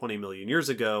 around 20 million years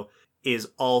ago, is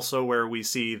also where we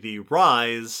see the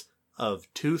rise of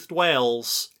toothed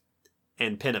whales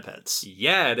and pinnipeds.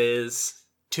 Yeah, it is.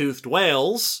 Toothed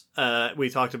whales, we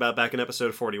talked about back in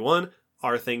episode 41,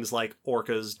 are things like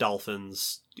orcas,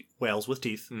 dolphins, whales with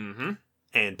teeth. Mm-hmm.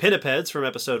 And pinnipeds from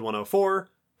episode 104,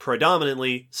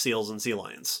 predominantly seals and sea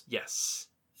lions. Yes.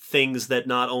 Things that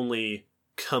not only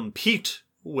compete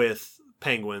with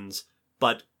penguins,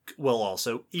 but will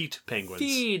also eat penguins.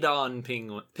 Feed on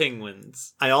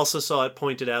penguins. I also saw it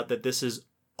pointed out that this is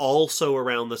also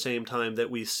around the same time that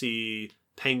we see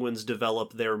penguins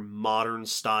develop their modern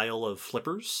style of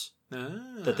flippers,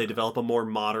 that they develop a more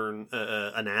modern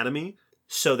anatomy.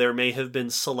 So there may have been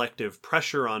selective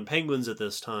pressure on penguins at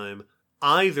this time,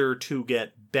 either to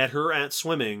get better at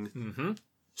swimming, Mm-hmm.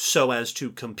 so as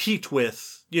to compete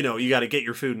with, you got to get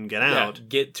your food and get out. Yeah,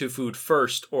 get to food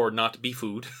first or not be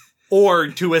food. Or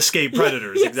to escape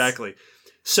predators, Yes. exactly.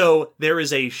 So there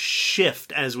is a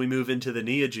shift as we move into the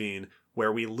Neogene,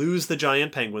 where we lose the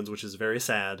giant penguins, which is very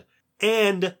sad,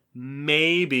 and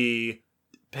maybe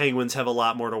penguins have a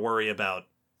lot more to worry about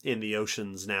in the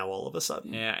oceans now all of a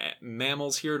sudden. Yeah,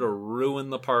 mammals here to ruin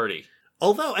the party.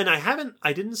 Although, and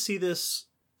I didn't see this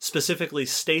specifically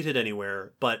stated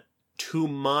anywhere, but to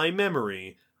my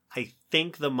memory, I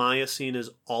think the Miocene is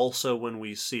also when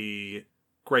we see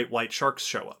great white sharks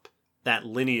show up. That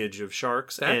lineage of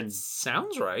sharks, That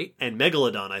sounds right. and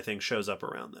Megalodon, I think, shows up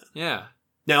around then. Yeah.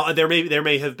 Now, there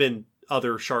may have been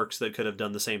other sharks that could have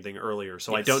done the same thing earlier,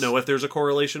 so I Yes. don't know if there's a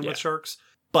correlation Yeah. with sharks,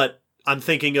 but I'm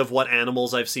thinking of what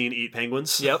animals I've seen eat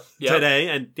penguins Yep. today,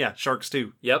 and yeah, sharks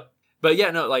too. Yep. But yeah,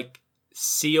 no, like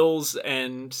seals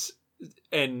and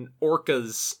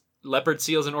orcas, leopard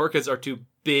seals and orcas are two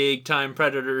big time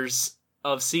predators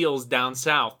of seals down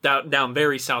south, down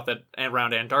very south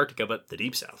around Antarctica. But The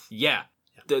deep south. yeah,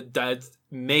 that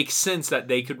makes sense that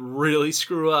they could really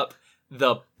screw up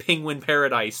the penguin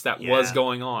paradise that was Yeah.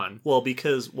 going on. Well,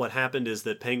 because what happened is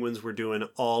that penguins were doing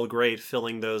all great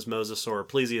filling those mosasaur,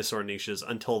 plesiosaur niches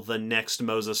until the next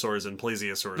mosasaurs and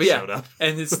plesiosaurs Yeah. showed up.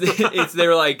 And they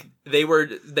were like they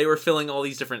were filling all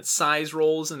these different size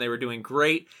roles and they were doing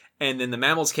great. And then the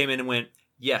mammals came in and went,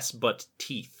 yes, but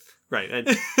teeth. Right, and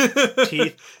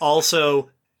teeth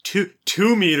also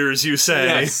 2 meters, you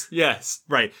say? Yes.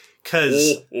 Right,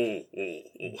 because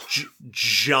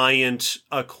giant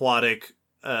aquatic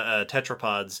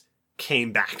tetrapods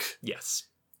came back. Yes.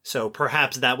 So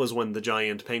perhaps that was when the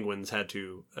giant penguins had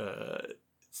to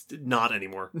not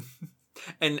anymore.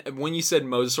 And when you said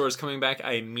mosasaurs coming back,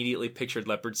 I immediately pictured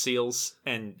leopard seals.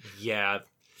 And yeah,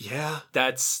 Yeah.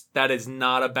 that is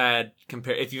not a bad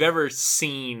compare. If you've ever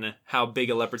seen how big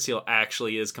a leopard seal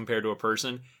actually is compared to a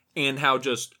person, and how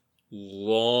just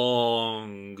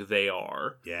long they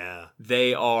are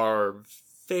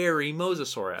very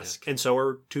mosasaur-esque. And so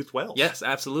are toothed whales. Yes,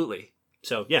 absolutely.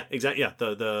 So yeah, exactly. Yeah,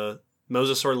 the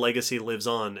mosasaur legacy lives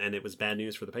on, and it was bad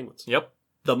news for the penguins. Yep.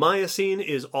 The Miocene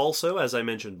is also, as I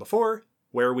mentioned before,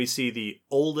 where we see the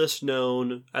oldest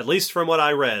known, at least from what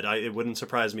I read, it wouldn't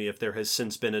surprise me if there has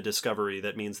since been a discovery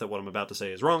that means that what I'm about to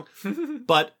say is wrong.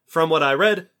 But from what I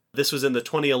read, this was in the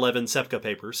 2011 SEPCA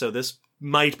paper, so this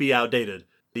might be outdated.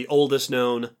 The oldest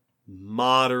known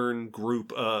modern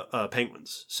group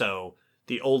penguins. So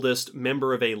the oldest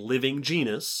member of a living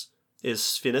genus is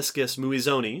Spheniscus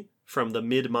muizoni from the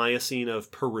mid-Miocene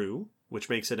of Peru, which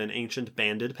makes it an ancient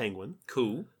banded penguin.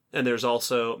 Cool. And there's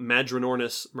also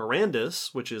Madronornis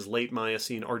mirandus, which is late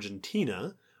Miocene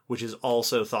Argentina, which is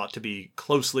also thought to be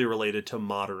closely related to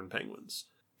modern penguins.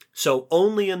 So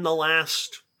only in the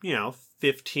last,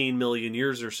 15 million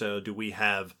years or so do we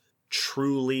have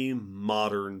truly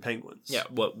modern penguins. Yeah,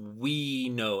 what we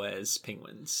know as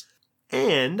penguins.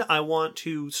 And I want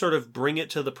to sort of bring it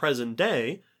to the present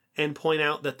day and point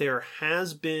out that there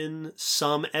has been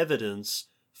some evidence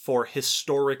for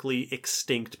historically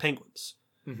extinct penguins.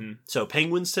 Mm-hmm. So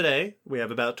penguins today, we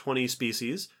have about 20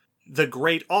 species. The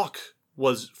great auk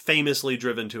was famously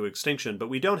driven to extinction, but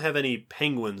we don't have any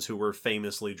penguins who were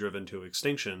famously driven to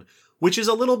extinction, which is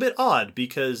a little bit odd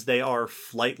because they are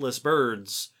flightless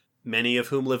birds, many of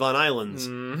whom live on islands,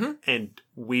 Mm-hmm. and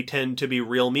we tend to be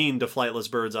real mean to flightless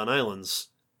birds on islands.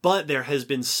 But there has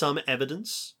been some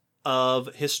evidence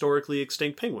of historically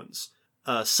extinct penguins.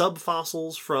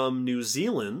 Subfossils from New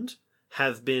Zealand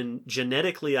have been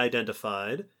genetically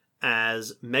identified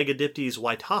as Megadiptes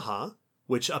waitaha,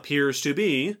 which appears to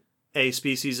be a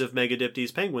species of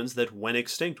Megadiptes penguins that went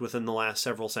extinct within the last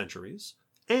several centuries.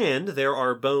 And there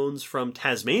are bones from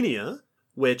Tasmania,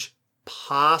 which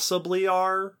possibly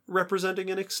are representing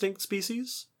an extinct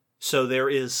species. So there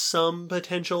is some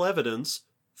potential evidence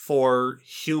for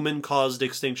human-caused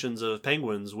extinctions of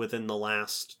penguins within the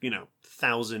last,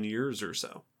 1,000 years or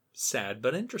so. Sad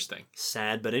but interesting.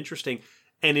 Sad but interesting.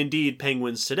 And indeed,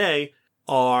 penguins today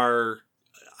are...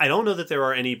 I don't know that there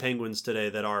are any penguins today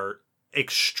that are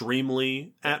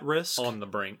extremely at risk. On the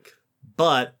brink.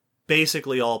 But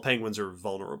basically all penguins are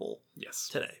vulnerable Yes.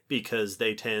 today because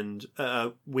they tend...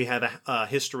 we have a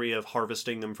history of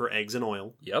harvesting them for eggs and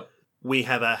oil. Yep. We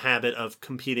have a habit of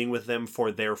competing with them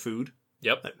for their food.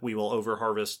 Yep. We will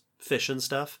over-harvest fish and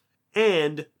stuff.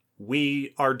 And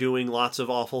we are doing lots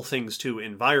of awful things to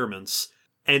environments.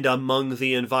 And among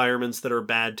the environments that are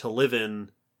bad to live in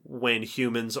when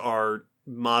humans are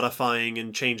modifying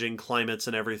and changing climates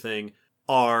and everything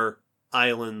are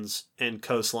islands and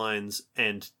coastlines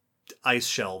and ice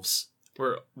shelves.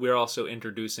 We're also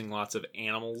introducing lots of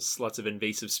animals, lots of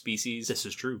invasive species This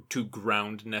is true. to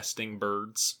ground nesting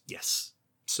birds. Yes.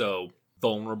 So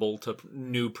vulnerable to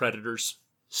new predators.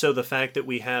 So the fact that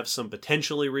we have some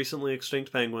potentially recently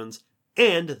extinct penguins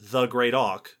and the great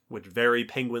auk, which very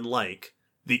penguin-like,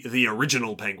 the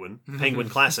original penguin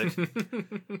classic,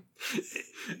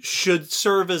 should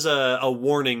serve as a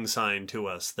warning sign to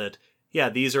us that, yeah,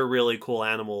 these are really cool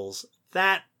animals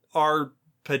that are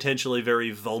potentially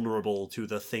very vulnerable to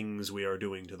the things we are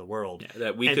doing to the world. Yeah,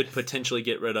 that we could potentially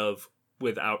get rid of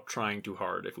without trying too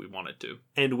hard if we wanted to.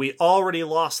 And we already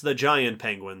lost the giant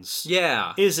penguins.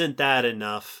 Yeah. Isn't that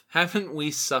enough? Haven't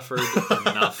we suffered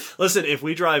enough? Listen, if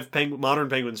we drive modern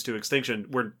penguins to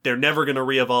extinction, they're never going to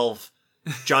re-evolve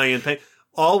giant penguins.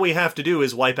 All we have to do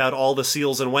is wipe out all the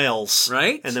seals and whales.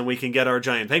 Right? And then we can get our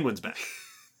giant penguins back.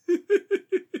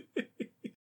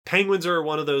 Penguins are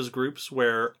one of those groups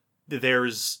where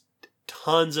there's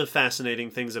tons of fascinating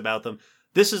things about them.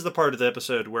 This is the part of the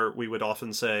episode where we would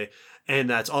often say, and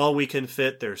that's all we can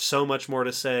fit. There's so much more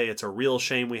to say. It's a real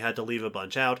shame we had to leave a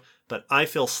bunch out. But I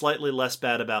feel slightly less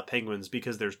bad about penguins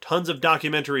because there's tons of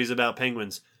documentaries about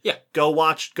penguins. Yeah. Go to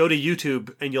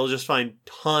YouTube and you'll just find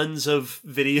tons of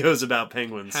videos about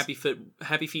penguins. Happy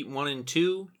Feet 1 and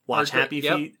 2. Watch Happy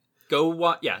Feet. Go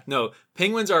watch. Yeah, no.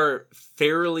 Penguins are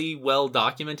fairly well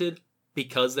documented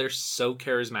because they're so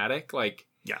charismatic. Like,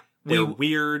 yeah. They're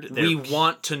weird. We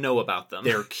want to know about them.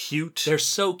 They're cute. They're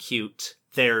so cute.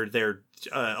 They're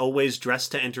always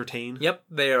dressed to entertain. Yep,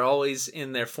 they are always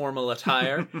in their formal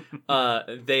attire.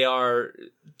 They are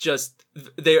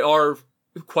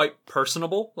quite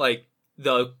personable. Like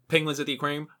the penguins at the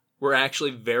aquarium were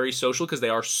actually very social because they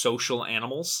are social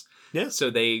animals. Yeah. So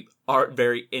they are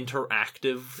very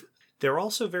interactive. They're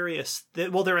also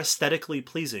they're aesthetically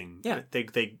pleasing. Yeah.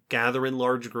 They gather in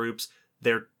large groups.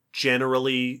 They're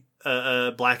generally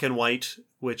black and white,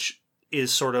 which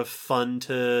is sort of fun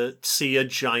to see a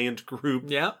giant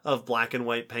group of black and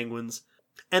white penguins.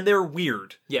 And they're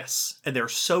weird. Yes. And they're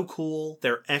so cool.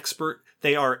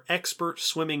 They are expert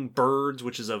swimming birds,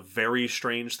 which is a very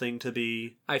strange thing to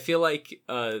be. I feel like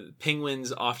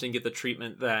penguins often get the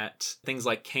treatment that things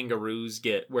like kangaroos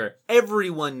get, where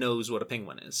everyone knows what a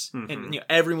penguin is. Mm-hmm. And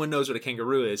everyone knows what a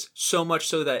kangaroo is, so much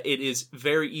so that it is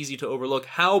very easy to overlook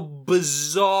how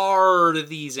bizarre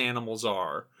these animals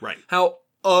are. Right. How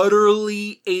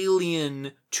utterly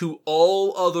alien to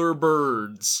all other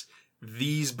birds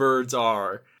these birds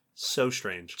are. So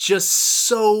strange. Just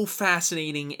so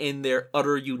fascinating in their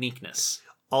utter uniqueness.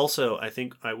 Also, I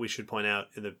think we should point out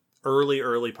in the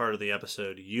early part of the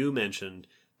episode, you mentioned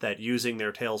that using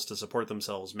their tails to support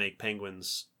themselves make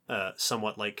penguins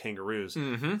somewhat like kangaroos.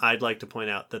 Mm-hmm. I'd like to point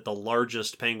out that the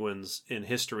largest penguins in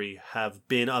history have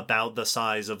been about the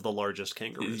size of the largest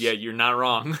kangaroos. Yeah, you're not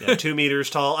wrong. 2 meters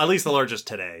tall, at least the largest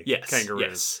today. Yes, kangaroos.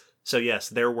 Yes. So yes,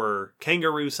 there were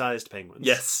kangaroo-sized penguins.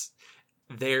 Yes.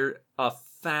 They're a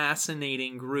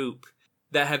fascinating group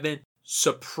that have been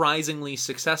surprisingly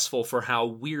successful for how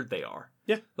weird they are.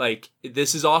 Yeah. Like,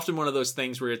 this is often one of those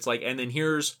things where it's like, and then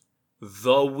here's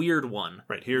the weird one.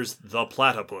 Right, here's the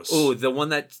platypus. Oh, the one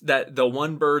the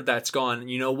one bird that's gone,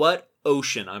 you know what?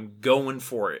 Ocean. I'm going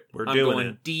for it. I'm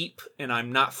going deep, and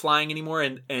I'm not flying anymore.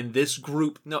 And this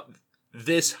group,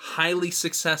 this highly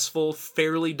successful,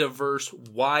 fairly diverse,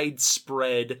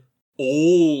 widespread,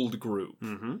 old group.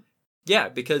 Mm-hmm. Yeah,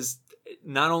 because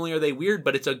not only are they weird,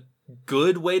 but it's a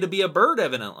good way to be a bird,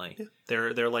 evidently. Yeah.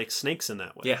 They're like snakes in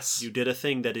that way. Yes. You did a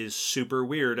thing that is super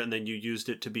weird, and then you used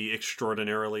it to be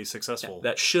extraordinarily successful. Yeah,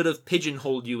 that should have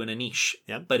pigeonholed you in a niche.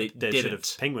 Yeah, but it didn't. Should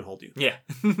have penguin-holed you. Yeah.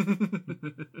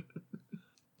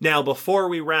 Now, before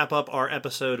we wrap up our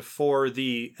episode for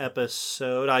the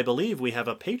episode, I believe we have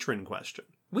a patron question.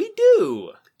 We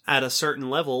do. At a certain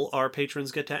level, our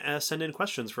patrons get to send in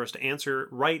questions for us to answer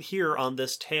right here on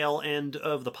this tail end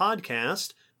of the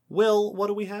podcast. Will, what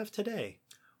do we have today?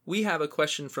 We have a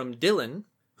question from Dylan,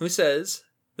 who says,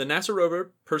 the NASA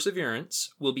rover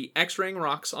Perseverance will be X-raying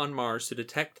rocks on Mars to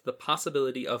detect the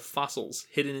possibility of fossils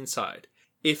hidden inside.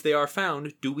 If they are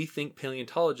found, do we think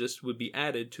paleontologists would be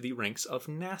added to the ranks of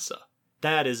NASA?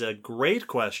 That is a great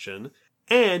question,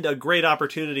 and a great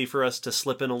opportunity for us to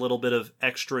slip in a little bit of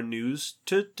extra news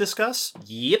to discuss.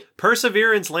 Yep.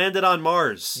 Perseverance landed on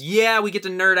Mars. Yeah, we get to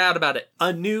nerd out about it.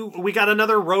 We got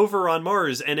another rover on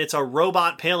Mars, and it's a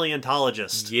robot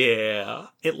paleontologist. Yeah.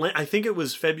 I think it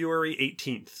was February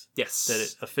 18th Yes. that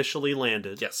it officially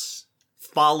landed. Yes.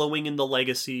 Following in the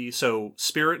legacy, so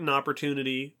Spirit and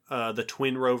Opportunity, the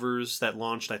twin rovers that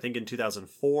launched, I think, in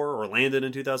 2004 or landed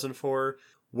in 2004,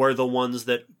 were the ones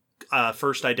that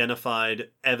first identified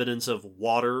evidence of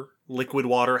liquid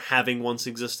water, having once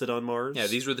existed on Mars. Yeah,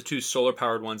 these were the two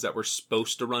solar-powered ones that were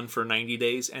supposed to run for 90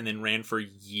 days and then ran for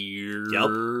years.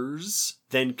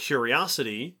 Yep. Then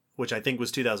Curiosity, which I think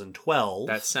was 2012.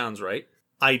 That sounds right.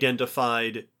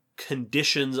 Identified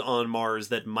conditions on Mars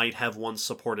that might have once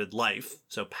supported life.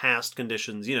 So past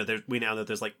conditions, we know that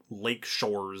there's like lake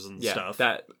shores and stuff.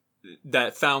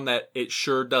 That found that it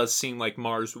sure does seem like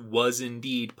Mars was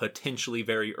indeed potentially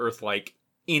very Earth-like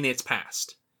in its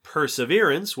past.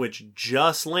 Perseverance, which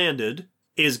just landed,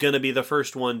 is going to be the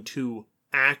first one to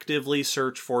actively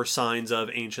search for signs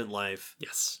of ancient life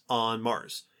on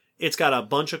Mars. It's got a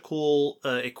bunch of cool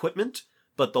equipment,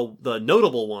 but the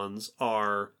notable ones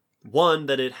are, one,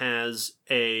 that it has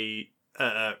a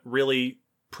really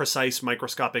precise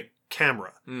microscopic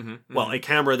camera. Mm-hmm. Well, a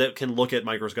camera that can look at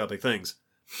microscopic things,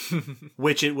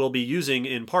 which it will be using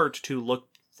in part to look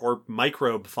for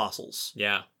microbe fossils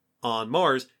on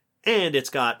Mars. And it's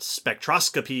got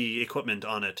spectroscopy equipment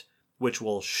on it, which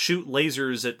will shoot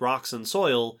lasers at rocks and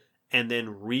soil and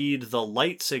then read the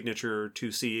light signature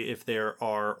to see if there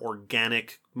are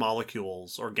organic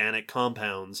molecules, organic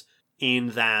compounds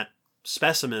in that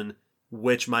specimen,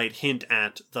 which might hint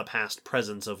at the past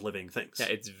presence of living things. Yeah,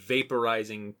 it's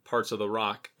vaporizing parts of the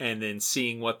rock and then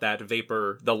seeing what that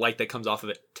vapor, the light that comes off of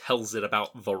it, tells it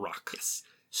about the rock. Yes.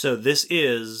 So this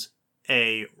is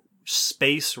a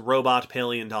space robot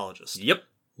paleontologist. Yep.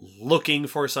 Looking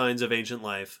for signs of ancient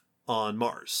life on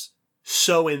Mars.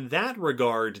 So in that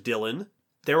regard, Dylan,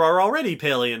 there are already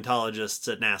paleontologists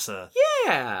at NASA.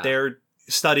 Yeah. They're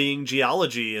studying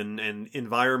geology and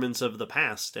environments of the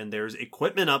past, and there's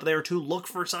equipment up there to look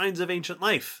for signs of ancient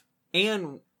life.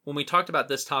 And when we talked about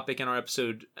this topic in our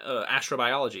episode,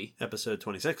 Astrobiology, episode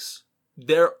 26,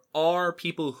 there are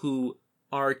people who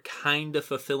are kind of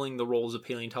fulfilling the roles of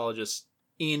paleontologists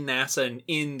in NASA and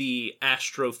in the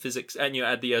astrophysics and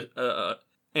at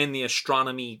the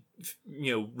astronomy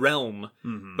realm,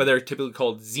 but they're typically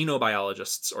called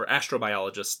xenobiologists or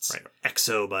astrobiologists, right?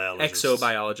 Exobiologists.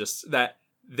 Exobiologists, that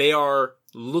they are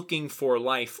looking for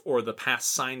life or the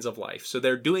past signs of life. So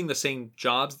they're doing the same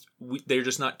jobs. They're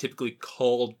just not typically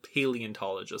called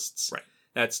paleontologists. Right.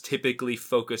 That's typically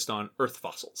focused on Earth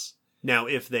fossils. Now,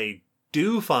 if they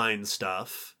do find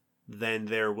stuff, then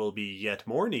there will be yet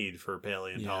more need for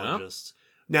paleontologists.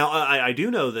 Yeah. Now, I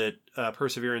do know that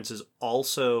Perseverance is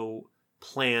also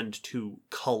planned to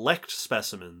collect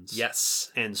specimens.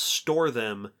 Yes. And store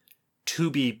them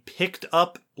to be picked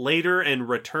up later and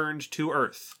returned to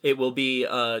Earth. It will be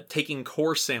taking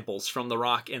core samples from the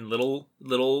rock in little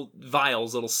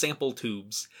vials, little sample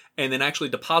tubes, and then actually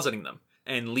depositing them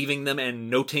and leaving them and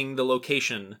noting the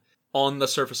location on the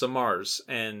surface of Mars.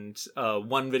 And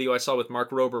one video I saw with Mark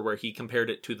Rober where he compared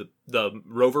it to the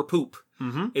rover poop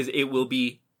is it will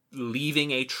be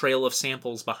leaving a trail of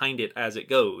samples behind it as it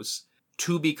goes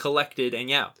to be collected and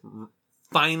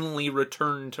finally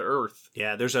returned to Earth.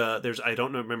 Yeah, there's I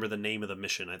don't remember the name of the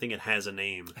mission. I think it has a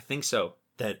name. I think so.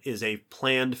 That is a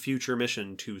planned future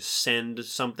mission to send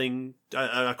something,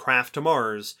 a craft to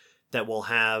Mars that will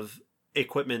have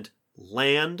equipment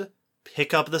land,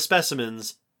 pick up the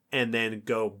specimens, and then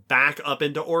go back up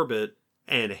into orbit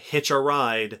and hitch a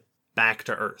ride back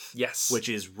to Earth. Yes. Which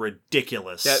is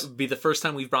ridiculous. That would be the first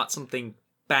time we've brought something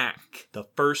back. The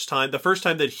first time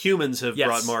that humans have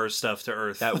brought Mars stuff to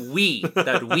Earth. That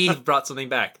we've brought something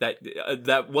back.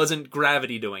 That wasn't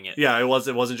gravity doing it. Yeah, it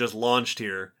wasn't just launched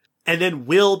here. And then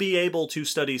we'll be able to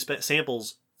study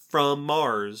samples from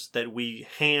Mars that we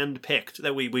hand-picked,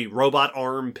 that we robot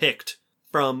arm-picked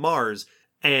from Mars.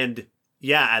 And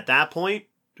yeah, at that point,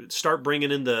 start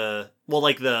bringing in Well,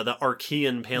 like the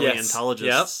Archean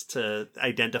paleontologists to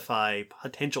identify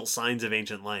potential signs of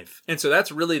ancient life. And so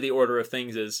that's really the order of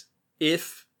things is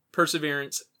if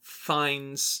Perseverance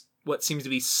finds what seems to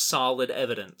be solid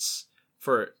evidence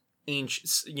for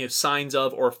ancient, signs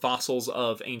of or fossils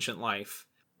of ancient life,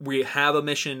 we have a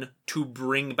mission to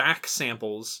bring back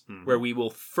samples where we will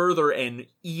further and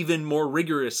even more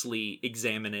rigorously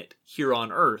examine it here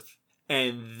on Earth.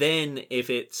 And then if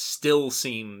it still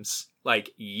seems like,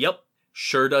 yep,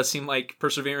 sure does seem like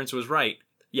Perseverance was right.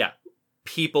 Yeah,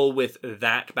 people with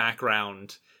that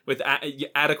background, with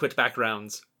adequate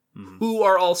backgrounds, who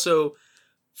are also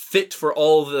fit for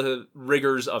all the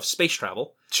rigors of space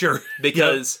travel. Sure.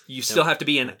 Because you still have to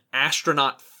be an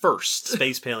astronaut first.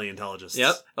 Space paleontologists.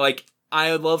 Yep. Like,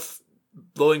 I love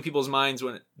blowing people's minds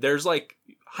when there's, like,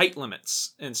 height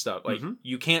limits and stuff. Like,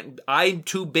 you can't... I'm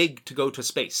too big to go to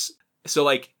space. So,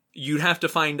 like, you'd have to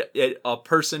find a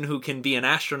person who can be an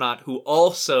astronaut who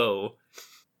also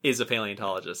is a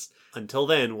paleontologist. Until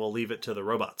then, we'll leave it to the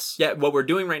robots. Yeah, what we're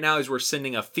doing right now is we're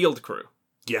sending a field crew.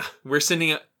 Yeah. We're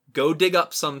sending go dig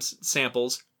up some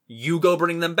samples, you go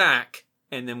bring them back,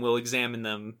 and then we'll examine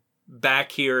them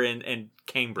back here in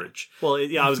Cambridge. Well,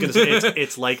 yeah, I was going to say,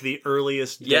 it's like the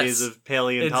earliest days of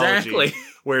paleontology,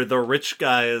 where the rich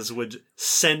guys would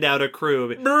send out a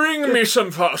crew. Bring me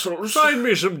some fossils. Find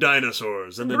me some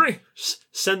dinosaurs. And then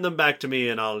send them back to me,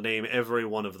 and I'll name every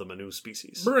one of them a new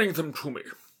species. Bring them to me.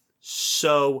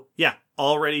 So, yeah,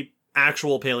 already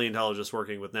actual paleontologists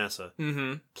working with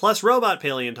NASA. Plus robot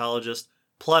paleontologists.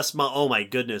 Plus, oh my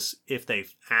goodness, if they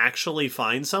actually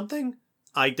find something,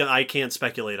 I can't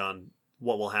speculate on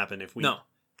what will happen if we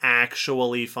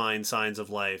actually find signs of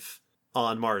life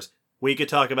on Mars. We could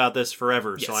talk about this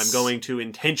forever, so I'm going to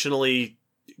intentionally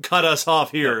cut us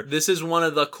off here. No, this is one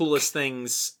of the coolest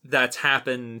things that's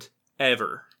happened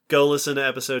ever. Go listen to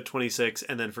episode 26,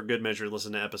 and then for good measure,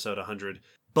 listen to episode 100.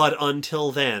 But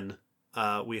until then,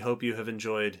 we hope you have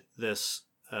enjoyed this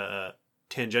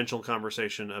tangential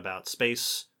conversation about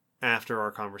space after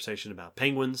our conversation about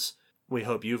penguins. We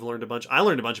hope you've learned a bunch. I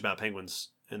learned a bunch about penguins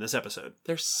in this episode.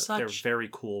 They're very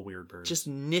cool, weird birds. Just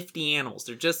nifty animals.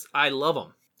 I love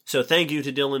them. So thank you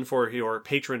to Dylan for your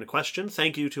patron question.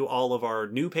 Thank you to all of our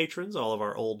new patrons, all of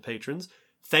our old patrons.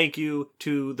 Thank you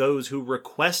to those who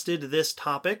requested this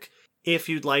topic. If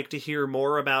you'd like to hear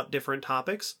more about different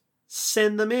topics,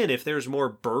 send them in. If there's more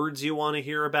birds you want to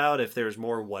hear about, if there's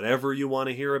more whatever you want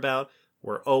to hear about,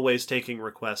 we're always taking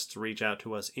requests. Reach out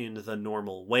to us in the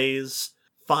normal ways.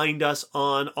 Find us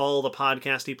on all the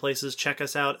podcasty places. Check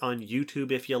us out on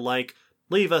YouTube if you like.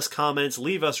 Leave us comments,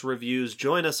 leave us reviews,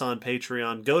 join us on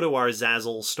Patreon, go to our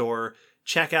Zazzle store,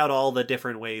 check out all the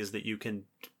different ways that you can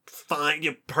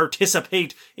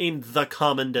participate in the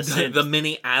Common Descent. The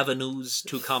many avenues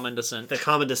to Common Descent. The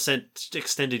Common Descent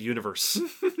extended universe.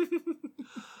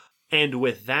 And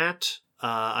with that,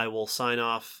 I will sign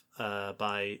off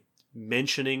by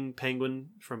mentioning Penguin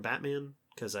from Batman,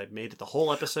 because I've made it the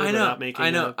whole episode without making it.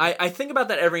 I know. I think about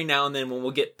that every now and then when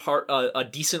we'll get a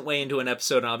decent way into an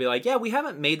episode, and I'll be like, yeah, we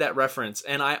haven't made that reference.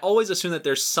 And I always assume that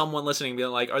there's someone listening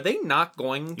being like, are they not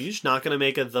going... You're just not going to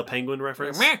make the Penguin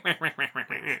reference?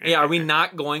 Yeah, are we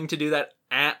not going to do that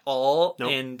at all? Nope,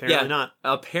 and apparently not.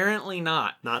 Apparently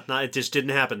not. Not. It just didn't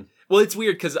happen. Well, it's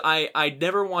weird because I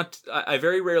never want... I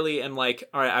very rarely am like,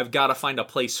 all right, I've got to find a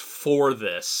place for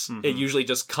this. It usually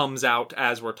just comes out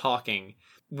as we're talking.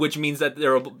 Which means that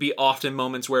there will be often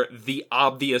moments where the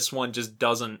obvious one just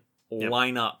doesn't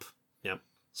line up. Yep.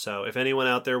 So if anyone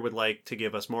out there would like to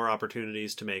give us more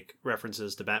opportunities to make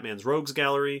references to Batman's Rogues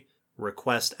Gallery,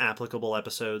 request applicable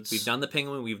episodes. We've done the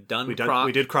Penguin. We've done Croc.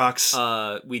 We did Crocs.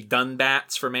 We've done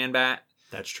Bats for Man Bat.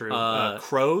 That's true.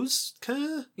 Crows?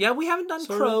 Kinda? Yeah, we haven't done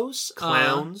Crows.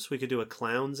 Clowns. We could do a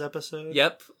Clowns episode.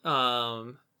 Yep.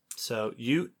 So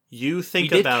you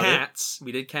think about cats.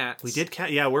 We did Cats. We did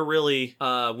Cat. Yeah, we're really...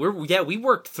 we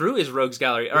worked through his Rogues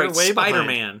Gallery. All right,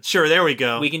 Spider-Man. Sure, there we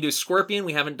go. We can do Scorpion.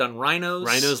 We haven't done Rhinos.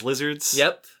 Rhinos, lizards.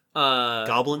 Yep.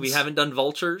 Goblins. We haven't done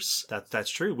Vultures. That's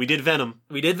true. We did Venom.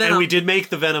 And we did make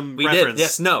the Venom reference. We did.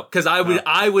 Yes, no. Because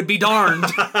I would be darned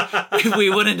if we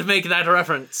wouldn't make that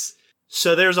reference.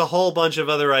 So there's a whole bunch of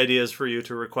other ideas for you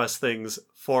to request things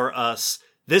for us.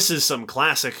 This is some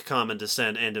classic Common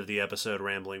Descent end of the episode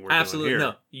rambling we're Absolutely doing here.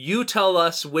 No. You tell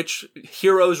us which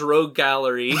Heroes Rogue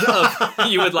Gallery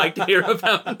you would like to hear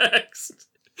about next.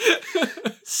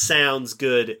 Sounds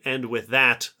good. And with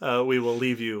that, we will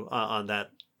leave you on that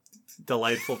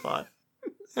delightful thought.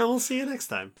 And we'll see you next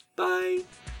time. Bye.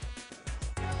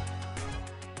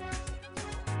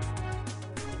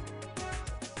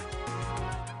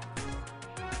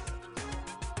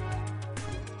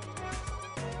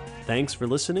 Thanks for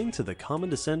listening to the Common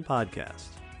Descent podcast.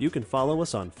 You can follow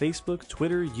us on Facebook,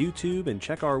 Twitter, YouTube, and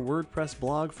check our WordPress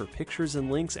blog for pictures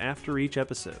and links after each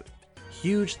episode.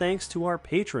 Huge thanks to our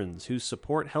patrons whose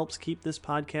support helps keep this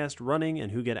podcast running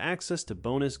and who get access to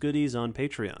bonus goodies on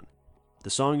Patreon. The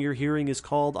song you're hearing is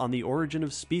called On the Origin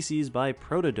of Species by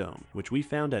Protodome, which we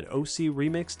found at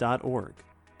ocremix.org.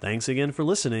 Thanks again for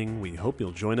listening. We hope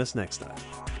you'll join us next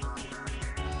time.